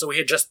 2015, so we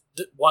had just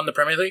won the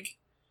Premier League.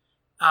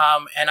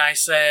 And I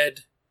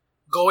said,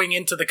 going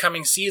into the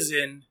coming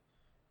season,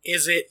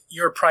 is it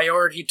your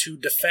priority to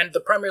defend the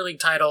Premier League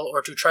title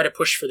or to try to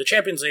push for the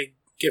Champions League,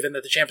 given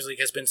that the Champions League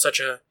has been such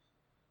a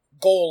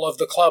goal of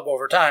the club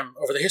over time,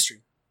 over the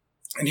history?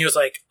 And he was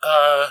I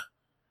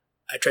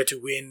try to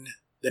win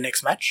the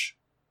next match.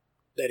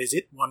 That is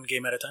it, one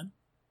game at a time.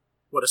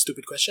 What a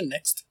stupid question.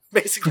 Next.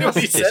 Basically what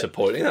he said.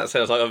 Disappointing. That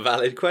sounds like a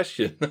valid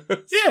question.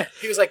 Yeah.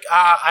 He was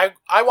I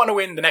want to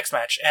win the next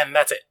match, and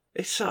that's it.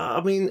 It's,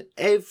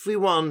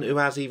 everyone who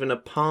has even a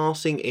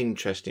passing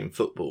interest in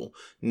football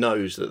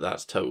knows that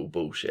that's total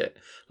bullshit.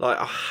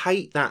 I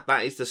hate that.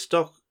 That is the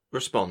stock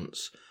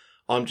response.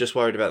 I'm just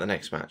worried about the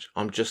next match.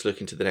 I'm just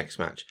looking to the next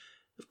match.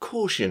 Of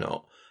course you're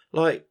not.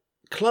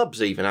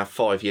 Clubs even have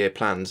 5-year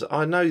plans.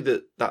 I know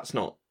that that's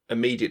not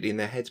immediately in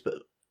their heads, but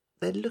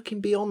they're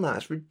looking beyond that.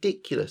 It's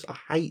ridiculous. I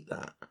hate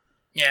that.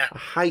 Yeah. I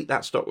hate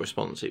that stock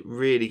response. It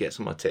really gets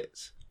on my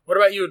tits. What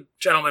about you,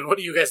 gentlemen? What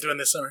are you guys doing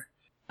this summer?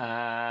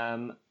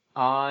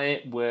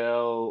 I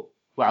will.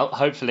 Well,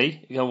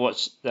 hopefully you'll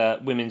watch the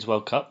Women's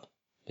World Cup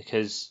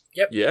because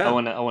Yeah. I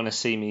want to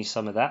see me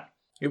some of that.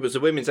 It was the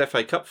Women's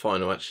FA Cup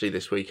final actually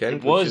this weekend.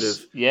 It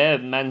was. Yeah,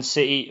 Man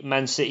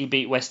City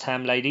beat West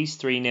Ham ladies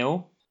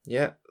 3-0.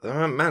 Yeah,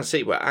 Man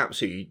City were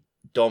absolutely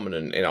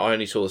dominant. I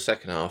only saw the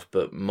second half,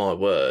 but my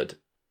word,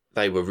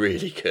 they were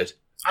really good.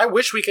 I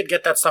wish we could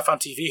get that stuff on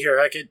TV here.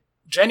 I could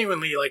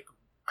genuinely,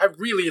 I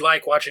really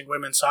like watching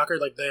women's soccer.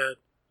 The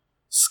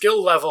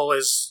skill level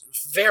is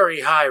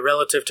very high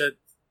relative to,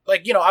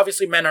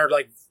 obviously men are,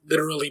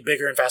 literally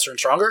bigger and faster and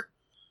stronger.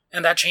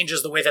 And that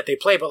changes the way that they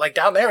play. But,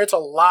 down there, it's a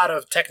lot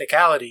of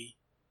technicality,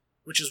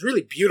 which is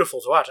really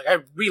beautiful to watch. I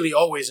really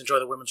always enjoy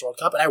the Women's World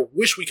Cup, and I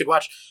wish we could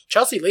watch.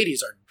 Chelsea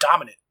ladies are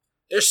dominant.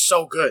 They're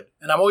so good.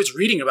 And I'm always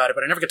reading about it,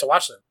 but I never get to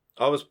watch them.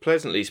 I was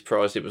pleasantly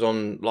surprised it was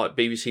on,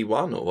 BBC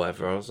One or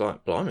whatever. I was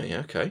like, blimey,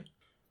 okay.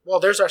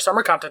 Well, there's our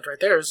summer content right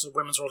there, is the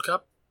Women's World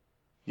Cup.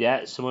 Yeah,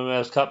 it's the Women's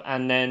World Cup,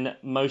 and then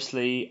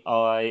mostly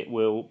I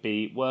will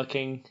be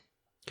working.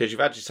 Because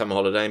you've had your summer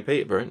holiday in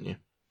Peterborough, haven't you?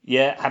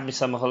 Yeah, had my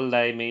summer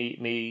holiday,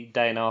 me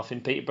day and a half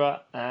in Peterborough.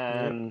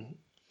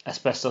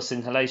 Asbestos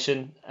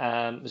inhalation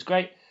was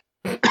great.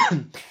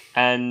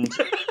 And...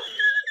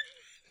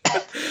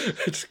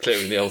 Just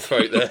clearing the old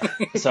throat there.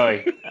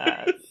 Sorry,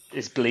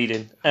 it's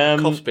bleeding.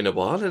 Cough's been a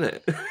while, hasn't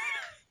it?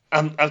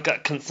 I've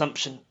got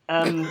consumption.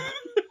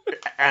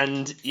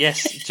 And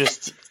yes,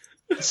 just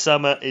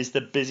summer is the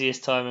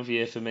busiest time of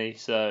year for me.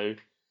 So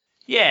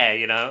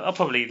yeah, I'll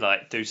probably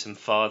do some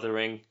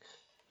fathering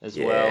as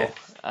well.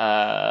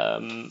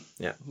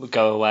 We'll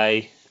go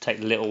away, take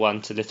the little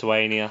one to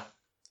Lithuania.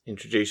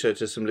 Introduce her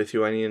to some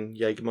Lithuanian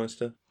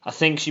Jägermeister. I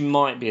think she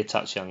might be a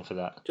touch young for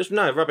that. Just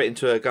rub it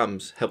into her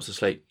gums. Helps her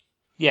sleep.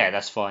 Yeah,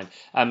 that's fine.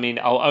 I mean,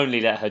 I'll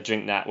only let her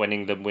drink that when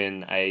England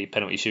win a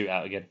penalty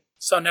shootout again.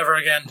 So never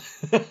again.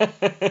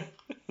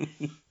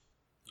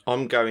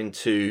 I'm going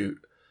to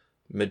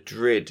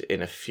Madrid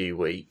in a few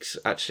weeks.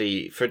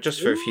 Actually, for a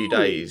few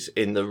days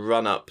in the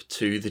run-up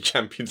to the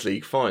Champions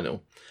League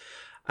final.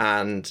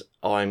 And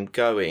I'm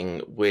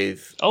going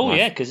with... Oh,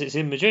 yeah, because it's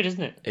in Madrid,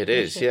 isn't it? It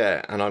is,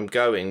 yeah. And I'm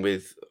going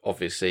with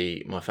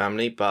obviously my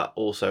family, but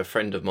also a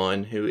friend of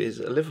mine who is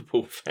a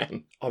Liverpool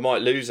fan. I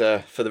might lose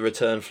her for the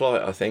return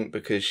flight, I think,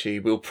 because she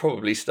will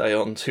probably stay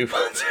on to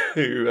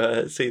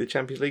see the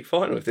Champions League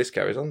final if this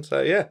carries on.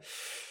 So, yeah.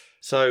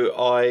 So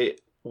I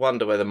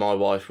wonder whether my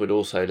wife would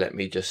also let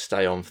me just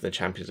stay on for the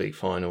Champions League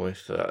final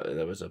if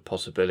there was a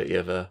possibility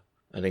of an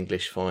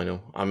English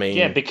final. I mean...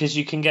 Yeah, because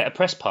you can get a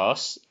press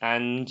pass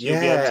and you'll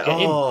be able to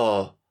get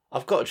in.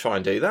 I've got to try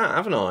and do that,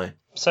 haven't I?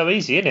 So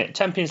easy, isn't it?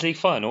 Champions League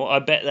final, I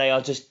bet they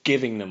are just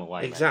giving them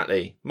away.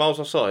 Exactly. Mate. Miles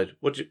offside.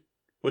 What do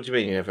you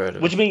mean you never heard of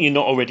it? What do you mean you're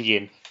not already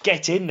in?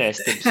 Get in there,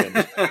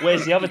 Stimson.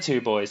 Where's the other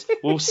two boys?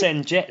 We'll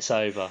send jets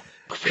over.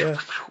 Yeah.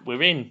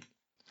 We're in.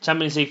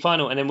 Champions League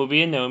final, and then we'll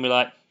be in there and be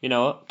like, you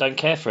know what? Don't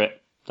care for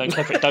it. Don't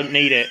care for it. Don't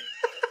need it.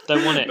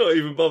 Don't want it. Not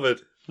even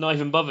bothered. Not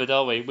even bothered,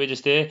 are we? We're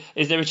just here.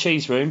 Is there a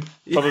cheese room?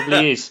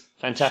 Probably is.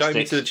 Fantastic. Show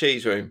me to the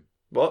cheese room.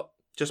 What?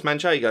 Just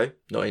Manchego?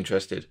 Not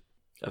interested.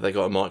 Have they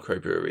got a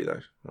microbrewery though?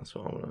 That's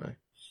what I want to know.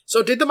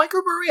 So did the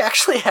microbrewery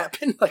actually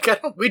happen? Like,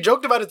 we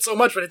joked about it so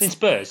much, but in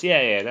Spurs.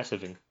 Yeah, that's the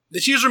thing. The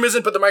cheese room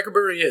isn't, but the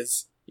microbrewery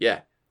is.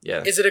 Yeah.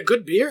 Is it a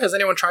good beer? Has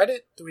anyone tried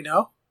it? Do we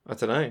know? I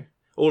don't know.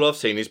 All I've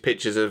seen is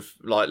pictures of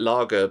like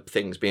lager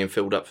things being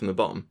filled up from the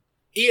bottom.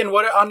 Ian,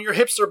 what on your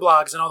hipster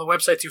blogs and all the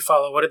websites you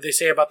follow? What did they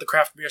say about the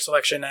craft beer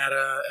selection at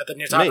the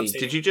New Tottenham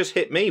Stadium? Did you just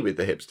hit me with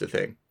the hipster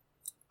thing?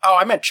 Oh,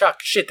 I meant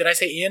Chuck. Shit, did I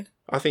say Ian?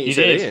 I think you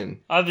said did.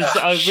 Ian. I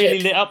was really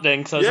lit up then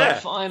because I was like,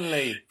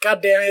 finally.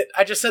 God damn it.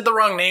 I just said the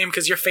wrong name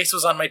because your face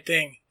was on my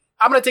thing.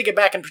 I'm going to take it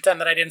back and pretend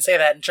that I didn't say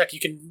that. And Chuck, you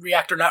can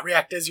react or not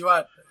react as you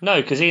want.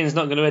 No, because Ian's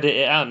not going to edit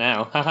it out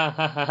now.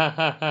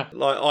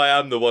 Like, I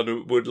am the one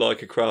who would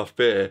like a craft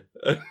beer.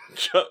 And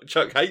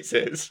Chuck hates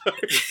it. So.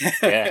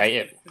 Yeah, I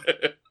hate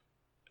it.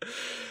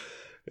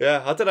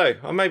 Yeah, I don't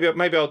know.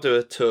 Maybe I'll do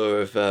a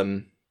tour of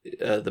the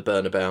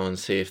Bernabeu and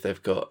see if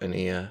they've got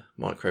any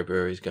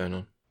microbreweries going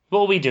on.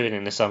 What are we doing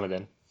in the summer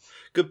then?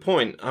 Good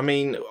point. I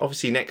mean,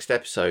 obviously next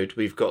episode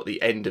we've got the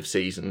end of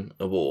season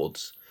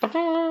awards.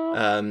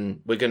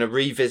 We're going to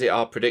revisit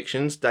our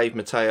predictions. Dave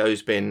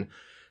Matteo's been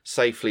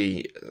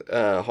safely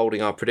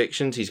holding our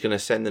predictions. He's going to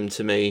send them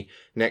to me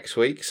next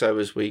week so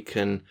as we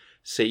can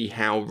see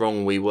how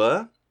wrong we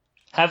were.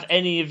 Have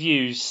any of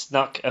you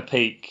snuck a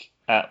peek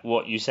at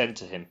what you sent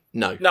to him?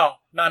 No. No,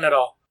 none at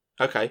all.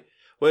 Okay.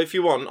 Well, if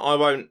you want, I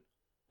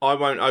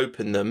won't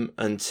open them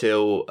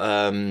until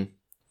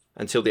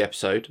the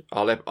episode.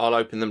 I'll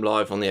open them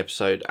live on the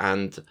episode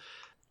and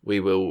we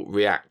will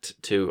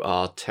react to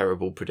our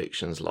terrible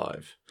predictions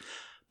live.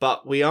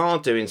 But we are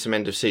doing some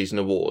end of season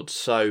awards,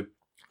 so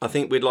I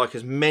think we'd like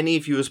as many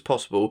of you as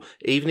possible,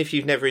 even if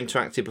you've never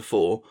interacted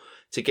before,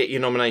 to get your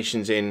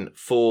nominations in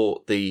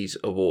for these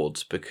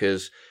awards,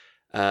 because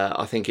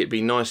I think it'd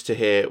be nice to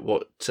hear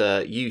what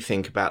you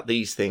think about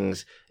these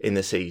things in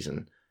the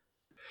season.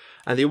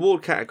 And the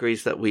award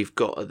categories that we've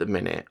got at the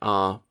minute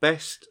are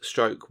best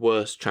 /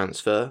 worst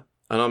transfer.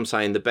 And I'm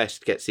saying the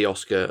best gets the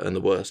Oscar and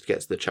the worst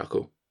gets the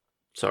chuckle.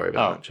 Sorry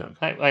about that, Chuck.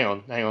 Hang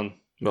on.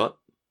 What?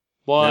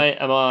 Why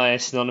am I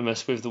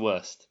synonymous with the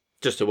worst?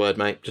 Just a word,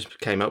 mate. Just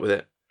came up with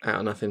it out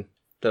of nothing.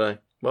 Don't I?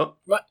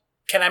 What?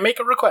 Can I make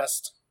a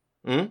request?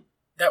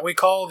 That we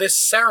call this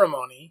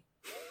ceremony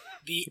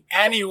the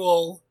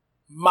annual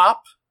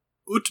Map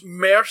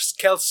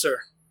Utmerskelser.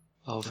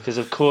 Oh, because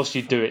of course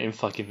you do it in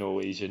fucking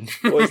Norwegian.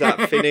 What is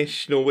that?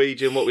 Finnish,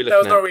 Norwegian? What are we looking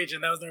at?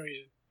 That was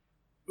Norwegian.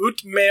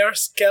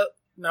 Utmerskel...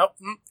 No.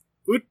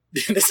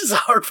 This is a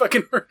hard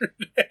fucking word.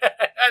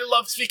 I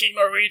love speaking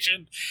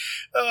Norwegian.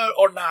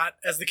 Or not,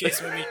 as the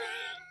case may be.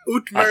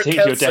 I think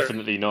you're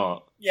definitely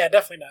not. Yeah,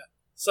 definitely not.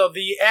 So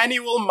the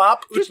annual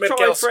Map Just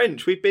try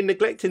French. We've been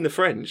neglecting the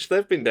French.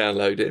 They've been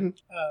downloading.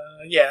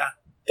 Yeah.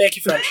 Thank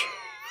you, French.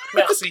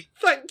 Merci.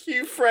 Thank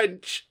you,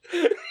 French.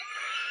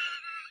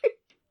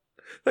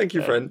 Thank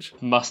you, French.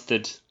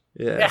 Mustard.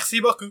 Yeah.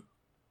 Merci beaucoup.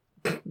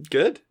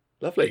 Good.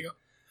 Lovely.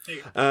 There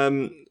you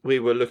go. We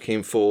were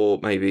looking for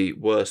maybe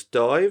worst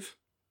dive,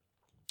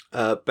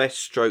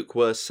 best /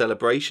 worst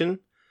celebration,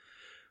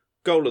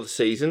 goal of the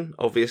season,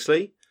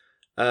 obviously.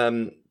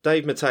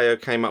 Dave Matteo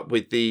came up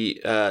with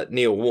the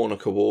Neil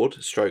Warnock Award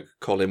 /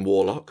 Colin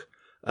Warlock.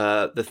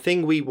 The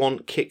thing we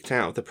want kicked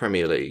out of the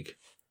Premier League.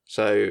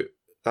 So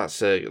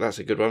that's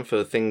a good one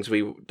for things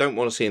we don't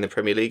want to see in the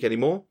Premier League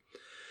anymore.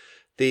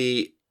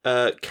 The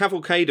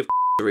Cavalcade of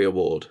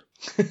Award.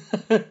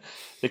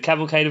 The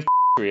Cavalcade of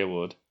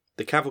Award.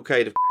 The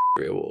Cavalcade of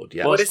Award,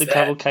 yeah. What's the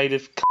Cavalcade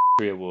of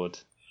Award?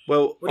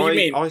 Well, what do you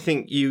mean? I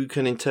think you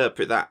can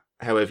interpret that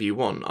however you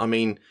want. I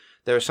mean,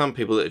 there are some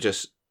people that are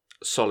just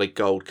solid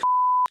gold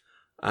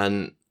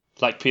and...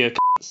 Like pure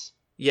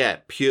Yeah,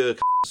 pure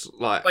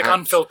like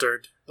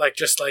unfiltered. Like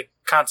just like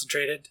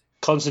concentrated.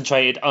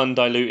 Concentrated,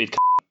 undiluted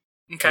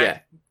Okay. Yeah,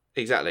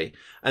 exactly.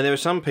 And there are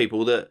some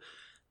people that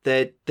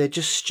they're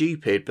just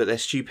stupid, but their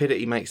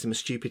stupidity makes them a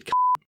stupid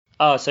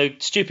so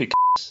stupid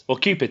or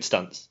Cupid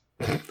stunts.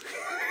 Let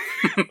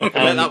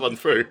that one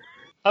through.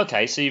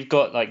 Okay, so you've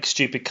got like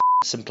stupid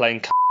and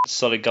plain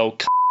solid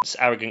gold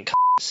arrogant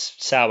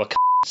sour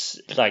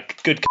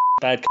like good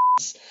bad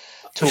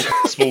tall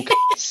small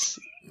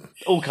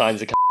all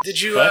kinds of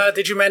Did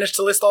you manage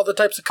to list all the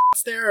types of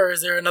cunts there, or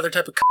is there another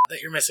type of cunt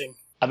that you're missing?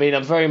 I mean,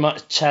 I'm very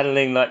much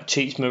channeling like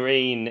Cheech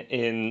Marine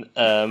in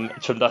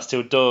From Dusk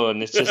Till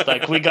Dawn. It's just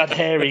like, we got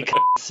hairy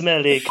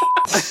smelly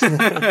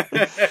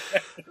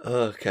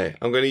Okay,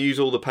 I'm going to use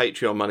all the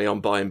Patreon money on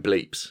buying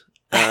bleeps.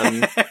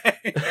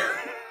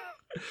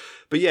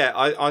 But yeah,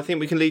 I think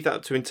we can leave that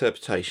up to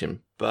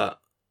interpretation. But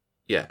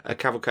yeah, a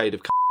cavalcade of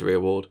c***ery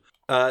award.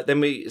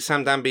 Then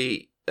Sam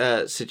Danby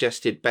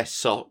suggested best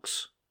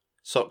socks.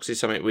 Socks is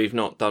something we've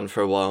not done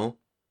for a while,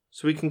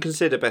 so we can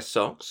consider best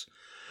socks.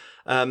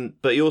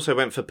 But he also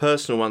went for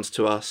personal ones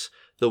to us.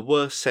 The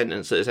worst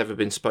sentence that has ever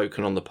been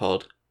spoken on the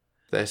pod.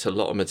 There's a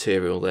lot of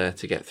material there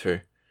to get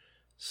through.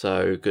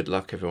 So good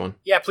luck, everyone.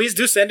 Yeah, please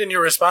do send in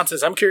your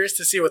responses. I'm curious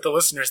to see what the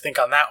listeners think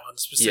on that one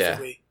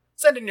specifically. Yeah.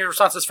 Send in your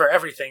responses for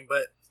everything,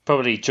 but...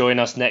 Probably join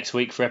us next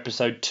week for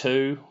episode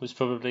 2 was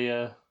probably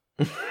a...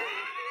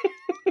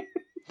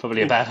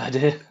 probably a bad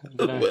idea.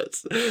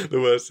 The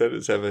worst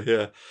sentence ever,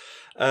 yeah.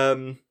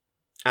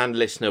 And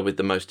listener with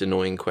the most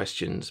annoying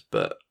questions,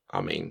 but,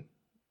 I mean,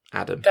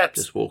 Adam, that's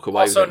just walk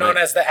away also with it, known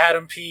mate. as the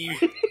Adam P.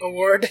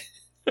 Award.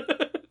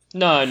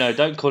 No,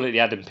 don't call it the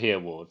Adam P.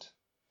 Award.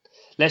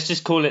 Let's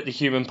just call it the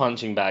Human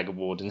Punching Bag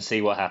Award and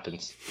see what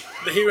happens.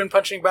 The Human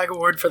Punching Bag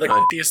Award for the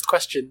cuntiest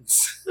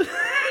questions.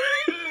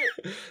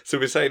 So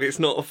we're saying it's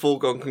not a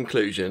foregone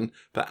conclusion,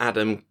 but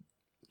Adam,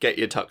 get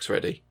your tux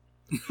ready.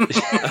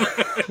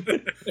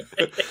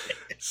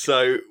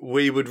 So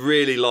we would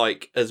really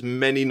like as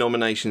many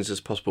nominations as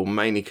possible,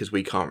 mainly because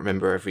we can't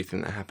remember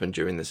everything that happened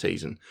during the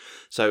season.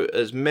 So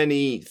as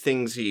many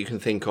things that you can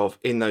think of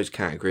in those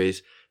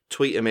categories,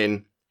 tweet them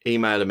in,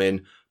 email them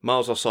in,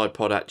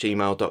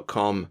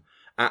 milesoffsidepod@gmail.com,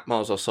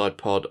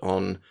 @milesoffsidepod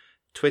on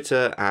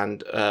Twitter,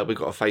 and we've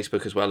got a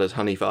Facebook as well, as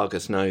Honey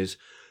Vargas knows.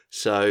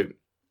 So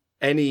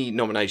any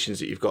nominations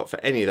that you've got for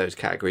any of those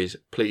categories,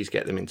 please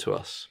get them into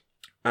us.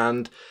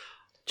 And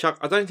Chuck,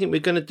 I don't think we're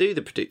going to do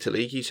the Predictor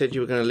League. You said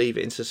you were going to leave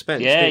it in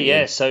suspense.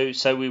 Yeah. So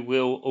we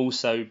will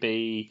also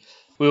be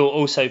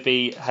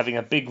having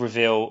a big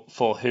reveal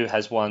for who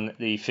has won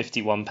the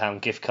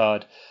 £51 gift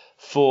card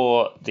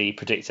for the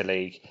Predictor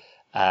League.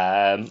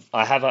 I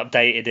have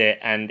updated it,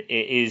 and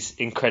it is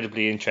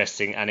incredibly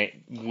interesting, and it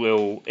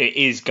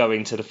is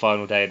going to the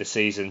final day of the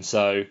season.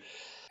 So,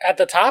 at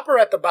the top or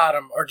at the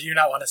bottom, or do you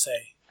not want to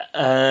say?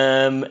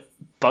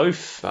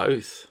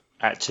 Both.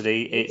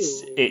 Actually,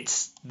 Ooh.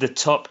 it's the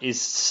top is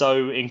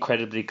so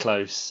incredibly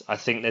close. I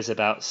think there's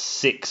about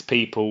 6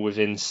 people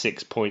within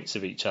 6 points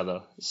of each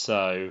other.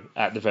 So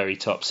at the very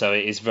top, so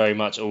it is very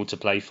much all to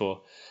play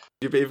for.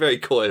 You're being very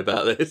coy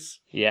about this.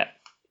 Yeah.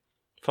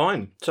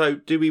 Fine. So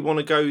do we want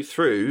to go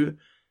through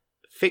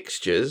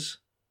fixtures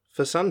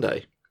for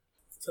Sunday?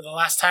 For the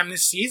last time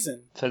this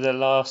season. For the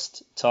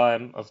last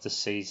time of the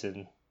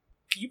season.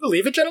 Can you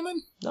believe it,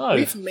 gentlemen? No.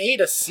 We've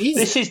made a season.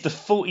 This is the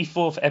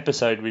 44th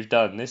episode we've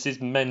done. This is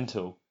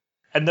mental.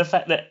 And the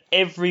fact that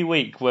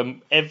every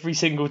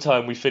single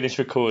time we finish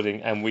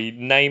recording and we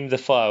name the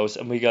files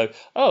and we go,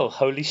 oh,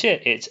 holy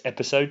shit, it's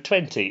episode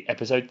 20,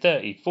 episode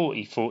 30,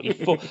 40,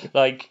 44.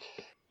 Like,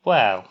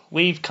 wow,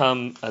 we've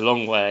come a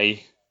long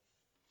way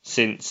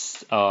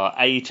since our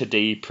A to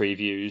D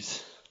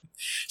previews.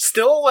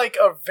 Still like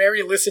a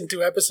very listened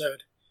to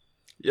episode.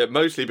 Yeah,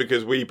 mostly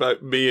because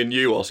me and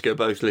you, Oscar,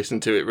 both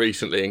listened to it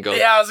recently and gone...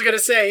 Yeah, I was going to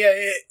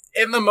say,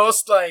 in the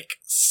most, like,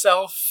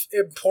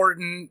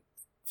 self-important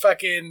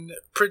fucking...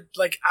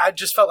 I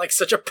just felt like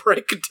such a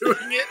prick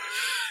doing it.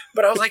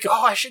 But I was like,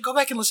 I should go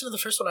back and listen to the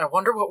first one. I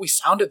wonder what we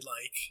sounded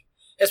like.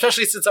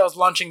 Especially since I was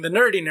launching the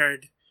Nerdy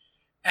Nerd.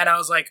 And I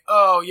was like,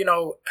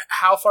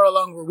 how far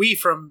along were we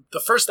from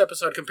the first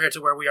episode compared to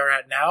where we are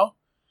at now?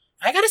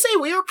 I gotta say,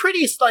 we were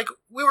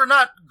we were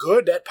not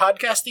good at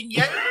podcasting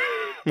yet.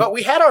 But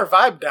we had our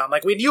vibe down.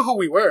 Like, we knew who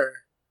we were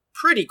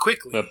pretty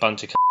quickly. We're a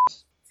bunch of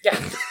Yeah.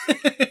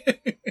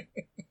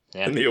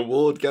 And the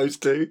award goes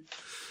to...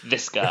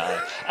 this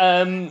guy.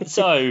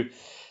 So,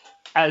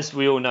 as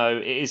we all know,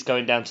 it is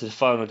going down to the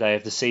final day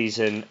of the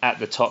season. At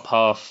the top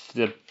half,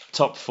 the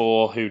top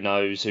 4, who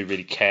knows, who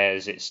really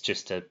cares? It's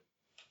just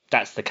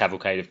that's the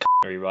cavalcade of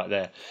c***ery right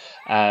there.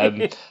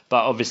 But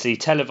obviously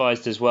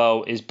televised as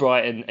well is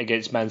Brighton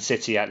against Man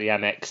City at the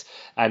Amex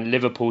and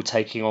Liverpool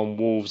taking on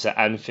Wolves at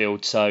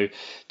Anfield. So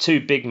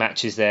 2 big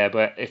matches there,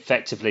 but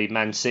effectively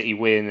Man City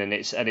win and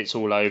it's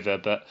all over.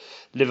 But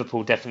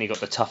Liverpool definitely got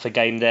the tougher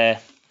game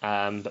there.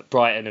 But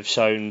Brighton have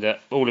shown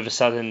that all of a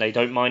sudden they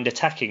don't mind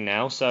attacking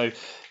now. So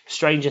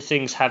stranger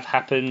things have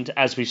happened,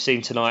 as we've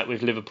seen tonight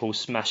with Liverpool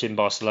smashing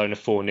Barcelona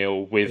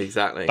 4-0 with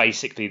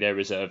basically their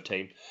reserve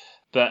team.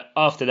 But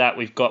after that,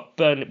 we've got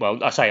Burnley.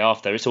 Well, I say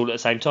after, it's all at the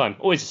same time.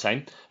 Always the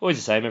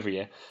same every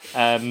year.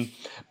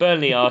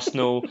 Burnley,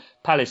 Arsenal,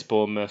 Palace,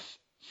 Bournemouth,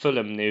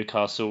 Fulham,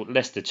 Newcastle,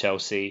 Leicester,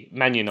 Chelsea,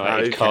 Man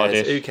United,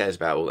 Cardiff. Who cares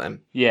about all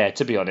them? Yeah,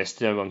 to be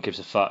honest, no one gives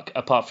a fuck.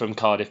 Apart from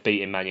Cardiff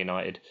beating Man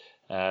United.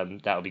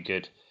 That'll be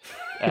good.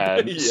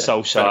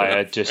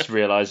 Solskjaer just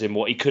realising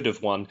what he could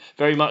have won.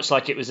 Very much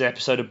like it was an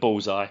episode of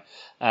Bullseye.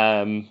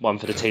 One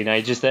for the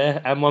teenagers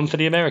there and one for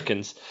the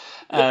Americans.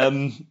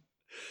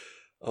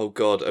 Oh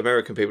God,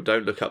 American people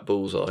don't look up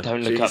Bullseye.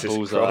 Don't look up Jesus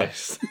Bullseye.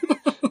 Christ.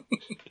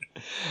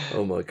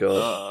 Oh my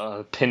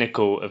God.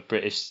 Pinnacle of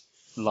British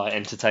light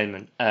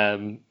entertainment.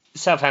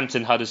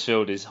 Southampton,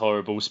 Huddersfield is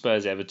horrible.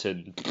 Spurs,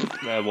 Everton,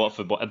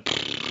 Watford.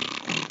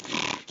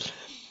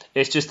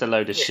 It's just a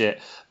load of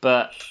shit.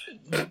 But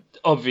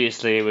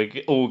obviously, we're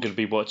all going to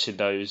be watching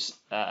those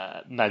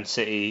Man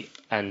City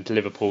and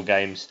Liverpool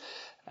games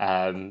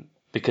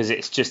because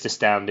it's just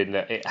astounding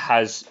that it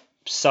has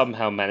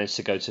somehow managed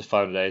to go to the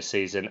final day of the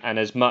season. And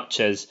as much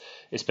as,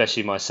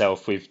 especially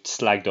myself, we've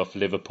slagged off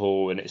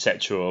Liverpool and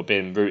etc. or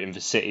been rooting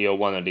for City or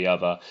one or the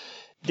other,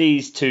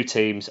 these two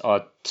teams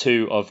are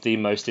two of the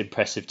most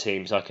impressive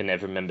teams I can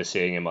ever remember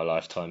seeing in my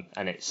lifetime.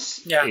 And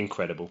it's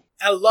incredible.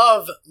 I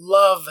love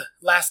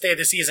last day of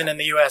the season in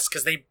the US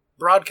because they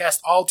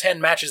broadcast all 10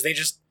 matches.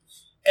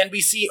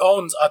 NBC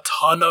owns a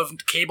ton of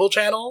cable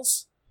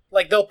channels.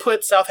 Like, they'll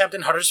put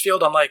Southampton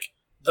Huddersfield on, like,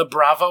 the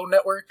Bravo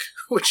network,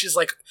 which is,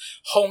 like,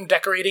 home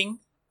decorating.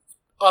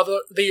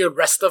 The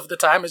rest of the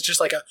time is just,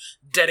 like, a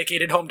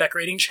dedicated home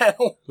decorating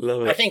channel.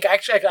 Love it. I think,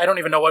 actually, I don't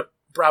even know what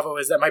Bravo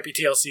is. That might be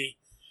TLC.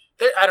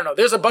 I don't know.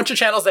 There's a bunch of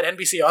channels that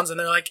NBC owns, and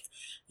they're like,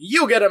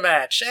 you get a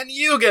match, and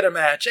you get a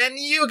match, and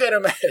you get a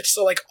match.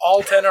 So, like,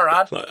 all 10 are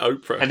on. Like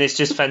Oprah. And it's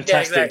just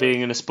fantastic exactly.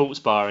 being in a sports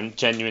bar and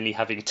genuinely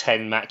having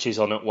 10 matches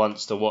on at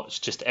once to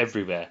watch just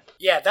everywhere.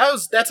 Yeah,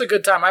 that's a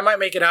good time. I might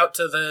make it out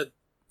to the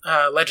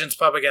Legends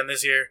pub again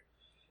this year.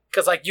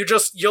 Because, like,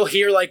 you'll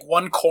hear, like,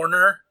 one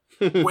corner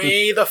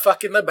way the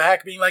fuck in the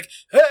back being like,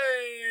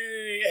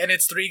 hey! And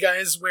it's three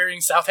guys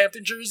wearing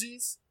Southampton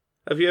jerseys.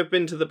 Have you ever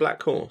been to the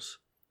Black Horse?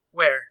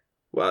 Where?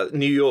 Well,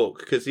 New York,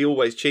 because the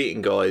Always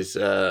Cheating guys,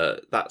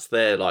 that's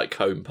their, like,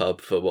 home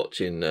pub for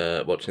watching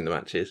the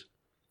matches.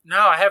 No,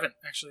 I haven't,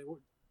 actually.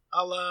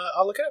 I'll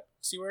look it up,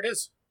 see where it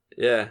is.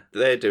 Yeah,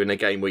 they're doing a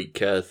Game Week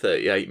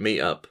 38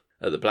 meet-up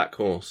at the Black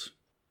Horse.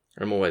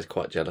 I'm always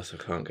quite jealous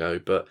I can't go,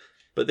 but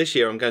this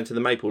year I'm going to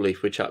the Maple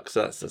Leaf with Chuck,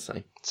 so that's the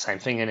same. Same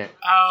thing, innit?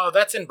 Oh,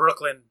 that's in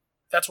Brooklyn.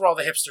 That's where all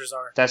the hipsters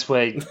are. That's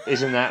where,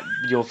 isn't that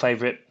your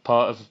favourite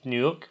part of New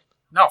York?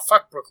 No,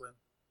 fuck Brooklyn.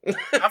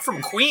 I'm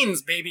from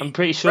Queens, baby. I'm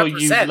pretty sure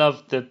Represent.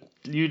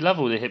 you love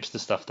all the hipster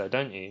stuff though,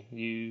 don't you? No,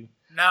 you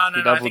I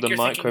love all think the you're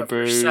thinking of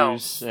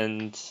yourself. microbrews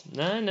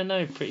and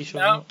no, pretty sure.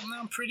 No,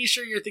 I'm pretty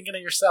sure you're thinking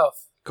of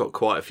yourself. Got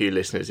quite a few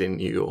listeners in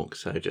New York,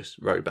 so just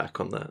row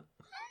back on that.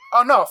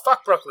 Oh no,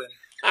 fuck Brooklyn.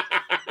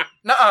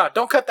 Nuh-uh,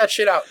 don't cut that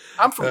shit out.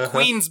 I'm from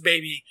Queens,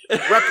 baby.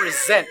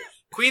 Represent.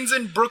 Queens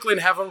and Brooklyn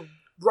have a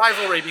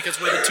rivalry because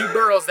we're the two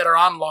boroughs that are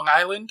on Long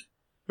Island.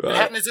 Right.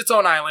 Manhattan is its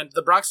own island.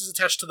 The Bronx is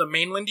attached to the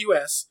mainland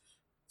U.S.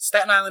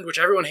 Staten Island, which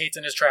everyone hates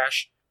and is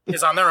trash,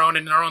 is on their own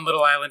in their own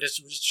little island. It's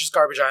just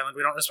garbage island.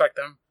 We don't respect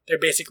them. They're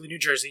basically New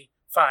Jersey.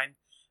 Fine.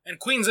 And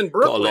Queens and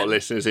Brooklyn... Got a lot of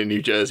listeners in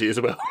New Jersey as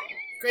well.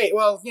 Great.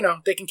 Well,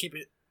 they can keep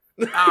it.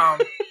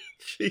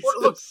 Well,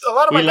 look, a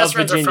lot of my We love best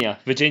friends are Virginia.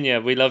 Virginia,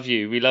 we love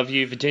you. We love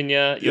you,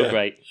 Virginia. You're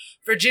great.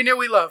 Virginia,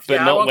 we love. But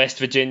yeah, not West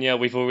Virginia.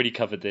 We've already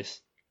covered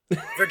this.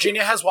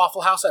 Virginia has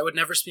Waffle House. I would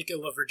never speak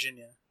ill of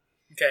Virginia.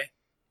 Okay?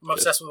 I'm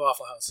obsessed with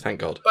Waffle House. Thank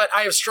God. But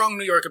I have strong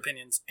New York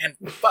opinions. And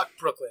fuck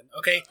Brooklyn,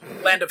 okay?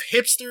 Land of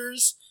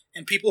hipsters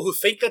and people who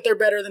think that they're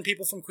better than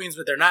people from Queens,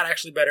 but they're not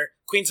actually better.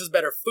 Queens has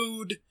better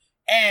food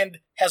and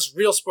has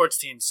real sports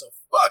teams. So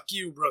fuck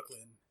you,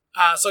 Brooklyn.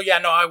 I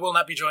will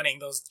not be joining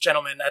those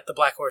gentlemen at the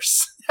Black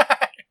Horse.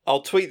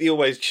 I'll tweet the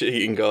Always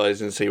Cheating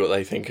guys and see what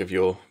they think of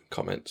your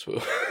comments.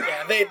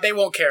 Yeah, they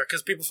won't care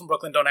because people from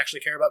Brooklyn don't actually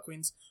care about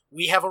Queens.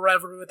 We have a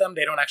rivalry with them.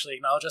 They don't actually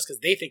acknowledge us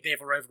because they think they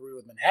have a rivalry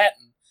with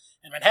Manhattan.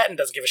 And Manhattan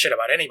doesn't give a shit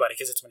about anybody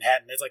because it's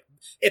Manhattan. It's like,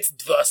 it's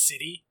the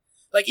city.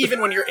 Like,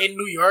 even when you're in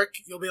New York,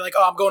 you'll be like,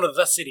 oh, I'm going to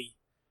the city.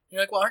 And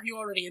you're like, well, aren't you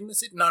already in the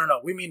city? No,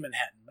 we mean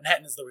Manhattan.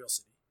 Manhattan is the real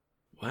city.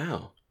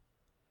 Wow.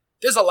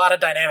 There's a lot of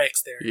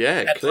dynamics there.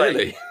 Yeah,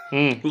 clearly.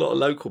 A lot of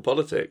local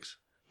politics.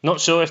 Not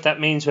sure if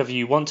that means whether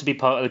you want to be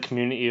part of the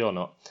community or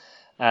not.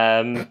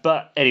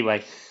 But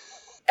anyway.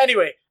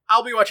 Anyway,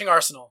 I'll be watching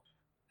Arsenal.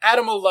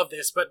 Adam will love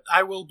this, but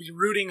I will be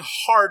rooting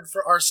hard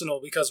for Arsenal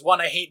because, one,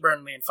 I hate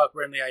Burnley, and fuck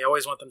Burnley. I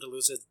always want them to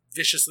lose as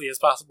viciously as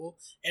possible.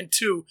 And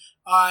two,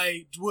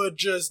 I would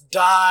just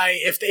die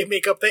if they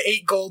make up the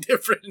 8-goal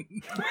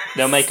difference.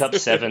 They'll make up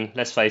 7.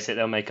 Let's face it,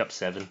 they'll make up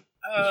 7.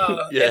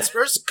 And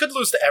Spurs could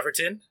lose to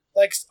Everton.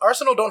 Like,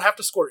 Arsenal don't have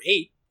to score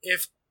 8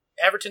 if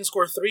Everton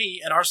score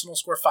 3 and Arsenal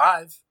score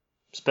 5.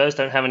 Spurs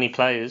don't have any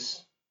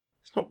players.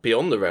 It's not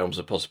beyond the realms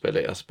of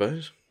possibility, I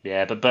suppose.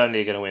 Yeah, but Burnley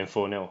are going to win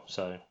 4-0,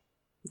 so...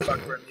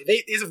 Fuck Burnley.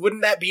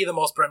 Wouldn't that be the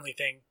most Burnley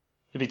thing?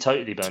 It'd be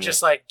totally Burnley.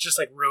 Just like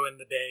ruin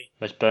the day.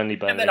 Most Burnley.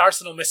 And then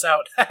Arsenal miss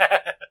out.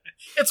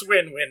 It's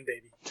win-win,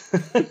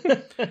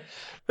 baby.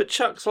 But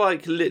Chuck's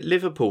like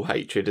Liverpool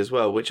hatred as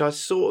well, which I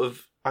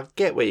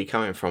get where you're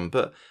coming from,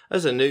 but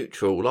as a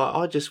neutral, like,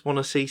 I just want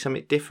to see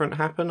something different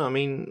happen. I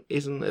mean,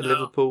 isn't a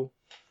Liverpool?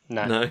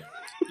 No.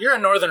 You're a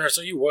northerner,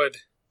 so you would.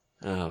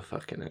 Oh,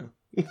 fucking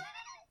hell.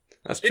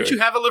 That's true. Didn't you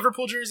have a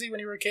Liverpool jersey when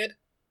you were a kid?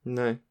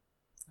 No.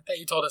 I thought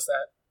you told us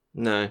that.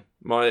 No.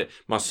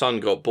 My son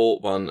got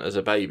bought one as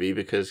a baby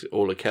because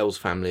all of Kel's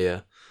family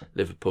are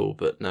Liverpool,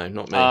 but no,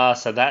 not me.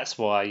 So that's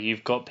why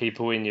you've got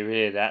people in your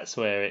ear. That's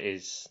where it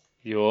is.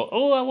 I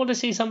want to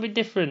see something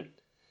different.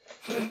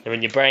 They're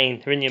in your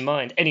brain. They're in your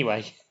mind.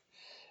 Anyway,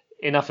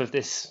 enough of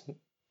this.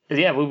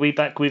 Yeah, we'll be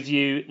back with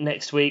you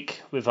next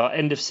week with our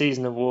end of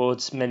season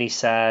awards. Many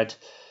sad.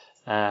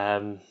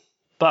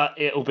 But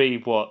it'll be,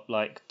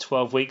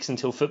 12 weeks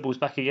until football's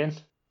back again?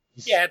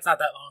 Yeah, it's not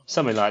that long.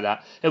 Something like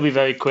that. It'll be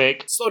very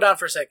quick. Slow down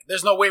for a sec.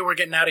 There's no way we're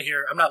getting out of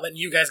here. I'm not letting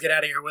you guys get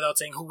out of here without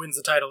saying who wins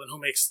the title and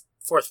who makes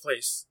 4th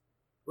place.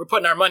 We're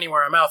putting our money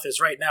where our mouth is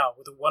right now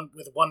with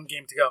one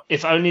game to go.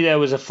 If only there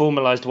was a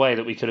formalised way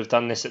that we could have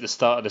done this at the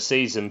start of the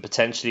season,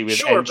 potentially with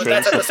Sure, but entrance,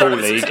 that's at the the start full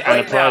of the league, season and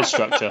a right prize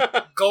now.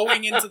 structure.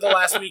 Going into the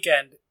last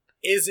weekend,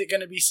 is it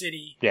going to be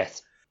City?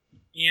 Yes.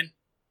 Ian?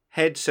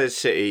 Head says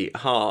City,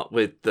 heart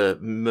with the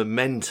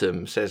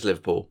momentum says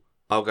Liverpool.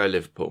 I'll go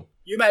Liverpool.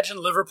 You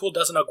imagine Liverpool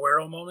does an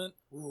Aguero moment?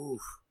 Ooh,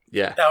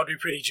 Yeah. that would be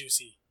pretty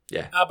juicy.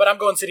 Yeah. But I'm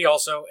going City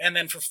also. And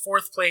then for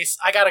 4th place,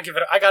 I gotta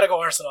go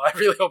Arsenal. I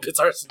really hope it's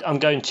Arsenal. I'm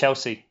going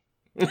Chelsea.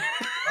 Oh,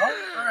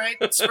 all right.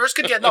 Spurs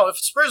could get... No, if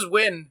Spurs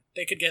win,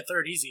 they could get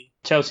 3rd easy.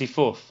 Chelsea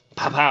 4th.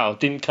 Pow.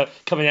 Didn't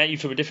coming at you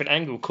from a different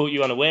angle. Caught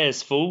you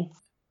unawares, fool.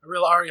 A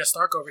real Arya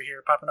Stark over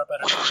here popping up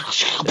at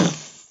it.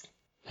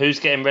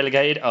 Who's getting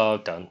relegated? Oh,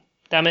 done.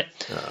 Damn it.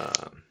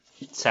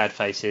 Sad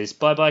faces.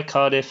 Bye-bye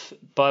Cardiff.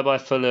 Bye-bye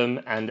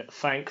Fulham. And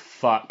thank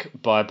fuck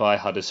bye-bye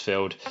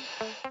Huddersfield.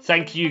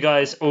 Thank you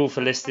guys all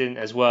for listening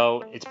as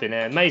well. It's been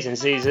an amazing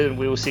season.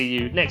 We will see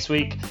you next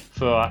week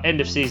for our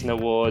end of season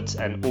awards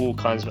and all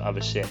kinds of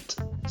other shit.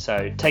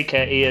 So take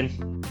care,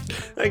 Ian.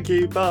 Thank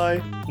you. Bye.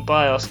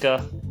 Bye,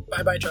 Oscar.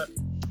 Bye-bye, Chuck.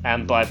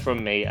 And bye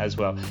from me as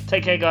well.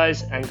 Take care,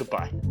 guys, and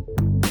goodbye.